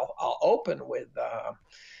about it. And I'll open with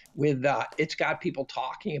it's got people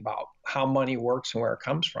talking about how money works and where it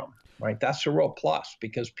comes from. Right, that's a real plus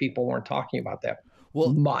because people weren't talking about that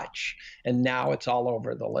much, and now it's all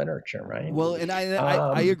over the literature, right? Well, and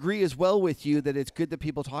I agree as well with you that it's good that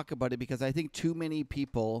people talk about it, because I think too many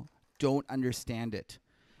people don't understand it,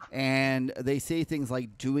 and they say things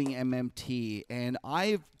like doing MMT, and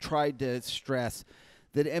I've tried to stress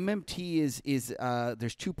that MMT is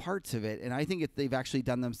there's two parts of it, and I think they've actually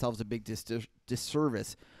done themselves a big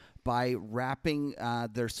disservice by wrapping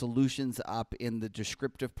their solutions up in the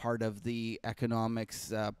descriptive part of the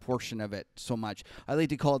economics portion of it so much. I like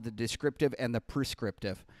to call it the descriptive and the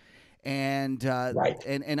prescriptive. And right.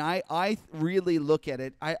 and I really look at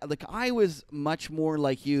it. I was much more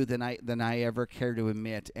like you than I ever care to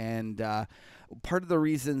admit. And part of the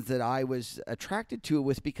reasons that I was attracted to it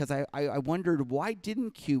was because I wondered, why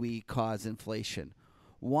didn't QE cause inflation?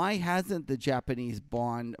 Why hasn't the Japanese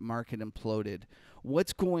bond market imploded?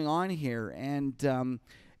 What's going on here? And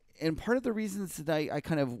part of the reasons that I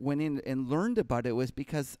kind of went in and learned about it was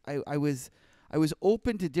because I was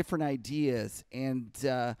open to different ideas. And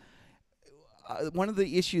one of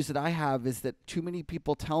the issues that I have is that too many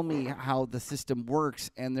people tell me how the system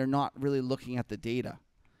works, and they're not really looking at the data.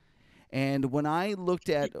 And when I looked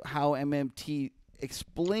at how MMT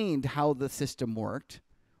explained how the system worked,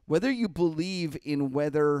 whether you believe in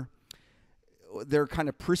whether their kind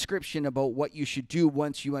of prescription about what you should do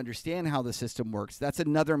once you understand how the system works, that's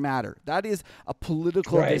another matter. That is a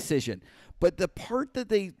political decision. But the part that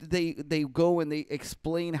they go and they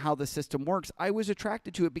explain how the system works, I was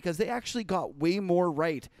attracted to it because they actually got way more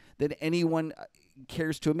right than anyone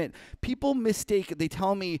cares to admit. People mistake, they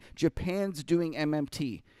tell me Japan's doing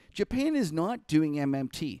MMT. Japan is not doing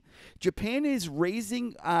MMT. Japan is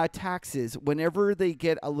raising taxes whenever they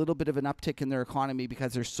get a little bit of an uptick in their economy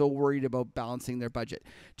because they're so worried about balancing their budget.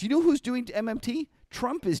 Do you know who's doing MMT?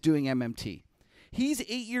 Trump is doing MMT. He's 8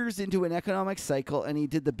 years into an economic cycle, and he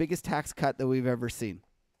did the biggest tax cut that we've ever seen.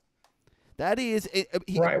 That is,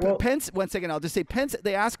 right. Well, Pence, one second, I'll just say, Pence,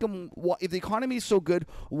 they ask him, if the economy is so good,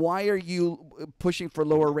 why are you pushing for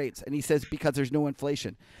lower rates? And he says, because there's no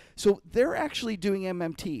inflation. So they're actually doing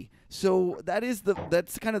MMT. So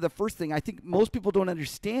that's kind of the first thing. I think most people don't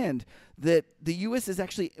understand that the U.S. is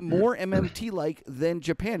actually more MMT-like than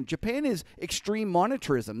Japan. Japan is extreme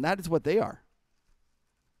monetarism. That is what they are.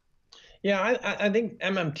 Yeah, I think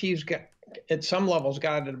MMT's got, at some levels,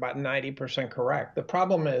 got it about 90% correct. The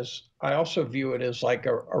problem is, I also view it as like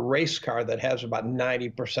a race car that has about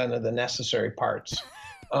 90% of the necessary parts.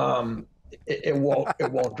 It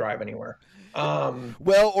won't drive anywhere.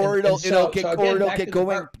 It'll get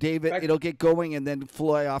going, David. It'll get going and then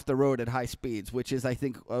fly off the road at high speeds, which is, I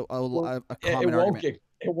think, a common argument.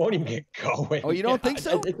 It won't even get going. Oh, you don't think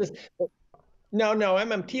so? No,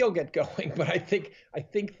 MMT will get going, but I think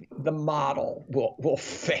the model will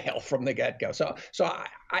fail from the get-go. So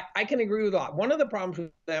I can agree with that. One of the problems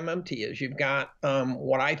with MMT is you've got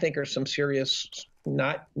what I think are some serious,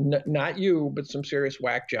 not you, but some serious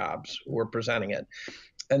whack jobs who are presenting it,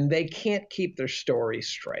 and they can't keep their story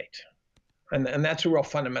straight. And that's a real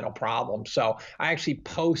fundamental problem. So I actually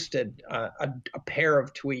posted a pair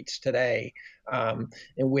of tweets today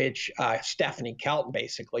in which Stephanie Kelton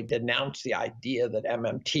basically denounced the idea that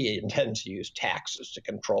MMT intends to use taxes to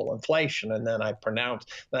control inflation. And then I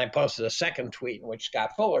posted a second tweet in which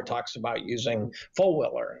Scott Fuller talks about using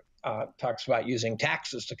talks about using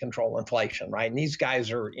taxes to control inflation, right? And these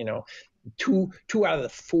guys are, two out of the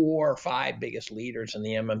 4 or 5 biggest leaders in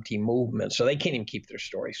the MMT movement, so they can't even keep their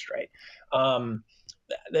story straight. The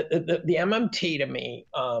MMT, to me,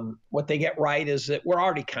 what they get right is that we're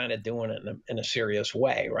already kind of doing it in a serious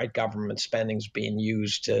way, right? Government spending is being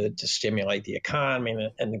used to stimulate the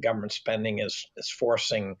economy, and the government spending is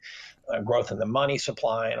forcing growth in the money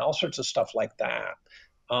supply and all sorts of stuff like that.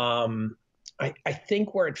 I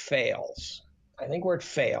think where it fails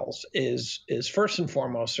is first and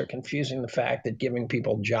foremost, they're confusing the fact that giving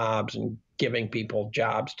people jobs and giving people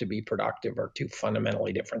jobs to be productive are two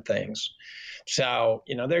fundamentally different things. So,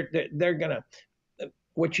 they're going to,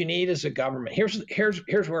 what you need is a government.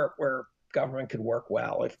 Here's where government could work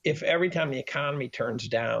well. If every time the economy turns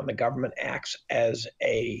down, the government acts as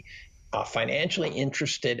a financially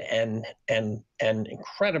interested and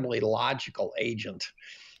incredibly logical agent,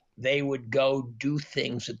 they would go do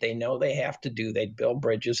things that they know they have to do. They'd build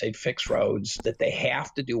bridges, they'd fix roads that they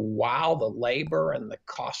have to do while the labor and the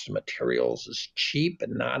cost of materials is cheap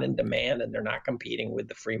and not in demand, and they're not competing with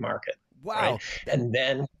the free market. Wow. Right? And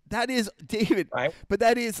then that is, David, right? But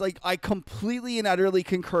that is like, I completely and utterly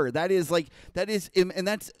concur. And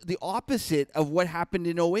that's the opposite of what happened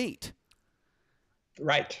in 08.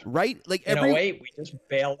 Right. Like in 08, we just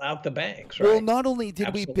bailed out the banks, right? Well, not only did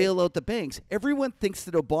Absolutely. we bail out the banks, everyone thinks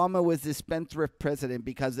that Obama was this spendthrift president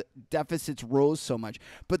because deficits rose so much.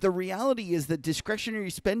 But the reality is that discretionary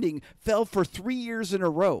spending fell for 3 years in a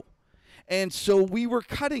row. And so we were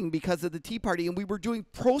cutting because of the Tea Party, and we were doing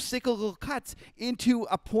pro-cyclical cuts into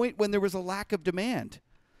a point when there was a lack of demand.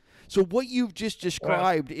 So what you've just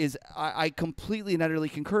described is, I completely and utterly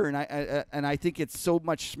concur, and I think it's so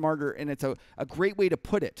much smarter, and it's a great way to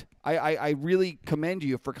put it. I really commend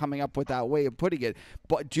you for coming up with that way of putting it.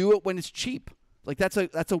 But do it when it's cheap. Like that's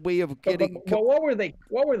a way of getting. But what were they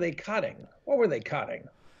cutting? What were they cutting?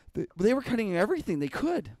 They were cutting everything they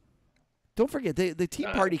could. Don't forget, the Tea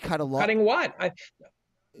Party cut a lot. Cutting what?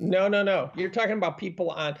 No. You're talking about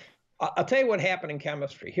people on. I'll tell you what happened in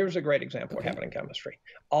chemistry. Here's a great example of what happened in chemistry.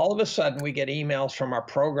 All of a sudden, we get emails from our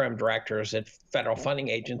program directors at federal funding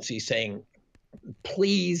agencies saying,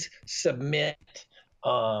 please submit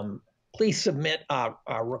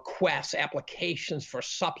requests, applications for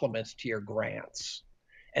supplements to your grants.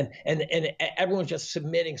 And everyone's just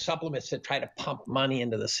submitting supplements to try to pump money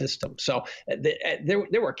into the system. So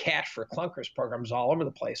there were cash for clunkers programs all over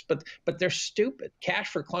the place, but they're stupid. Cash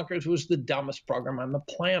for clunkers was the dumbest program on the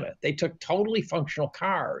planet. They took totally functional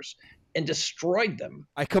cars and destroyed them.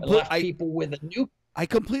 Left people with a new. I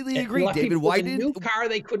completely agree, David. Why didn't a new car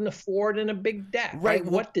they couldn't afford in a big debt? Right.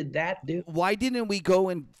 What did that do? Why didn't we go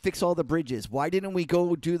and fix all the bridges? Why didn't we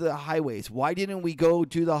go do the highways? Why didn't we go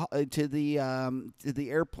to the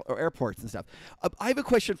airports and stuff? I have a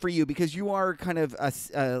question for you, because you are kind of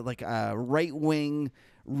like a right wing,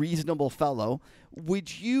 reasonable fellow.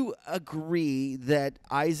 Would you agree that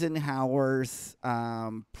Eisenhower's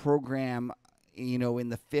program, in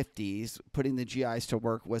the 50s, putting the GIs to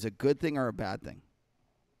work, was a good thing or a bad thing?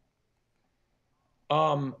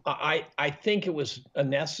 I think it was a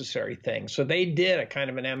necessary thing. So they did a kind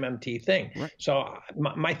of an MMT thing. Right. So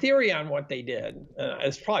my theory on what they did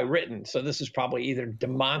is probably written. So this is probably either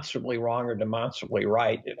demonstrably wrong or demonstrably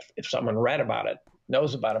right if someone read about it,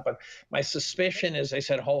 knows about it. But my suspicion is they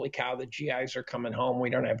said, holy cow, the GIs are coming home. We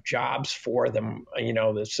don't have jobs for them.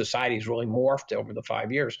 The society's really morphed over the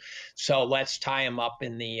 5 years. So let's tie them up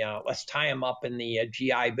in the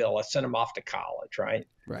GI Bill. Let's send them off to college, right?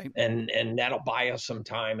 Right. And that'll buy us some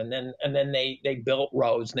time. And then they built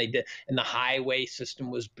roads, and the highway system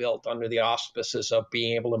was built under the auspices of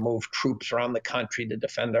being able to move troops around the country to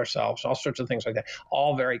defend ourselves, all sorts of things like that.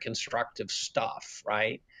 All very constructive stuff,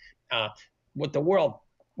 right?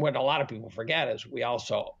 What a lot of people forget is we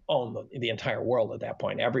also own the entire world at that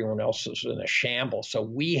point. Everyone else was in a shambles. So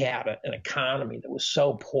we had an economy that was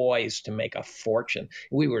so poised to make a fortune.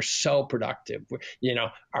 We were so productive.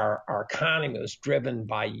 Our economy was driven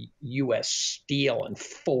by U.S. Steel and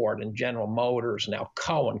Ford and General Motors and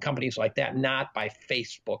Alcoa and companies like that, not by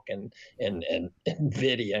Facebook and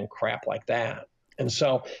NVIDIA and crap like that. And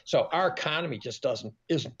so our economy just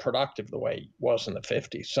isn't productive the way it was in the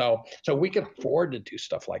 50s. So we can afford to do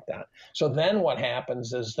stuff like that. So then what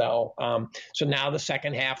happens is, though, so now the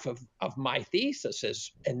second half of my thesis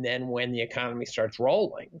is, and then when the economy starts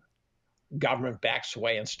rolling, government backs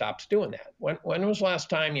away and stops doing that. When was the last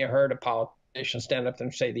time you heard a politician stand up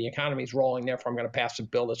and say the economy's rolling, therefore I'm going to pass a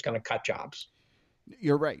bill that's going to cut jobs?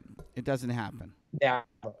 You're right. It doesn't happen.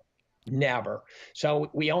 Never.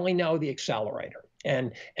 So we only know the accelerator.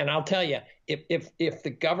 And I'll tell you, if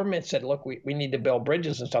the government said, look, we need to build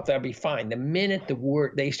bridges and stuff, that'd be fine. The minute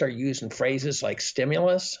they start using phrases like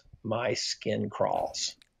stimulus, my skin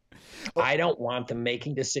crawls. I don't want them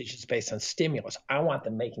making decisions based on stimulus. I want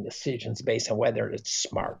them making decisions based on whether it's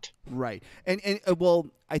smart. Right. And well,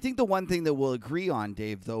 I think the one thing that we'll agree on,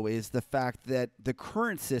 Dave, though, is the fact that the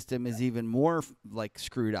current system is even more like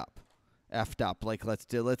screwed up. Effed up. Like,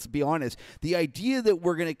 let's be honest. The idea that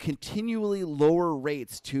we're going to continually lower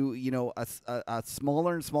rates to, a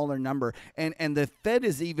smaller and smaller number, and the Fed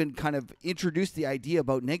has even kind of introduced the idea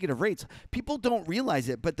about negative rates. People don't realize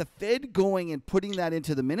it, but the Fed going and putting that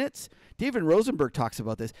into the minutes, David Rosenberg talks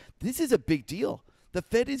about this. This is a big deal. The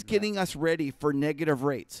Fed is getting us ready for negative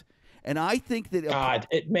rates. And I think that God,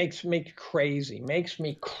 it makes me crazy. Makes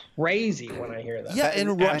me crazy when I hear that. Yeah, That is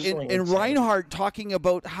absolutely and insane. Reinhardt talking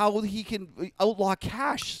about how he can outlaw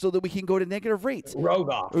cash so that we can go to negative rates.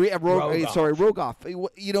 Rogoff. Yeah, Rogoff. Sorry, Rogoff.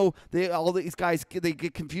 You know, all these guys, they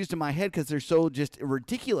get confused in my head because they're so just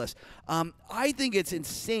ridiculous. I think it's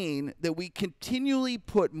insane that we continually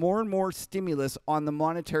put more and more stimulus on the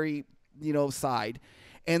monetary, side,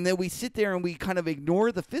 and then we sit there and we kind of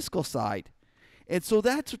ignore the fiscal side. And so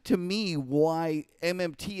that's, to me, why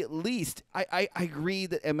MMT, at least, I agree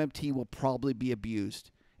that MMT will probably be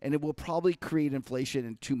abused. And it will probably create inflation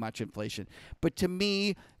and too much inflation. But to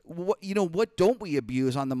me, what don't we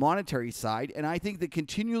abuse on the monetary side? And I think that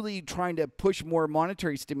continually trying to push more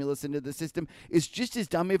monetary stimulus into the system is just as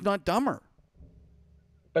dumb, if not dumber.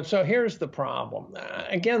 But so here's the problem.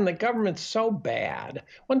 Again, the government's so bad.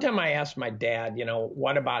 One time I asked my dad,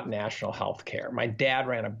 what about national health care? My dad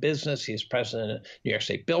ran a business. He's president of New York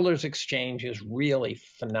State Builders Exchange. He's really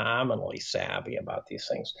phenomenally savvy about these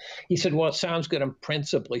things. He said, well, it sounds good in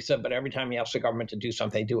principle. He said, but every time he asks the government to do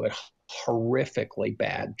something, they do a horrifically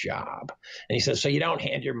bad job. And he says, so you don't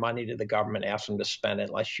hand your money to the government, ask them to spend it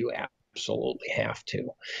unless you absolutely have to.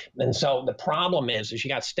 And so the problem is you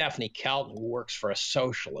got Stephanie Kelton, who works for a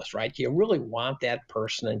socialist, right? Do you really want that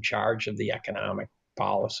person in charge of the economic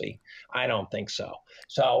policy? I don't think so.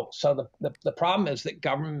 So the problem is that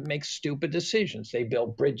government makes stupid decisions. They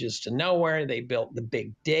build bridges to nowhere. They built the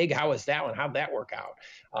big dig. How is that one? How'd that work out?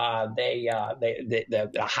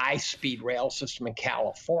 The high-speed rail system in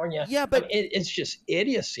California. Yeah, but it's just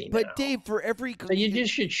idiocy. But now. Dave, for every so you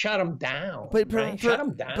just should shut them down. Shut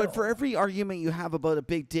them down. But for every argument you have about a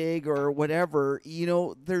big dig or whatever,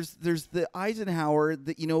 there's the Eisenhower.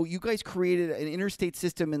 You guys created an interstate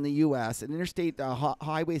system in the U.S., an interstate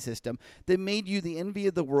highway system that made you the envy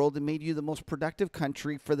of the world and made you the most productive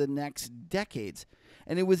country for the next decades.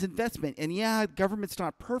 And it was investment. And yeah, government's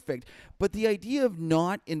not perfect, but the idea of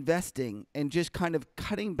not investing and just kind of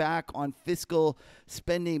cutting back on fiscal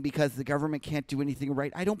spending because the government can't do anything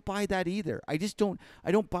right, I don't buy that either. I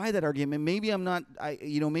don't buy that argument. Maybe I'm not, I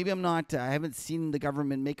haven't seen the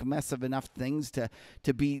government make a mess of enough things to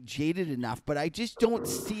be jaded enough, but I just don't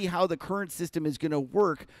see how the current system is going to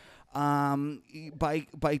work by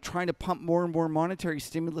trying to pump more and more monetary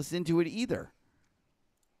stimulus into it either.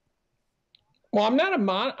 Well, I'm not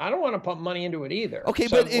I don't want to pump money into it either. Okay,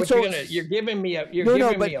 so but you're giving me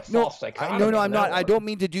a false dichotomy. No, I'm not. I don't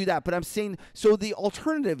mean to do that. But I'm saying, so the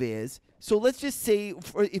alternative is, so let's just say,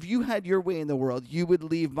 if you had your way in the world, you would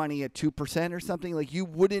leave money at 2% or something. Like you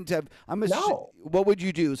wouldn't have. No. What would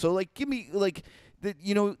you do? So give me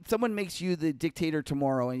someone makes you the dictator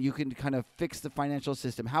tomorrow, and you can kind of fix the financial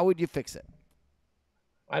system. How would you fix it?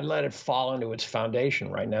 I'd let it fall into its foundation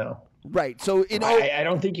right now. Right. So I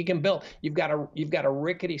don't think you can build. You've got a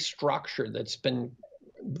rickety structure that's been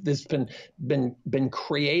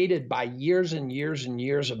created by years and years and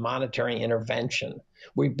years of monetary intervention.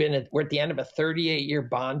 We're at the end of a 38-year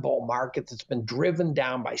bond bull market that's been driven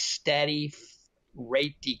down by steady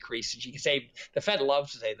rate decreases. You can say the Fed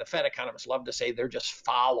economists love to say they're just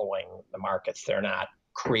following the markets. They're not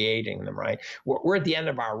creating them, right? We're at the end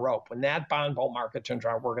of our rope. When that bond bull market turns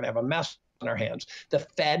around, we're going to have a mess in our hands. The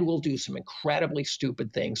Fed will do some incredibly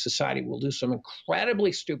stupid things. Society will do some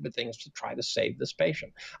incredibly stupid things to try to save this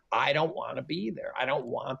patient. I don't want to be there. I don't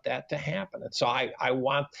want that to happen. And so I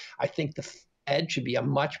think the Fed should be a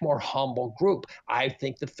much more humble group. I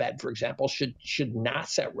think the Fed, for example, should not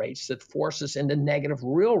set rates that force us into negative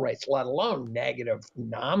real rates, let alone negative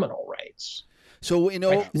nominal rates. So,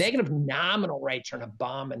 negative nominal rates are an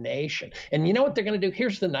abomination. And you know what they're going to do?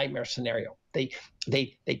 Here's the nightmare scenario. They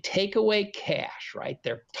take away cash, right?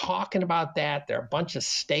 They're talking about that. They're a bunch of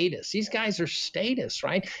statists. These guys are statists,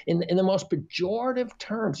 right? In the most pejorative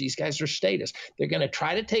terms, these guys are statists. They're going to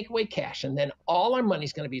try to take away cash, and then all our money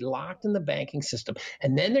is going to be locked in the banking system.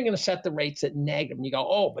 And then they're going to set the rates at negative. And you go,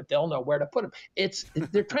 oh, but they'll know where to put them.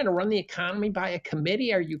 They're trying to run the economy by a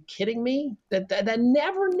committee. Are you kidding me? That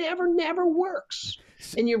never works.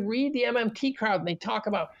 And you read the MMT crowd, and they talk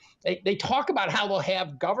about how they'll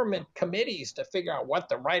have government committees to figure out what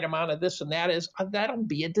the right amount of this and that is. That'll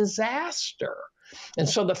be a disaster. And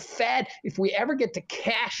so the Fed, if we ever get to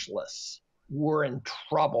cashless, we're in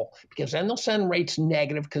trouble, because then they'll send rates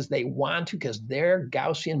negative because they want to, because their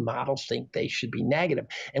Gaussian models think they should be negative.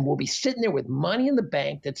 And we'll be sitting there with money in the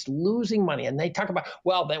bank that's losing money. And they talk about,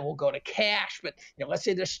 well, then we'll go to cash. But let's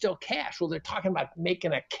say there's still cash. Well, they're talking about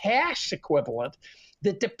making a cash equivalent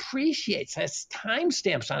that depreciates, has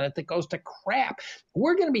timestamps on it that goes to crap.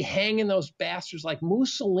 We're going to be hanging those bastards like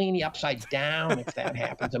Mussolini upside down if that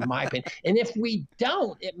happens, in my opinion. And if we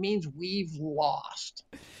don't, it means we've lost.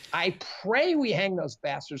 I pray we hang those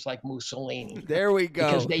bastards like Mussolini. There we go.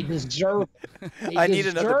 Because they deserve it. I need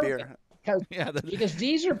another beer. Because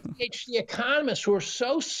these are PhD economists who are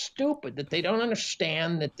so stupid that they don't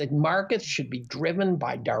understand that the markets should be driven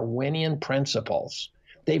by Darwinian principles.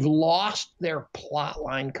 They've lost their plot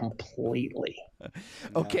line completely.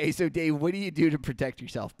 Okay, so Dave, what do you do to protect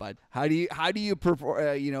yourself, bud? How do you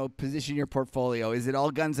position your portfolio? Is it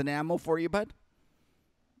all guns and ammo for you, bud?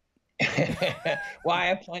 Well, I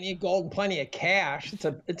have plenty of gold and plenty of cash.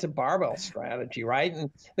 It's a barbell strategy, right? And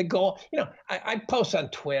the goal, I posted on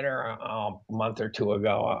Twitter a month or two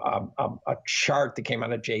ago a chart that came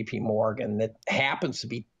out of JP Morgan that happens to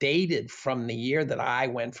be dated from the year that I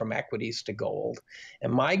went from equities to gold.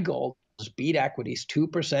 And my goal has beat equities 2%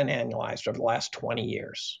 annualized over the last 20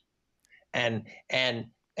 years. And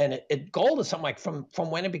gold is something like from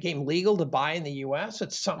when it became legal to buy in the U.S.,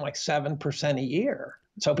 it's something like 7% a year.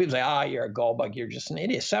 So people say, you're a gold bug. You're just an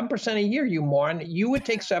idiot. 7% a year, you moron. You would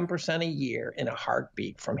take 7% a year in a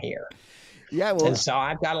heartbeat from here. Yeah, well, and so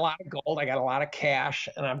I've got a lot of gold. I got a lot of cash,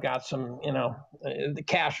 and I've got some, the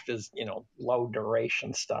cash is, low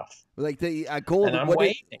duration stuff. Like the gold. And I'm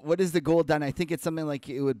what is the gold done? I think it's something like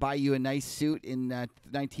it would buy you a nice suit in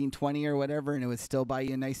 1920 or whatever, and it would still buy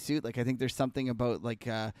you a nice suit. Like I think there's something about like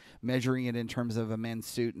measuring it in terms of a men's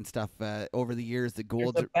suit and stuff over the years. The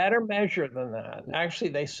gold. There's a better measure than that. Actually,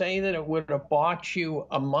 they say that it would have bought you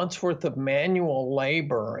a month's worth of manual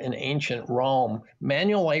labor in ancient Rome.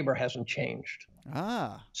 Manual labor hasn't changed.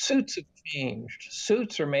 Suits have changed.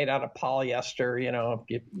 Suits are made out of polyester,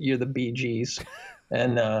 you're the Bee Gees.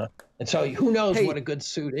 And so who knows what a good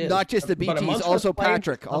suit is. Not just the Bee Gees, also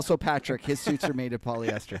Patrick. Also Patrick. His suits are made of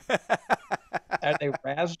polyester. Are they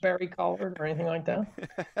raspberry colored or anything like that?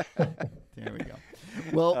 There we go.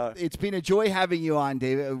 Well, it's been a joy having you on,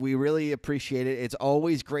 David. We really appreciate it. It's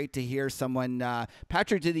always great to hear someone.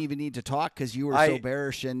 Patrick didn't even need to talk because you were so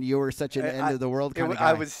bearish and you were such an end of the world kind of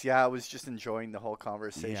guy. I was just enjoying the whole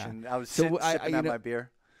conversation. I was sipping at my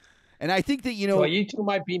beer. And I think that, Well, you two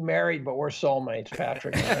might be married, but we're soulmates,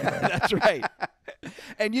 Patrick. That's right.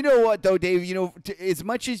 And you know what, though, Dave? As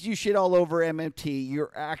much as you shit all over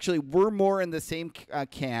MMT, we're more in the same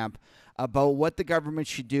camp about what the government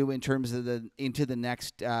should do in terms of into the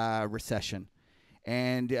next recession.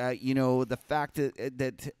 And, the fact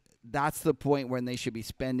that's the point when they should be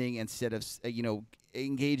spending instead of,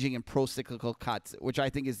 engaging in pro-cyclical cuts, which I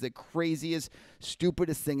think is the craziest,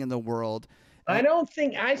 stupidest thing in the world. I don't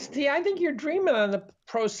think I think you're dreaming on the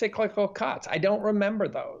pro-cyclical cuts. I don't remember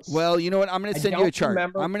those. Well, you know what? I'm going to send you a chart.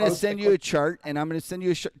 I'm going to send you a chart, and I'm going to send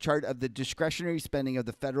you a chart of the discretionary spending of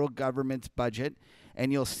the federal government's budget,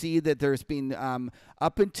 and you'll see that there's been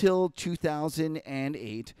up until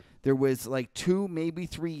 2008, there was like 2, maybe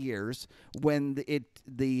 3 years when the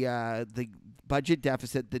budget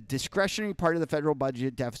deficit, the discretionary part of the federal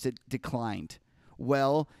budget deficit declined.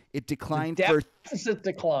 Well, it declined the deficit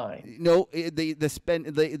decline. No, the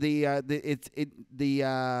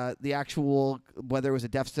actual, whether it was a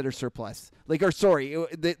deficit or surplus,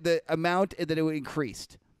 the amount that it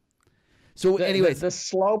increased. So, anyways, the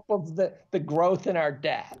slope of the growth in our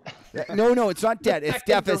debt. No, it's not debt. It's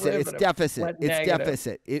deficit. It's deficit. It's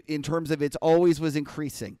deficit. In terms of, it always was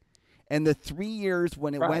increasing, and the 3 years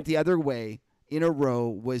when it went the other way in a row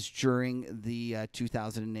was during the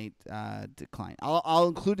 2008 decline. I'll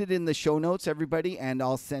include it in the show notes, everybody, and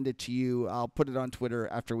I'll send it to you. I'll put it on Twitter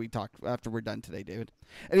after we're done today, David.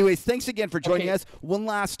 Anyways, thanks again for joining us one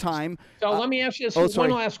last time. So let me ask you this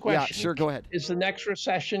one last question. Yeah, sure, go ahead. Is the next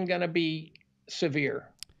recession going to be severe?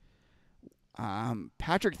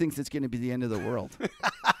 Patrick thinks it's going to be the end of the world.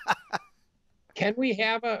 Can we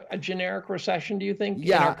have a generic recession, do you think?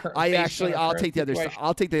 Yeah, I'll take the other side.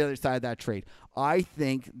 I'll take the other side of that trade. I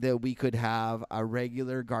think that we could have a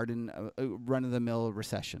regular run-of-the-mill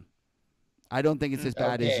recession. I don't think it's as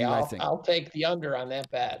bad as you guys think. I'll take the under on that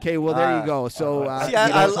bet. Okay, well, there you go. So,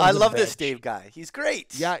 I love this Dave guy. He's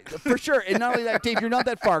great. Yeah, for sure. And not only that, Dave, you're not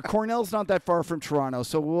that far. Cornell's not that far from Toronto,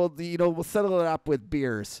 so we'll settle it up with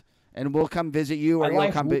beers. And we'll come visit you, or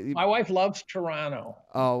you'll come. My wife loves Toronto.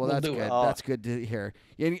 Oh, well, that's good. That's good to hear.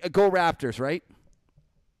 Go Raptors, right?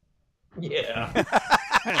 Yeah.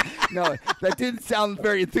 No, that didn't sound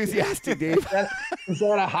very enthusiastic, Dave. Is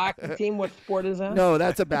that a hockey team? What sport is that? No,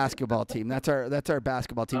 that's a basketball team. That's our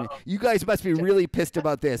basketball team. You guys must be really pissed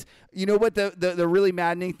about this. You know what the really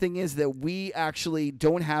maddening thing is, that we actually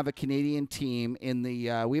don't have a Canadian team in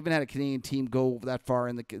the we haven't had a Canadian team go that far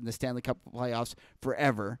in the Stanley Cup playoffs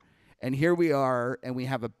forever. And here we are, and we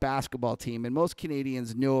have a basketball team. And most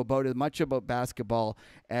Canadians know about as much about basketball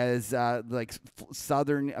as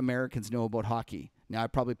Southern Americans know about hockey. Now, I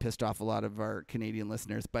probably pissed off a lot of our Canadian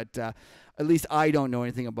listeners, but at least I don't know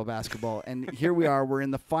anything about basketball. And here we are. We're in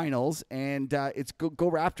the finals, and it's go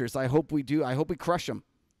Raptors. I hope we do. I hope we crush them.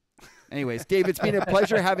 Anyways, Dave, it's been a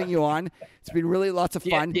pleasure having you on. It's been really lots of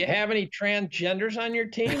fun. Do you have any transgenders on your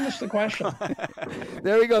team? That's the question.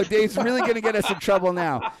 There we go. Dave's really going to get us in trouble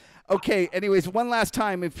now. Okay, anyways, one last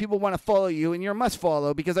time, if people want to follow you, and you're a must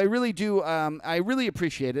follow, because I really do, I really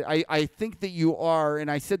appreciate it. I think that you are, and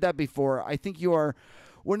I said that before, I think you are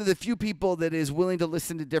one of the few people that is willing to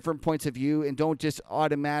listen to different points of view and don't just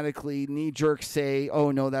automatically knee-jerk say,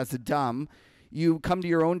 oh, no, that's dumb. You come to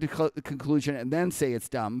your own conclusion and then say it's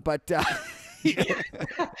dumb, but...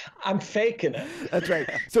 I'm faking it. That's right.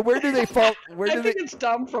 So where do they follow? I think it's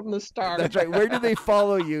dumb from the start. That's right. Where do they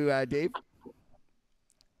follow you, Dave?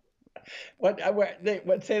 What?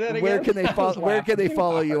 Say that again. Where can they follow? Where can they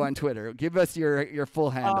follow you on Twitter? Give us your full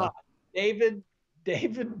handle. David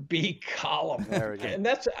B. Collum. There we go. And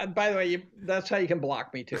that's, by the way, that's how you can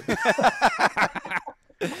block me too.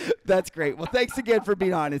 That's great. Well, thanks again for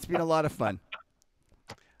being on. It's been a lot of fun.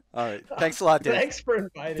 All right. Thanks a lot, Dave. Thanks for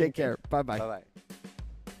inviting me. Take care. Bye-bye. Bye-bye.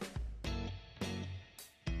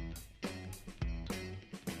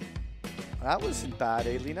 That wasn't bad,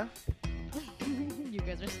 eh, Lena? You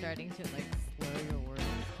guys are starting to like slur your words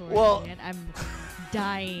towards Well, me, and I'm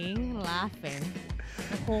dying laughing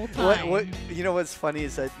the whole time. What you know what's funny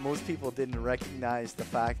is that most people didn't recognize the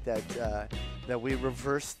fact that that we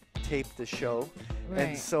reverse taped the show. Right.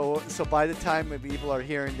 And so by the time people are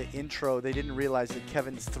hearing the intro, they didn't realize that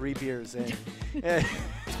Kevin's 3 beers in.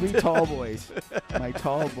 We tall boys. My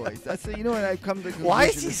tall boys. That's you know what I've come to. Why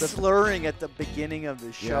is he slurring at the beginning of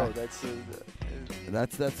the show? Yeah.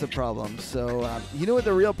 That's the problem. So you know what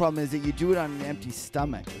the real problem is, that you do it on an empty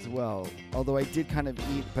stomach as well. Although I did kind of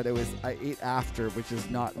eat, but I ate after, which is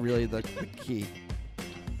not really the key.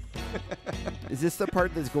 Is this the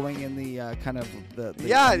part that's going in the kind of the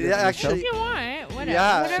yeah, the actually. If you want, whatever.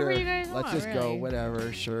 Yeah, whatever sure. you guys want. Let's just really. go.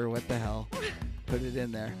 Whatever. Sure. What the hell? Put it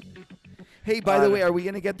in there. Hey, by the way, are we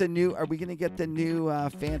gonna get the new? Are we gonna get the new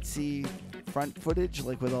fancy front footage,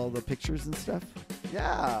 like with all the pictures and stuff?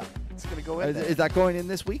 Yeah, it's gonna go in. Is that going in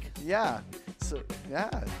this week? Yeah. So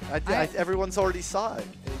yeah, everyone's already saw it.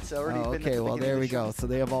 It's already been. Okay, well there we go. So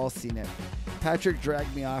they have all seen it. Patrick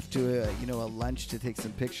dragged me off to a lunch to take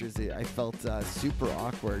some pictures. I felt super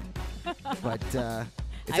awkward, but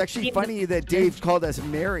it's actually funny that Dave called us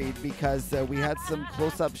married, because we had some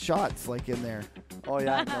close-up shots like in there. Oh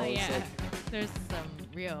yeah, no, yeah. There's some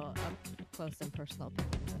real up close and personal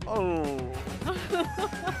pictures. Oh.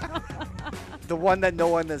 The one that no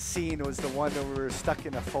one has seen was the one that we were stuck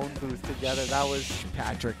in a phone booth together. That was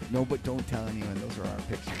Patrick. No, but don't tell anyone. Those are our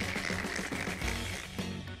pictures.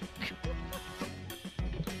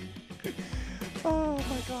 Oh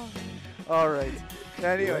my god. All right.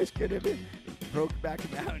 Anyway, could have been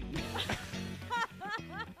Brokeback Mountain.